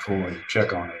had Troy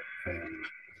check on it, and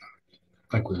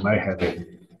I think we may have it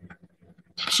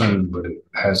soon, but it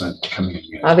hasn't come in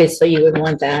yet. Obviously, you would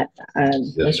want that,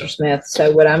 Mr. Smith.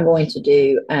 So what I'm going to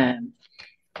do, let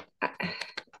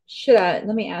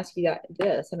me ask you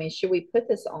this. I mean, should we put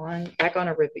this back on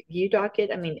a review docket?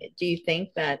 I mean, do you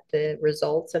think that the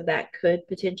results of that could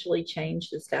potentially change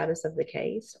the status of the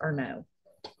case or no?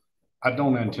 I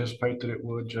don't anticipate that it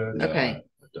would, Judge. Okay.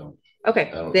 I don't.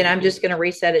 Okay. Then I'm just going to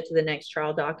reset it to the next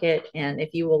trial docket. And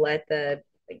if you will let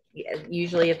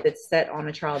usually if it's set on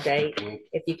a trial date,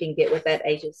 if you can get with that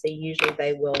agency, usually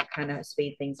they will kind of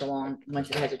speed things along. Once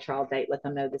it has a trial date, let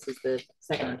them know this is the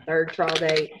second or third trial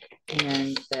date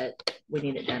and that we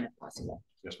need it done if possible.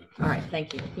 Yes, ma'am. All right,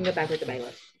 thank you. You can go back with the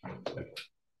bailiff.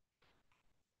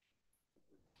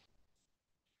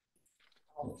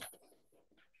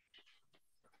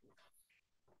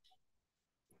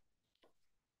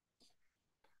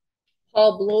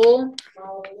 Paul Blewell.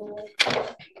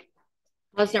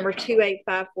 Clause number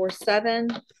 28547.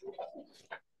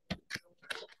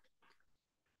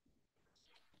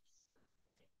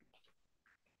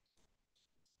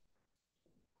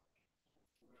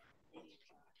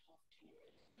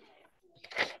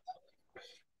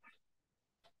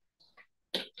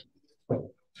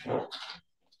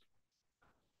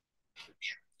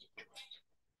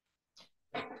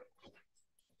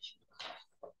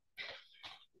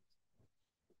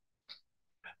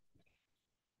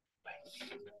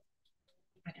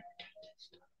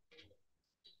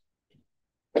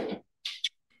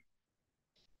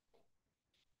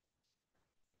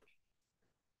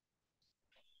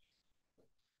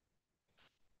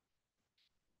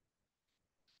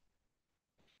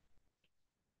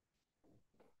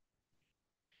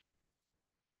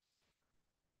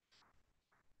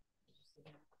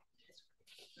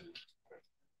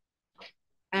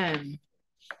 All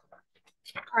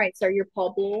right, so you're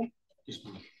Paul Bull,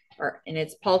 and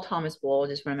it's Paul Thomas Bull.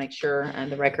 Just want to make sure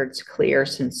the record's clear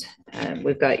since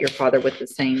we've got your father with the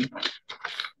same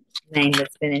name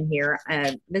that's been in here.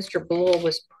 Mr. Bull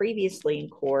was previously in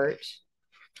court,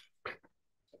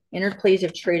 entered pleas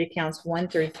of true to counts 1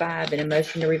 through 5 and a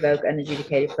motion to revoke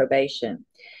unadjudicated probation.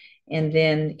 And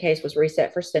then the case was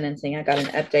reset for sentencing. I got an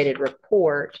updated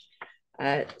report.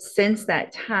 Since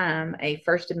that time, a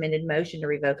first amended motion to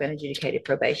revoke unadjudicated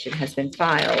probation has been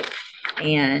filed,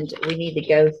 and we need to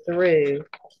go through.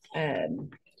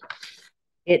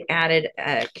 It added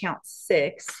count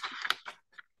 6,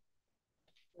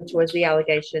 which was the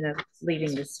allegation of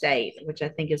leaving the state, which I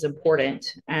think is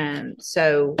important.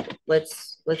 So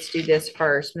let's do this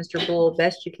first. Mr. Bull,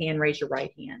 best you can, raise your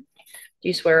right hand. Do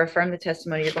you swear or affirm the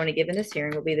testimony you're going to give in this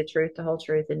hearing will be the truth, the whole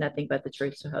truth, and nothing but the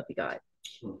truth, so help you God?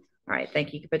 Sure. All right, thank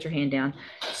you. You can put your hand down.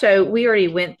 So we already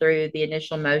went through the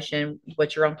initial motion.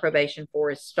 What you're on probation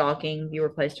for is stalking. You were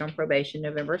placed on probation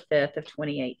November 5th of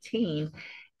 2018.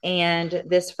 And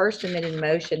this first amended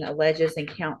motion alleges in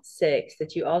count 6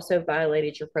 that you also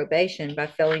violated your probation by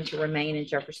failing to remain in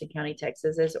Jefferson County,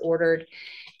 Texas, as ordered,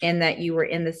 and that you were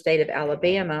in the state of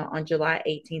Alabama on July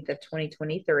 18th of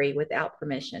 2023 without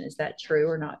permission. Is that true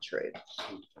or not true?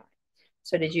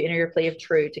 So did you enter your plea of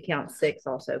true to count 6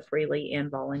 also freely and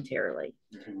voluntarily?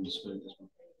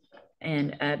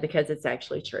 And because it's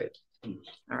actually true.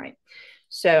 All right.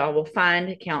 So I will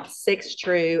find count 6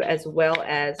 true as well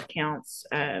as counts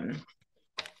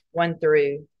 1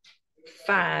 through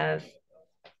 5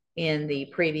 in the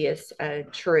previous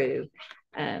true.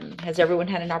 Has everyone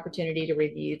had an opportunity to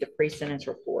review the pre-sentence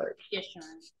report? Yes, Your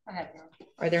Honor. I have.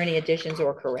 Are there any additions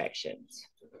or corrections?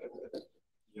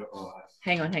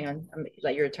 Hang on. I'm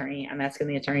like your attorney. I'm asking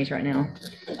the attorneys right now.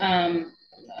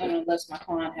 Unless my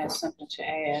client has something to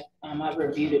add, I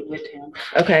reviewed it with him.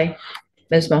 Okay.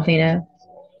 Ms. Malfino?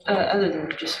 Other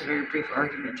than just a very brief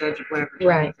argument, Judge, whatever.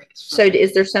 Right. So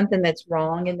is there something that's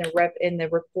wrong in the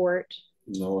report?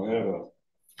 No, I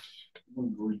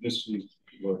have this is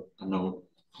what I know.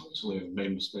 Obviously, I've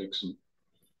made mistakes and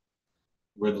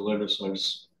read the letter, so I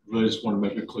really just want to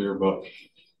make it clear about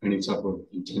any type of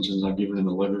intentions I've given in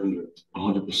the letter.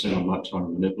 100%, I'm not trying to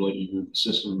manipulate you, the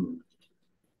system,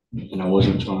 and I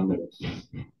wasn't trying to.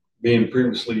 Being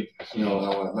previously,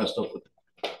 how I messed up with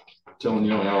telling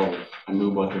how I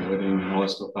knew about the wedding and all that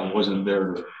stuff. I wasn't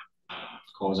there to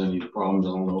cause any problems. I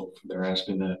don't know if they're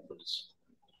asking that, but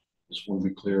just want to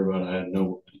be clear about it. I had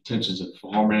no intentions of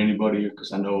harming anybody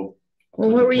because I know. Well,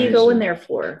 what were you going there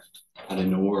for? I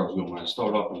didn't know where I was going. I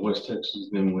started off in West Texas,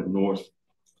 then went north,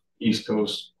 East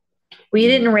Coast. Well, you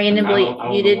didn't randomly.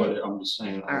 I'm just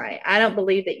saying. All right. I don't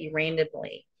believe that you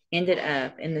randomly ended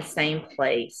up in the same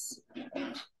place.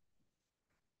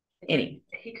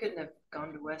 He couldn't have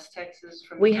gone to West Texas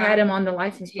from. We had him on the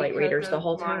license plate readers the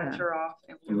whole time. Off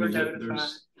and we were notified.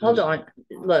 Hold on.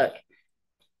 Look.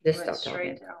 Just stop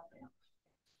talking.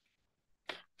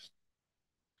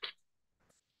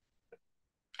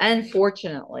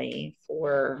 Unfortunately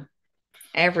for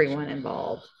everyone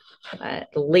involved,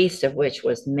 the least of which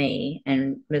was me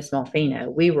and Ms.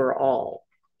 Malfino, we were all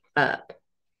up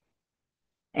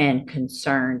and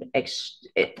concerned,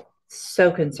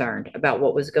 so concerned about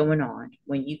what was going on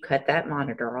when you cut that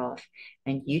monitor off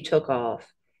and you took off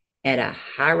at a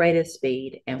high rate of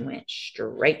speed and went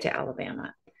straight to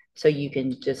Alabama. So you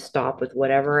can just stop with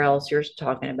whatever else you're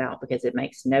talking about because it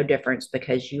makes no difference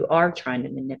because you are trying to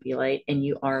manipulate and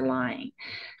you are lying.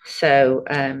 So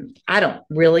I don't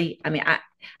really,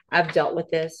 I've dealt with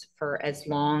this for as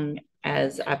long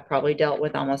as I've probably dealt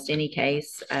with almost any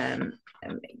case.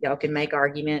 Y'all can make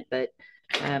argument, but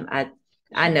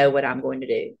I know what I'm going to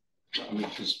do.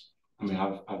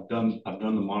 I've done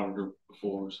the monitor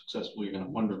before successfully, and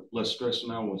I'm under less stress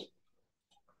now with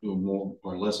doing more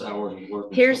or less hours of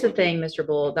work. Here's the thing, Mr.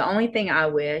 Bull. The only thing I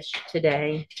wish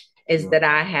today is that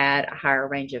I had a higher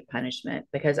range of punishment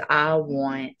because I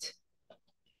want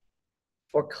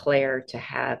for Claire to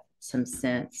have some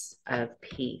sense of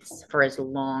peace for as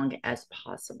long as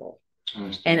possible.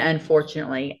 And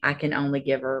unfortunately, I can only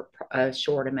give her a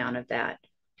short amount of that.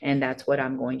 And that's what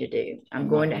I'm going to do. I'm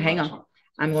going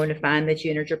to find that you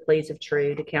entered your pleas of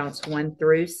true to counts 1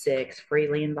 through 6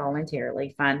 freely and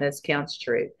voluntarily. Find those counts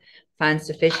true. Find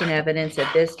sufficient evidence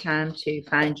at this time to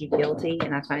find you guilty,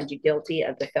 and I find you guilty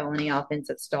of the felony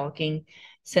offense of stalking.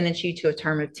 Sentence you to a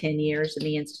term of 10 years in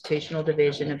the institutional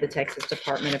division of the Texas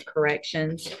Department of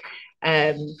Corrections.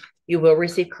 You will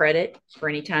receive credit for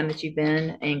any time that you've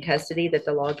been in custody that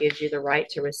the law gives you the right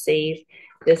to receive.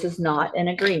 This is not an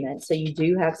agreement, so you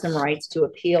do have some rights to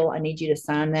appeal. I need you to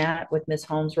sign that with Ms.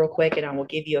 Holmes real quick, and I will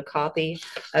give you a copy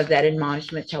of that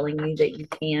admonishment telling you that you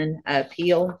can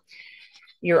appeal.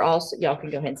 You're also, y'all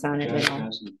can go ahead and sign it. Can I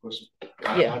ask you a question?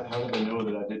 Yeah. How do they know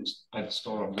that I had to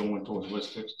start going towards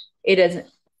West Texas? It doesn't.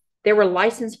 There were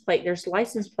there's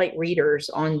license plate readers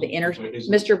on the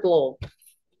Mr. Bull.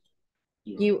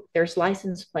 There's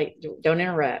license plate, don't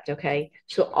interrupt, okay?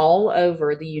 So all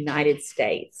over the United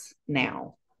States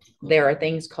now, there are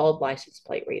things called license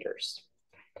plate readers.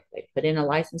 They put in a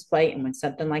license plate, and when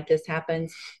something like this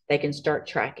happens, they can start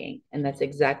tracking. And that's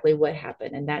exactly what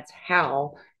happened. And that's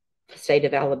how the state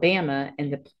of Alabama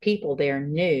and the people there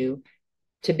knew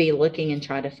to be looking and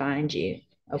try to find you,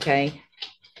 okay?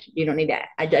 You don't need that.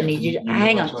 I need you to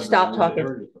hang on, stop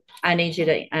talking. I need you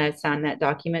to sign that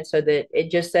document so that it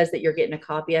just says that you're getting a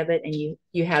copy of it and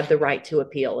you have the right to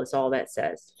appeal is all that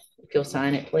says. If you'll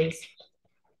sign it, please.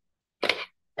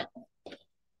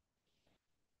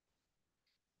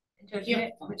 Judge,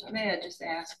 may I just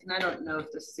ask, and I don't know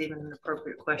if this is even an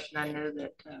appropriate question. I know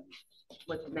that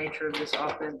with the nature of this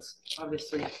offense,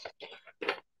 obviously,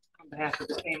 on behalf of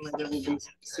the family, there will be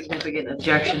significant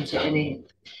objection to any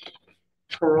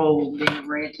parole being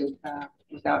granted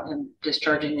without him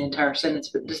discharging the entire sentence.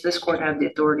 But does this court have the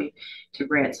authority to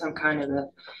grant some kind of a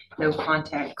no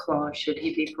contact clause? Should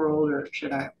he be paroled, or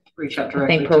should I reach out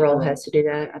directly? I think parole has to do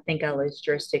that. I think I lose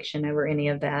jurisdiction over any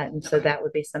of that. And so that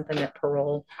would be something that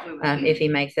parole, if he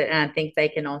makes it. And I think they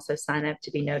can also sign up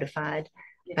to be notified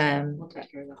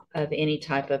of any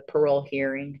type of parole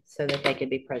hearing so that they could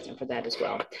be present for that as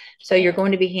well. So you're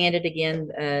going to be handed again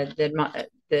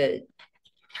the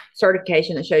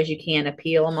certification that shows you can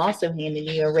appeal. I'm also handing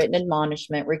you a written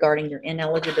admonishment regarding your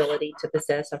ineligibility to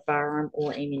possess a firearm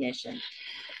or ammunition.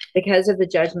 Because of the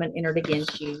judgment entered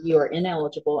against you, you are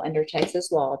ineligible under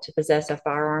Texas law to possess a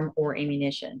firearm or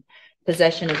ammunition.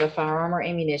 Possession of a firearm or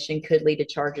ammunition could lead to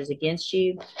charges against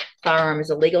you. Firearm is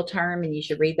a legal term, and you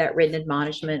should read that written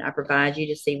admonishment I provide you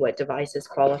to see what devices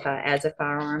qualify as a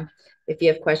firearm. If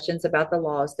you have questions about the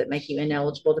laws that make you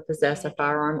ineligible to possess a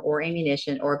firearm or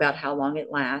ammunition, or about how long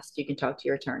it lasts, you can talk to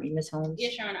your attorney. Ms. Holmes?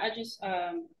 Yes, Your Honor. I just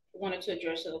wanted to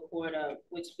address to the court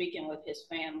with speaking with his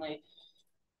family.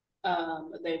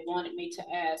 They wanted me to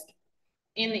ask,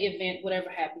 in the event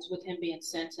whatever happens with him being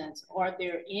sentenced, are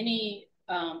there any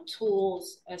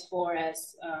tools as far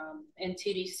as in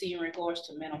TDC in regards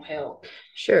to mental health?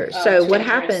 Sure. So what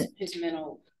happened? His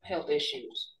mental health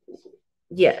issues.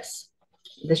 Yes.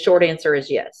 The short answer is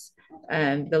yes.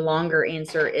 The longer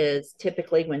answer is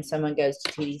typically when someone goes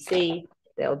to TDC,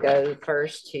 they'll go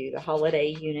first to the holiday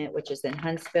unit, which is in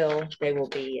Huntsville. They will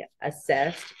be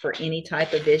assessed for any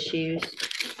type of issues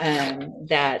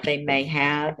that they may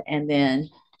have. And then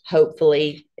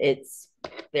hopefully it's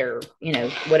their,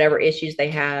 whatever issues they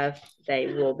have, they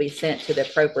will be sent to the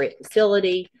appropriate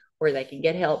facility where they can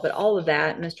get help. But all of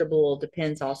that, Mr. Bull,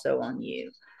 depends also on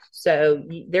you. So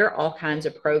there are all kinds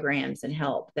of programs and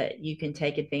help that you can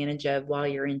take advantage of while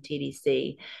you're in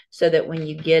TDC so that when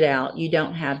you get out, you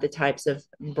don't have the types of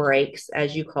breaks,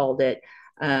 as you called it,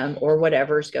 or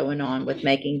whatever's going on with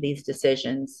making these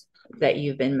decisions that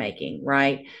you've been making,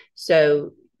 right?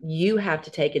 So you have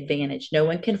to take advantage. No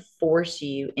one can force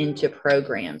you into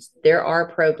programs. There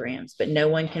are programs, but no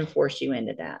one can force you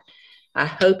into that. I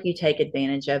hope you take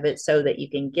advantage of it so that you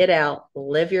can get out,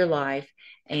 live your life,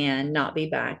 and not be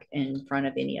back in front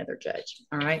of any other judge.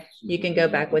 All right. You can go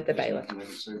back with the bailiff.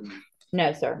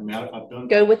 No, sir.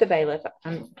 Go with the bailiff.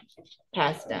 I'm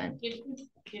past done.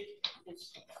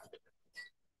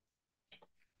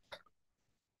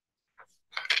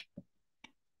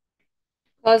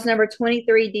 Clause number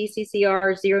 23,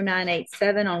 DCCR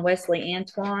 0987 on Wesley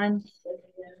Antoine.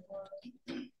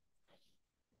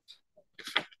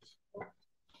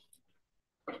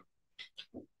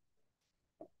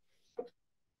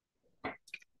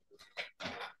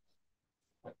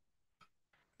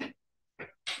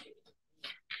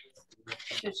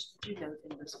 Just,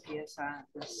 in this PSI,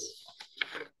 this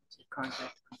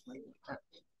contact completed.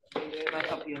 That might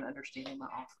help you in understanding my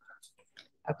offer.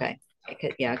 Okay.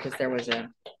 Yeah, because there was a.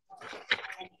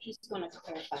 He's going to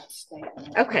clarify the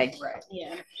statement. Okay. Right.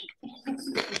 Yeah.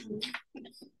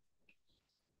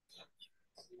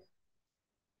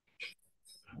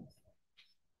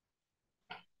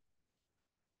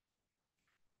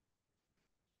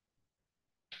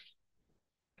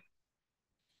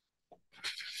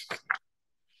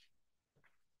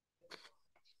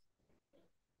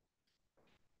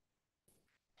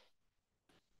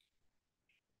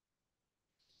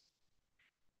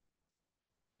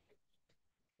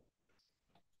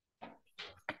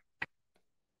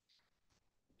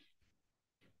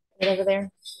 Right over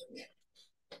there.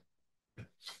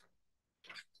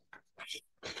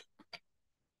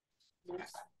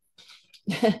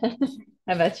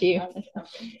 How about you?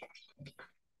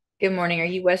 Good morning. Are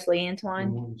you Wesley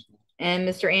Antoine? And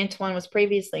Mr. Antoine was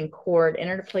previously in court,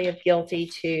 entered a plea of guilty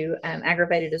to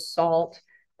aggravated assault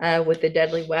with a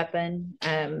deadly weapon.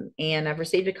 And I've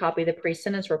received a copy of the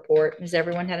pre-sentence report. Has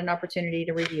everyone had an opportunity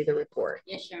to review the report?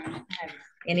 Yes, Your Honor.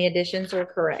 Any additions or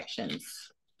corrections?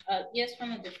 Yes,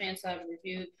 from the defense, I've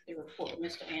reviewed the report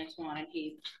with Mr. Antoine, and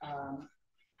he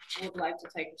would like to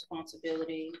take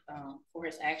responsibility for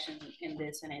his actions in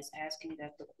this, and is asking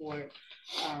that the court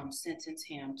sentence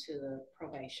him to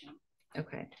probation.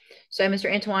 Okay. So, Mr.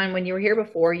 Antoine, when you were here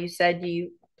before, you said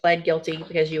you pled guilty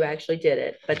because you actually did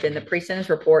it, but then the pre-sentence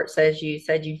report says you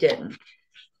said you didn't.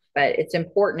 But it's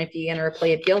important, if you enter a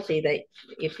plea of guilty, that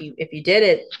if you did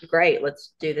it, great,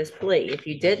 let's do this plea. If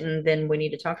you didn't, then we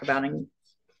need to talk about it.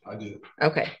 I did.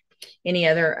 Okay. Any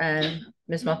other,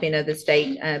 Ms. Malfino, the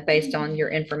state, based on your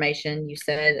information, you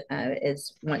said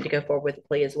is wanting to go forward with the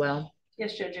plea as well?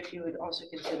 Yes, Judge, if you would also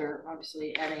consider,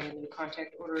 obviously, adding a new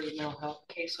contact order to the mental health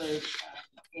caseload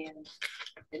and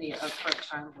any upfront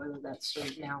time, whether that's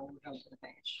served now or held in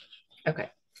advance. Okay.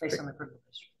 Based on the criminal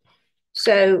history.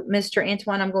 So, Mr.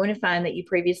 Antoine, I'm going to find that you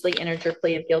previously entered your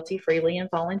plea of guilty freely and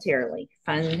voluntarily.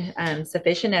 Find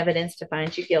sufficient evidence to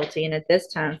find you guilty, and at this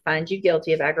time, find you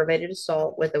guilty of aggravated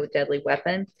assault with a deadly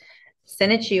weapon.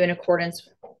 Sentence you in accordance.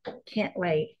 Can't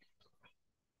wait.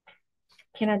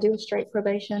 Can I do a straight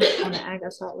probation on an ag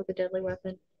assault with a deadly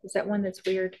weapon? Is that one that's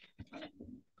weird?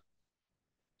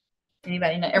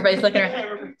 Anybody know? Everybody's looking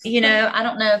around. You know, I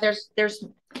don't know. There's.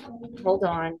 Hold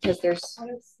on, because there's.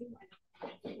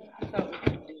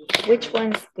 Which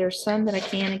ones? There's some that I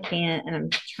can and can't, and I'm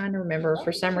trying to remember.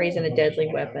 For some reason, a deadly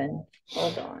weapon.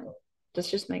 Hold on. Let's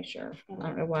just make sure. I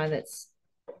don't know why that's.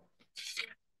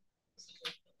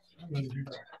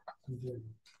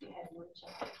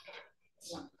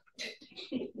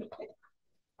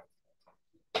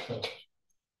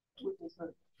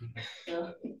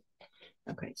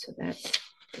 Okay, so that's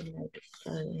the note.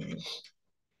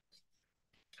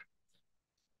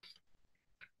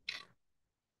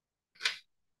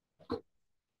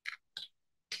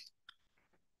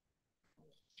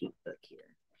 Keep book here.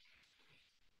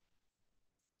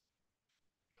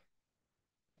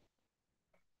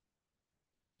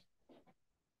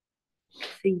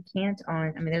 See, you can't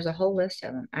on, I mean, there's a whole list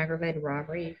of them. Aggravated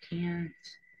robbery, you can't.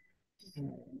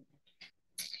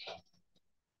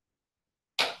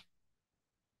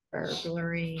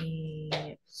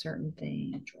 Burglary, certain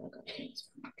things.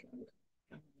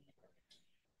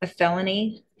 A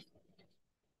felony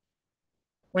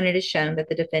when it is shown that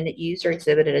the defendant used or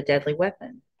exhibited a deadly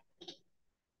weapon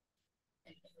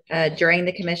during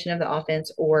the commission of the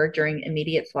offense or during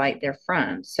immediate flight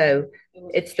therefrom. So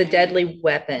it's the deadly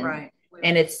weapon, right?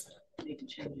 And it's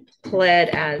pled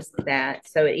as that.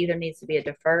 So it either needs to be a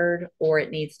deferred or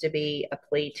it needs to be a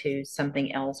plea to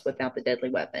something else without the deadly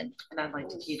weapon. And I'd like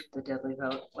to keep the deadly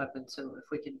weapon. So if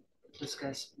we can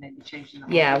discuss maybe changing the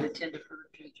to 10 deferred.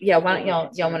 Yeah, why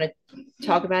don't y'all want to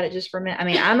talk about it just for a minute? I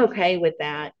mean, I'm okay with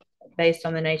that based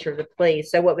on the nature of the plea.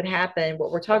 So what would happen,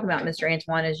 what we're talking about, Mr.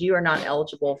 Antoine, is you are not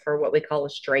eligible for what we call a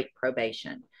straight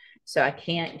probation. So I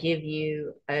can't give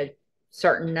you a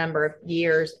certain number of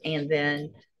years and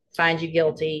then find you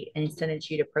guilty and sentence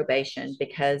you to probation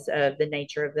because of the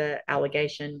nature of the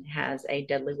allegation has a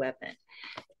deadly weapon.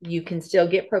 You can still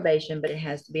get probation, but it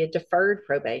has to be a deferred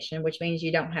probation, which means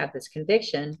you don't have this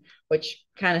conviction, which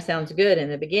kind of sounds good in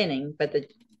the beginning, but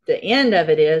the end of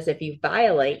it is if you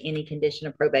violate any condition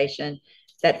of probation,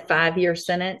 that 5-year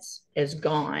sentence is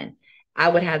gone. I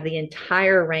would have the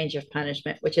entire range of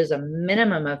punishment, which is a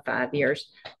minimum of 5 years,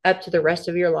 up to the rest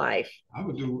of your life. I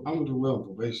would do well on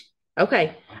probation.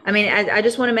 Okay. I mean, I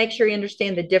just want to make sure you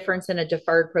understand the difference in a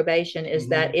deferred probation is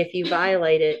that if you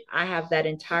violate it, I have that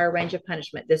entire range of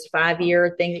punishment. This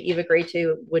 5-year thing that you've agreed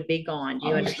to would be gone. Do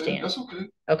you understand? That's okay.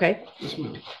 Okay. Yes,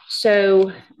 ma'am.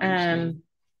 So,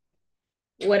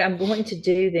 what I'm going to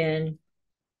do then,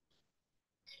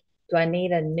 do I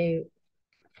need a new,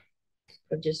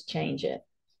 or just change it?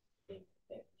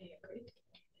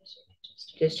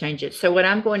 Just change it. So what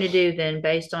I'm going to do then,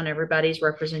 based on everybody's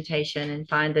representation and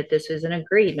find that this is an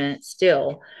agreement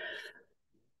still,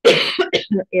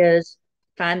 is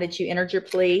find that you entered your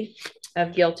plea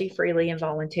of guilty freely and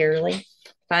voluntarily,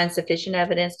 find sufficient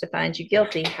evidence to find you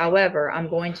guilty. However, I'm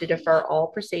going to defer all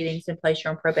proceedings and place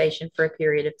you on probation for a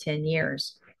period of 10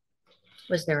 years.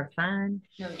 Was there a fine?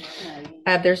 No,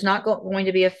 There's not going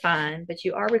to be a fine, but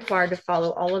you are required to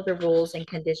follow all of the rules and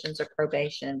conditions of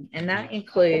probation. And that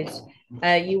includes,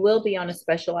 you will be on a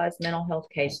specialized mental health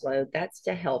caseload. That's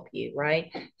to help you, right?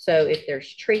 So if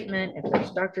there's treatment, if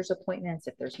there's doctor's appointments,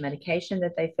 if there's medication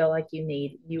that they feel like you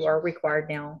need, you are required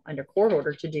now under court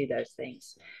order to do those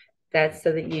things. That's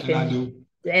so that you And I can, do.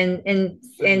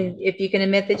 and if you can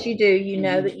admit that you do, you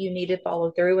know that you need to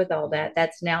follow through with all that.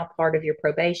 That's now part of your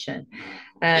probation.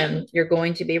 You're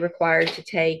going to be required to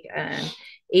take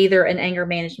either an anger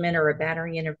management or a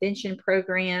battery intervention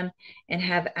program and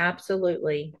have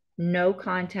absolutely no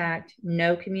contact,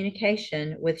 no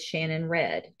communication with Shannon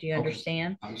Red. Do you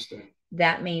understand? I understand.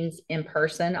 That means in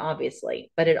person,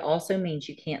 obviously, but it also means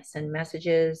you can't send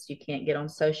messages. You can't get on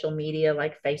social media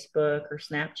like Facebook or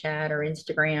Snapchat or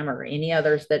Instagram or any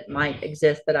others that might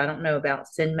exist that I don't know about.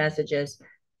 Send messages,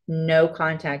 no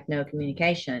contact, no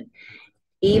communication.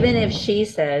 Even if she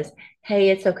says, hey,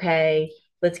 it's okay,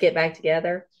 let's get back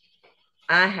together,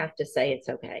 I have to say it's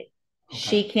okay.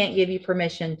 She can't give you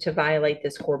permission to violate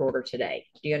this court order today.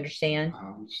 Do you understand?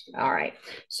 All right.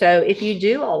 So if you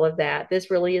do all of that,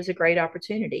 this really is a great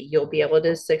opportunity. You'll be able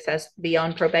to be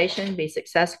on probation, be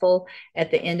successful at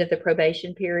the end of the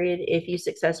probation period. If you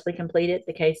successfully complete it,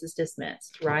 the case is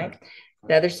dismissed, right? Okay.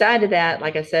 The other side of that,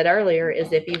 like I said earlier,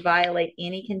 is if you violate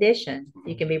any condition,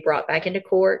 you can be brought back into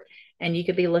court and you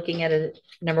could be looking at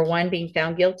number one, being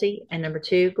found guilty, and number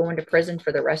two, going to prison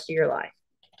for the rest of your life.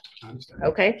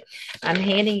 Okay, I'm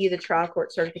handing you the trial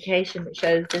court certification that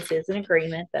shows this is an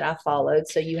agreement that I followed,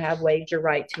 so you have waived your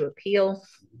right to appeal.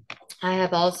 I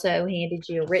have also handed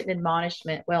you a written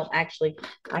admonishment. Well, actually,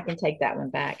 I can take that one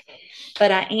back,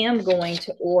 but I am going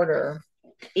to order,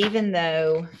 even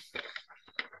though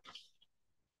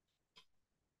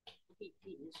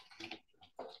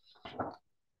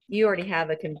you already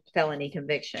have a felony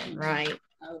conviction, right?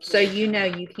 So you know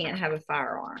you can't have a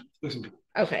firearm.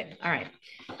 Okay. All right.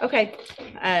 Okay.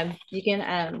 You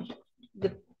can,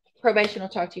 the probation will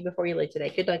talk to you before you leave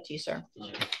today. Good luck to you, sir.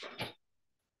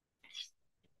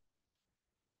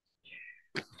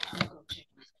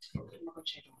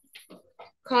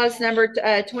 Cause number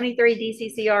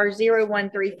 23 DCCR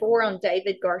 0134 on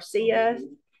David Garcia.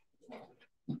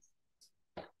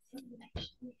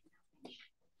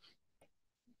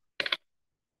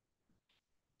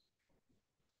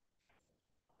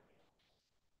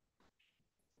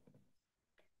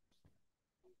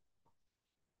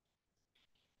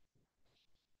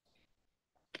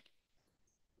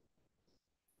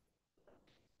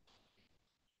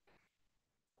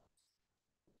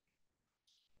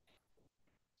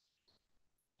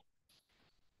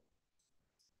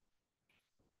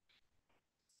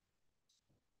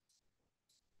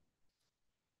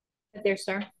 There,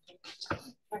 sir.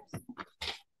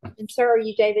 And sir, are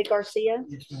you David Garcia?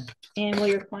 Yes, ma'am. And will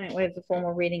your client waive the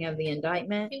formal reading of the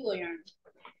indictment? He will, Your Honor.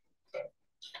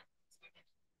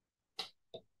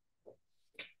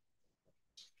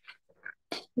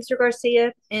 Mr.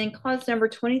 Garcia, in clause number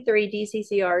 23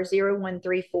 DCCR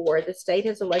 0134, the state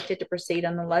has elected to proceed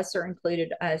on the lesser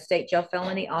included state jail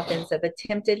felony offense of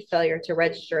attempted failure to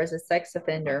register as a sex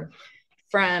offender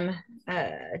from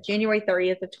January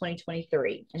 30th of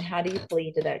 2023. And how do you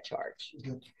plead to that charge?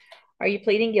 Are you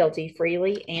pleading guilty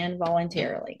freely and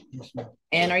voluntarily? Yes, ma'am.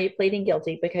 And are you pleading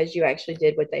guilty because you actually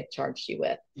did what they've charged you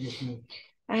with? Yes, ma'am.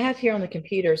 I have here on the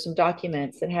computer some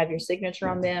documents that have your signature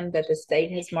on them that the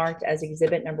state has marked as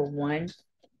exhibit number 1.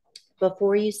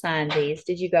 Before you signed these,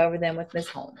 did you go over them with Ms.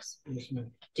 Holmes? Yes, ma'am.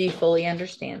 Do you fully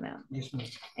understand them? Yes, ma'am.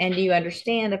 And do you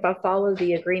understand, if I follow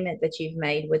the agreement that you've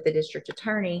made with the district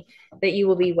attorney, that you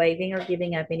will be waiving or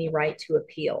giving up any right to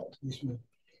appeal? Yes, ma'am.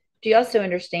 Do you also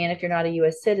understand, if you're not a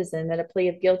U.S. citizen, that a plea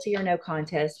of guilty or no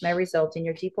contest may result in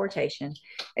your deportation,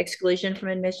 exclusion from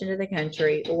admission to the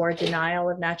country, or denial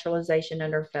of naturalization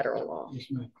under federal law? Yes,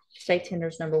 ma'am. State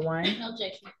tenders number 1. No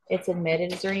objection. It's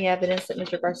admitted. Is there any evidence that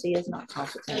Mr. Garcia is not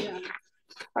competent?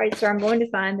 All right, sir, I'm going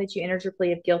to find that you entered your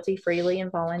plea of guilty freely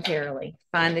and voluntarily.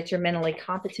 Find that you're mentally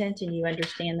competent and you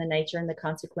understand the nature and the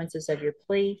consequences of your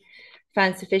plea.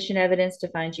 Find sufficient evidence to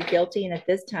find you guilty, and at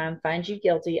this time find you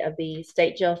guilty of the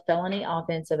state jail felony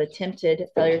offense of attempted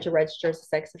failure to register as a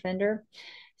sex offender.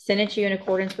 Sentence you in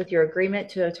accordance with your agreement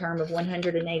to a term of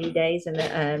 180 days in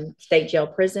the state jail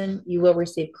prison. You will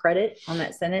receive credit on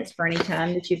that sentence for any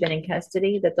time that you've been in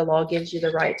custody that the law gives you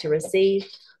the right to receive.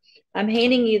 I'm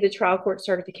handing you the trial court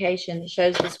certification that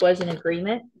shows this was an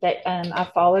agreement that I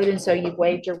followed, and so you've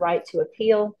waived your right to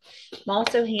appeal. I'm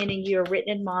also handing you a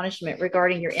written admonishment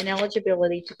regarding your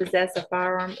ineligibility to possess a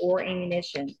firearm or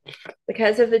ammunition.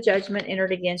 Because of the judgment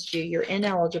entered against you, you're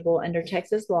ineligible under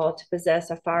Texas law to possess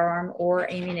a firearm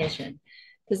or ammunition.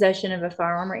 Possession of a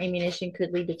firearm or ammunition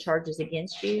could lead to charges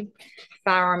against you.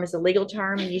 Firearm is a legal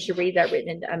term, and you should read that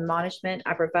written admonishment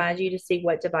I provide you to see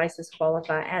what devices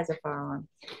qualify as a firearm.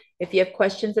 If you have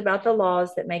questions about the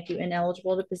laws that make you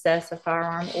ineligible to possess a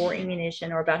firearm or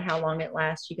ammunition, or about how long it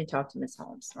lasts, you can talk to Ms.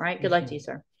 Holmes. All right. Good luck to you,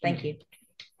 sir. Thank you.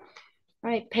 All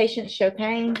right. Patient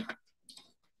Chopin.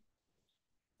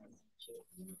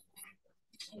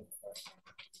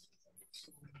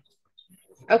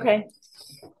 Okay.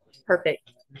 Perfect.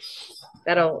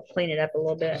 That'll clean it up a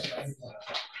little bit.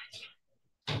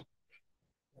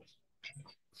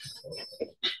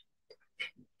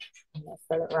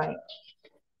 Set it right.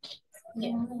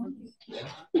 Yeah.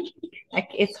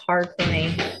 It's hard for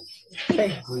me.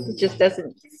 It just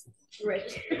doesn't.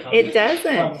 It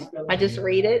doesn't. I just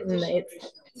read it and it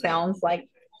sounds like.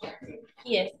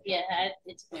 Yes, yeah,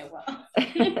 it's been a while.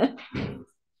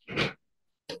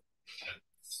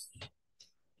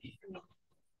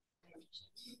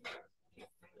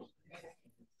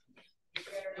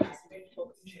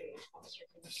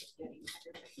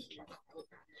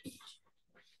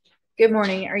 Good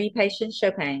morning. Are you patient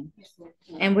Chopin?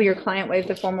 And will your client waive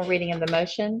the formal reading of the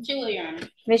motion? Julie, Your Honor.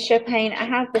 Ms. Chopin, I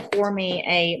have before me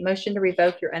a motion to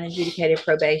revoke your unadjudicated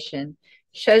probation.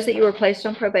 Shows that you were placed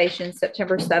on probation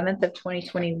September 7th of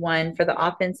 2021 for the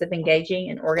offense of engaging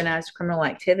in organized criminal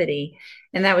activity.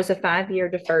 And that was a 5-year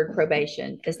deferred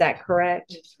probation. Is that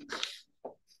correct?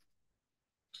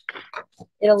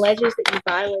 It alleges that you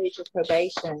violated your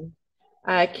probation.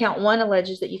 Count 1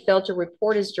 alleges that you failed to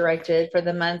report as directed for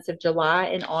the months of July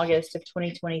and August of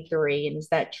 2023. And is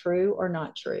that true or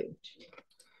not true?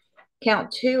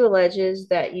 Count 2 alleges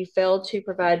that you failed to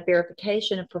provide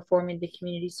verification of performing the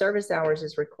community service hours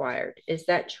as required. Is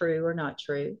that true or not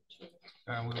true?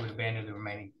 We would abandon the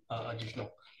remaining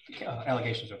additional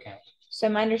allegations or counts. So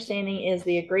my understanding is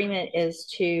the agreement is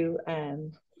to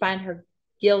find her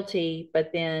guilty,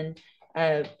 but then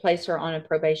place her on a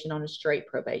probation, on a straight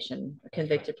probation, a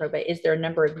convicted probation. Is there a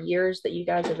number of years that you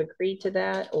guys have agreed to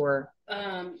that, or?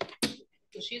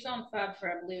 She's on 5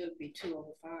 for, I believe it would be 2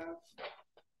 over 5.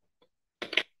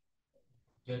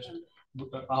 Judge,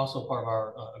 also part of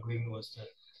our agreement was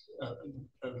to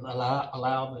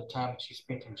allow the time she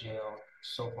spent in jail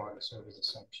so far to serve as a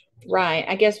sanction. Right.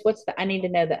 I guess I need to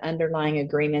know the underlying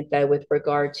agreement though, with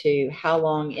regard to how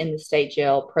long in the state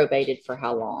jail, probated for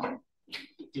how long.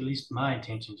 At least my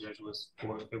intention, Judge, was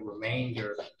for the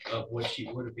remainder of what she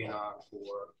would have been on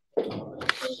for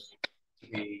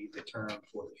the term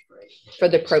for the straight. For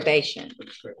the probation.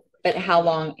 But how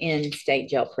long in state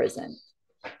jail prison?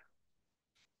 I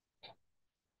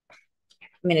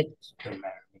mean,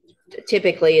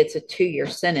 typically it's a 2-year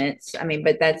sentence. I mean,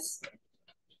 but that's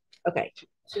okay.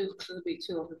 So it'll be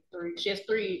 2 over 3. She has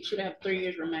 3. Should have 3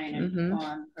 years remaining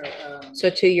on her. So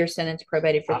 2-year sentence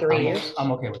probated for 3 years.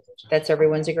 I'm okay with that. That's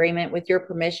everyone's agreement. With your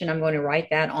permission, I'm going to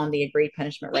write that on the agreed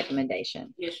punishment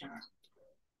recommendation. Yes, Your Honor.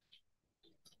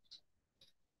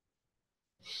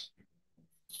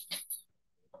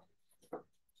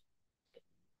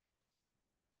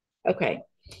 Okay,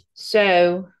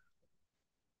 so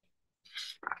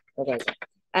what was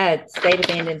it? State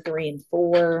abandoned 3 and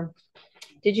 4.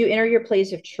 Did you enter your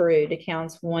pleas of true to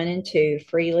counts 1 and 2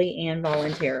 freely and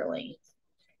voluntarily?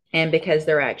 And because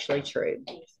they're actually true.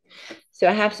 So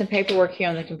I have some paperwork here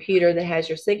on the computer that has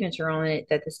your signature on it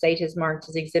that the state has marked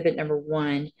as exhibit number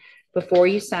 1. Before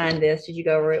you signed this, did you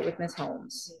go over it with Ms.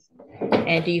 Holmes?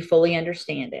 And do you fully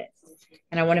understand it?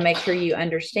 And I want to make sure you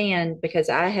understand, because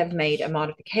I have made a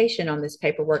modification on this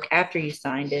paperwork after you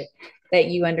signed it, that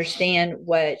you understand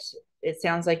what it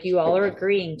sounds like you all are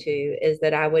agreeing to is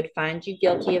that I would find you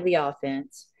guilty of the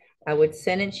offense. I would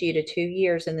sentence you to 2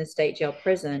 years in the state jail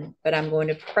prison, but I'm going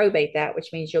to probate that,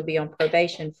 which means you'll be on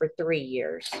probation for 3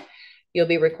 years. You'll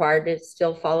be required to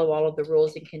still follow all of the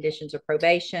rules and conditions of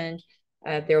probation.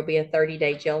 There will be a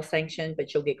 30-day jail sanction,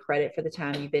 but you'll get credit for the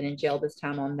time you've been in jail this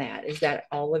time on that. Is that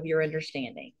all of your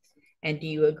understanding? And do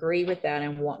you agree with that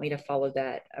and want me to follow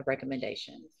that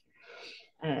recommendation?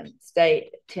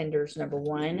 State tenders number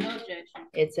 1. No objection.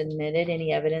 It's admitted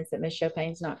any evidence that Ms.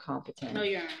 Chopin's not competent. No,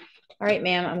 Your Honor. All right,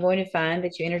 ma'am, I'm going to find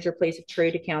that you entered your pleas of true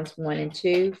to counts 1 and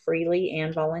 2 freely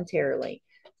and voluntarily.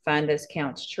 Find those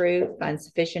counts true, find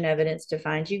sufficient evidence to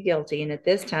find you guilty, and at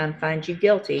this time find you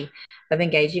guilty of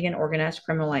engaging in organized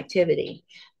criminal activity.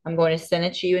 I'm going to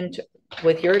sentence you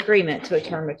with your agreement to a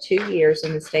term of 2 years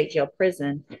in the state jail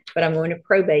prison, but I'm going to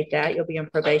probate that. You'll be on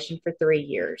probation for 3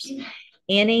 years.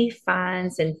 Any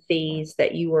fines and fees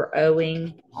that you were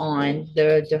owing on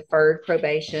the deferred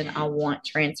probation, I want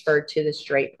transferred to the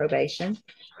straight probation.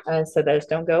 So those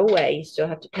don't go away. You still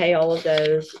have to pay all of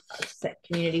those.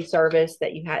 Community service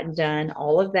that you hadn't done,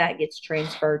 all of that gets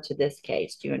transferred to this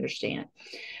case. Do you understand?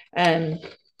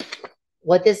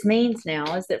 What this means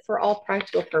now is that for all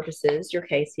practical purposes, your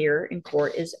case here in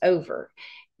court is over.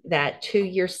 That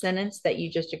 2-year sentence that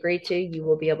you just agreed to, you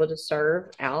will be able to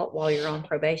serve out while you're on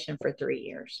probation for 3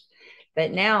 years.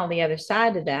 But now the other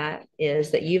side of that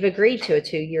is that you've agreed to a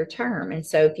 2-year term. And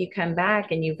so if you come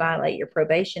back and you violate your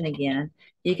probation again,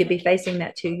 you could be facing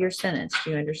that 2-year sentence.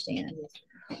 Do you understand?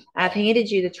 I've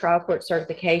handed you the trial court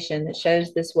certification that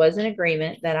shows this was an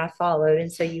agreement that I followed.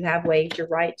 And so you have waived your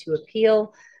right to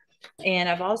appeal. And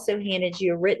I've also handed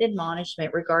you a written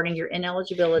admonishment regarding your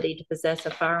ineligibility to possess a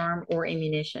firearm or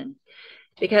ammunition.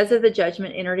 Because of the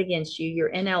judgment entered against you, you're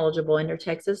ineligible under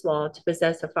Texas law to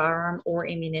possess a firearm or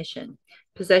ammunition.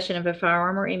 Possession of a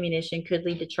firearm or ammunition could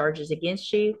lead to charges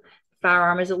against you.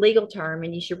 Firearm is a legal term,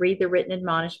 and you should read the written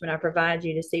admonishment I provide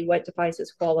you to see what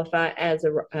devices qualify as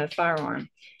a firearm.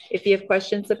 If you have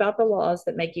questions about the laws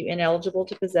that make you ineligible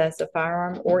to possess a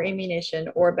firearm or ammunition,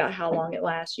 or about how long it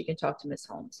lasts, you can talk to Ms.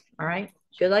 Holmes. All right?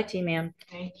 Good luck to you, ma'am.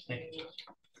 Thank you.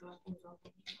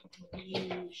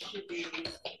 You should be.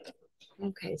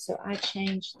 Okay, so I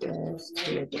changed this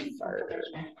to a deferred.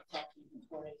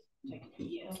 Thank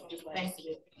you.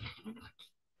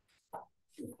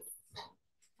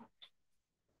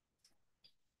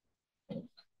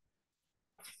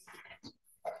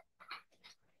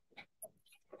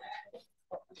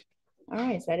 All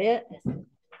right, is that it?